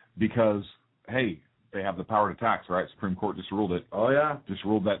happen. Because, hey, they have the power to tax, right? Supreme Court just ruled it. Oh, yeah. Just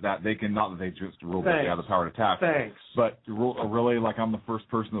ruled that they can, not that they just ruled that they have the power to tax. Thanks. But really, like I'm the first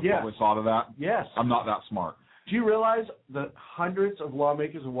person that probably thought of that? Yes. I'm not that smart. Do you realize the hundreds of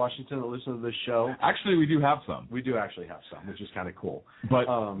lawmakers in Washington that listen to this show? Actually, we do have some. We do actually have some, which is kind of cool. But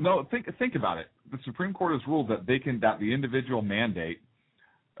no, think about it. The Supreme Court has ruled that that the individual mandate,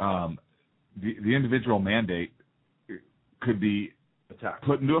 the individual mandate could be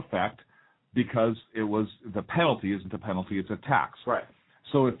put into effect because the penalty isn't a penalty; it's a tax. Right.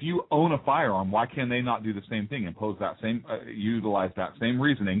 So if you own a firearm, why can they not do the same thing, utilize that same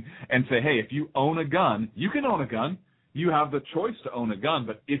reasoning and say, hey, if you own a gun, you can own a gun. You have the choice to own a gun,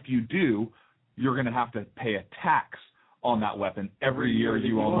 but if you do, you're going to have to pay a tax on that weapon every year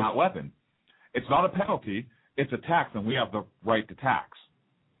you own that weapon. It's not a penalty, it's a tax, and we have the right to tax.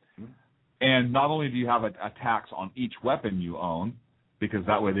 Mm-hmm. And not only do you have a tax on each weapon you own, because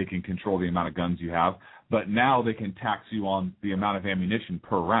that way they can control the amount of guns you have, but now they can tax you on the amount of ammunition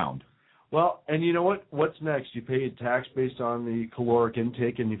per round. Well, and you know what? What's next? You pay a tax based on the caloric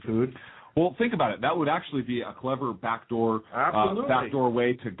intake in your food? Well, think about it. That would actually be a clever backdoor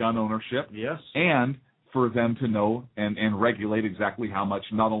way to gun ownership. Yes. And for them to know and regulate exactly how much,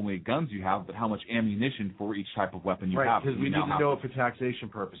 not only guns you have, but how much ammunition for each type of weapon you have. Right, because we need to know it for taxation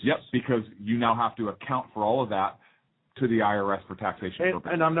purposes. Yep, because you now have to account for all of that to the IRS for taxation purposes.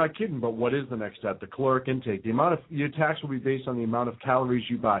 And I'm not kidding, but what is the next step? The caloric intake. The amount of your tax will be based on the amount of calories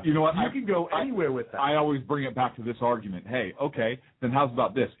you buy. You know what? You can go anywhere with that. I always bring it back to this argument. Hey, okay, then how's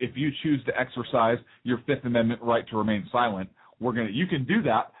about this? If you choose to exercise your Fifth Amendment right to remain silent, you can do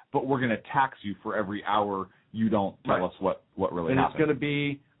that, but we're going to tax you for every hour you don't tell us what really happened. And it's going to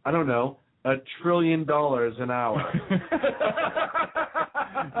be, I don't know, $1 trillion an hour.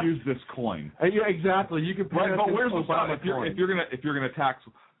 Use this coin. Yeah, exactly. You can put but where's the fun? If you're gonna tax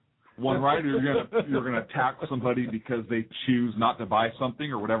one right, or you're gonna tax somebody because they choose not to buy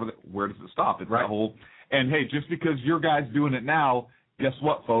something or whatever, where does it stop? It's that whole. And hey, just because your guy's doing it now, guess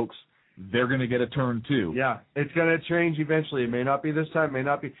what, folks? They're gonna get a turn too. Yeah, it's gonna change eventually. It may not be this time. It may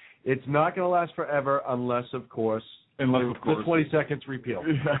not be. It's not gonna last forever, unless of course the 20 seconds repeal.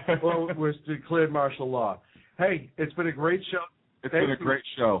 Well, we're declared martial law. Hey, it's been a great show. It's been a great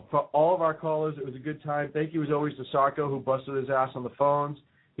show. For all of our callers, it was a good time. Thank you, as always, to Sarko, who busted his ass on the phones.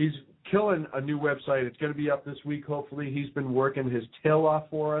 He's killing a new website. It's going to be up this week, hopefully. He's been working his tail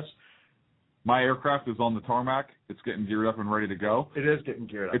off for us. My aircraft is on the tarmac. It's getting geared up and ready to go. It is getting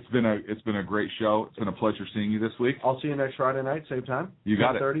geared up. It's been a great show. It's been a pleasure seeing you this week. I'll see you next Friday night, same time. You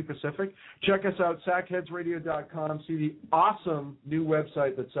got it. 10:30 Pacific. Check us out, sackheadsradio.com. See the awesome new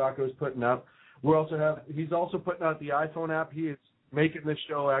website that Sarko's putting up. He's also putting out the iPhone app. He is making this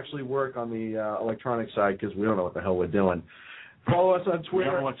show actually work on the electronic side because we don't know what the hell we're doing. Follow us on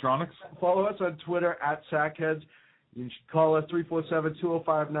Twitter. Electronics? Follow us on Twitter at Sackheads. You should call us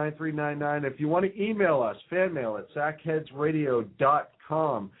 347-205-9399. If you want to email us, fan mail at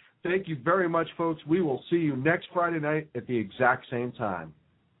sackheadsradio.com. Thank you very much, folks. We will see you next Friday night at the exact same time.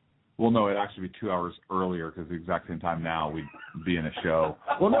 Well, no, it'd actually be 2 hours earlier because the exact same time now we'd be in a show.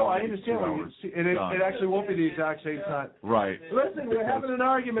 Well, no, I understand. It actually won't be the exact same time. Right. Listen, we're having an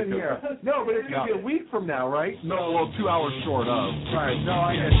argument here. No, but it's going to be a week from now, right? No, well, 2 hours short of. Right. No,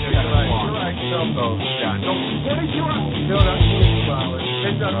 I get you. You're right. No, yeah. No, 22 hours. No, that's 22 hours.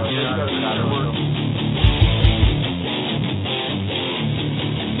 It doesn't matter.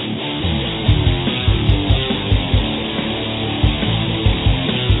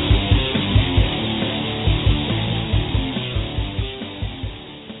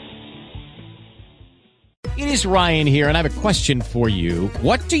 It is Ryan here, and I have a question for you.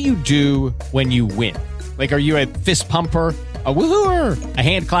 What do you do when you win? Like, are you a fist pumper, a woohooer, a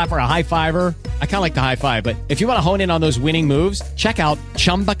hand clapper, a high fiver? I kind of like the high five, but if you want to hone in on those winning moves, check out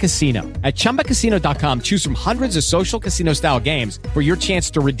Chumba Casino. At ChumbaCasino.com, choose from hundreds of social casino-style games for your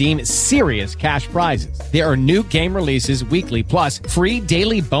chance to redeem serious cash prizes. There are new game releases weekly, plus free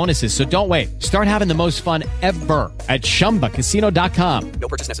daily bonuses, so don't wait. Start having the most fun ever at ChumbaCasino.com. No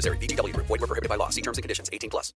purchase necessary. VGW Group. Void where prohibited by law. See terms and conditions. 18+.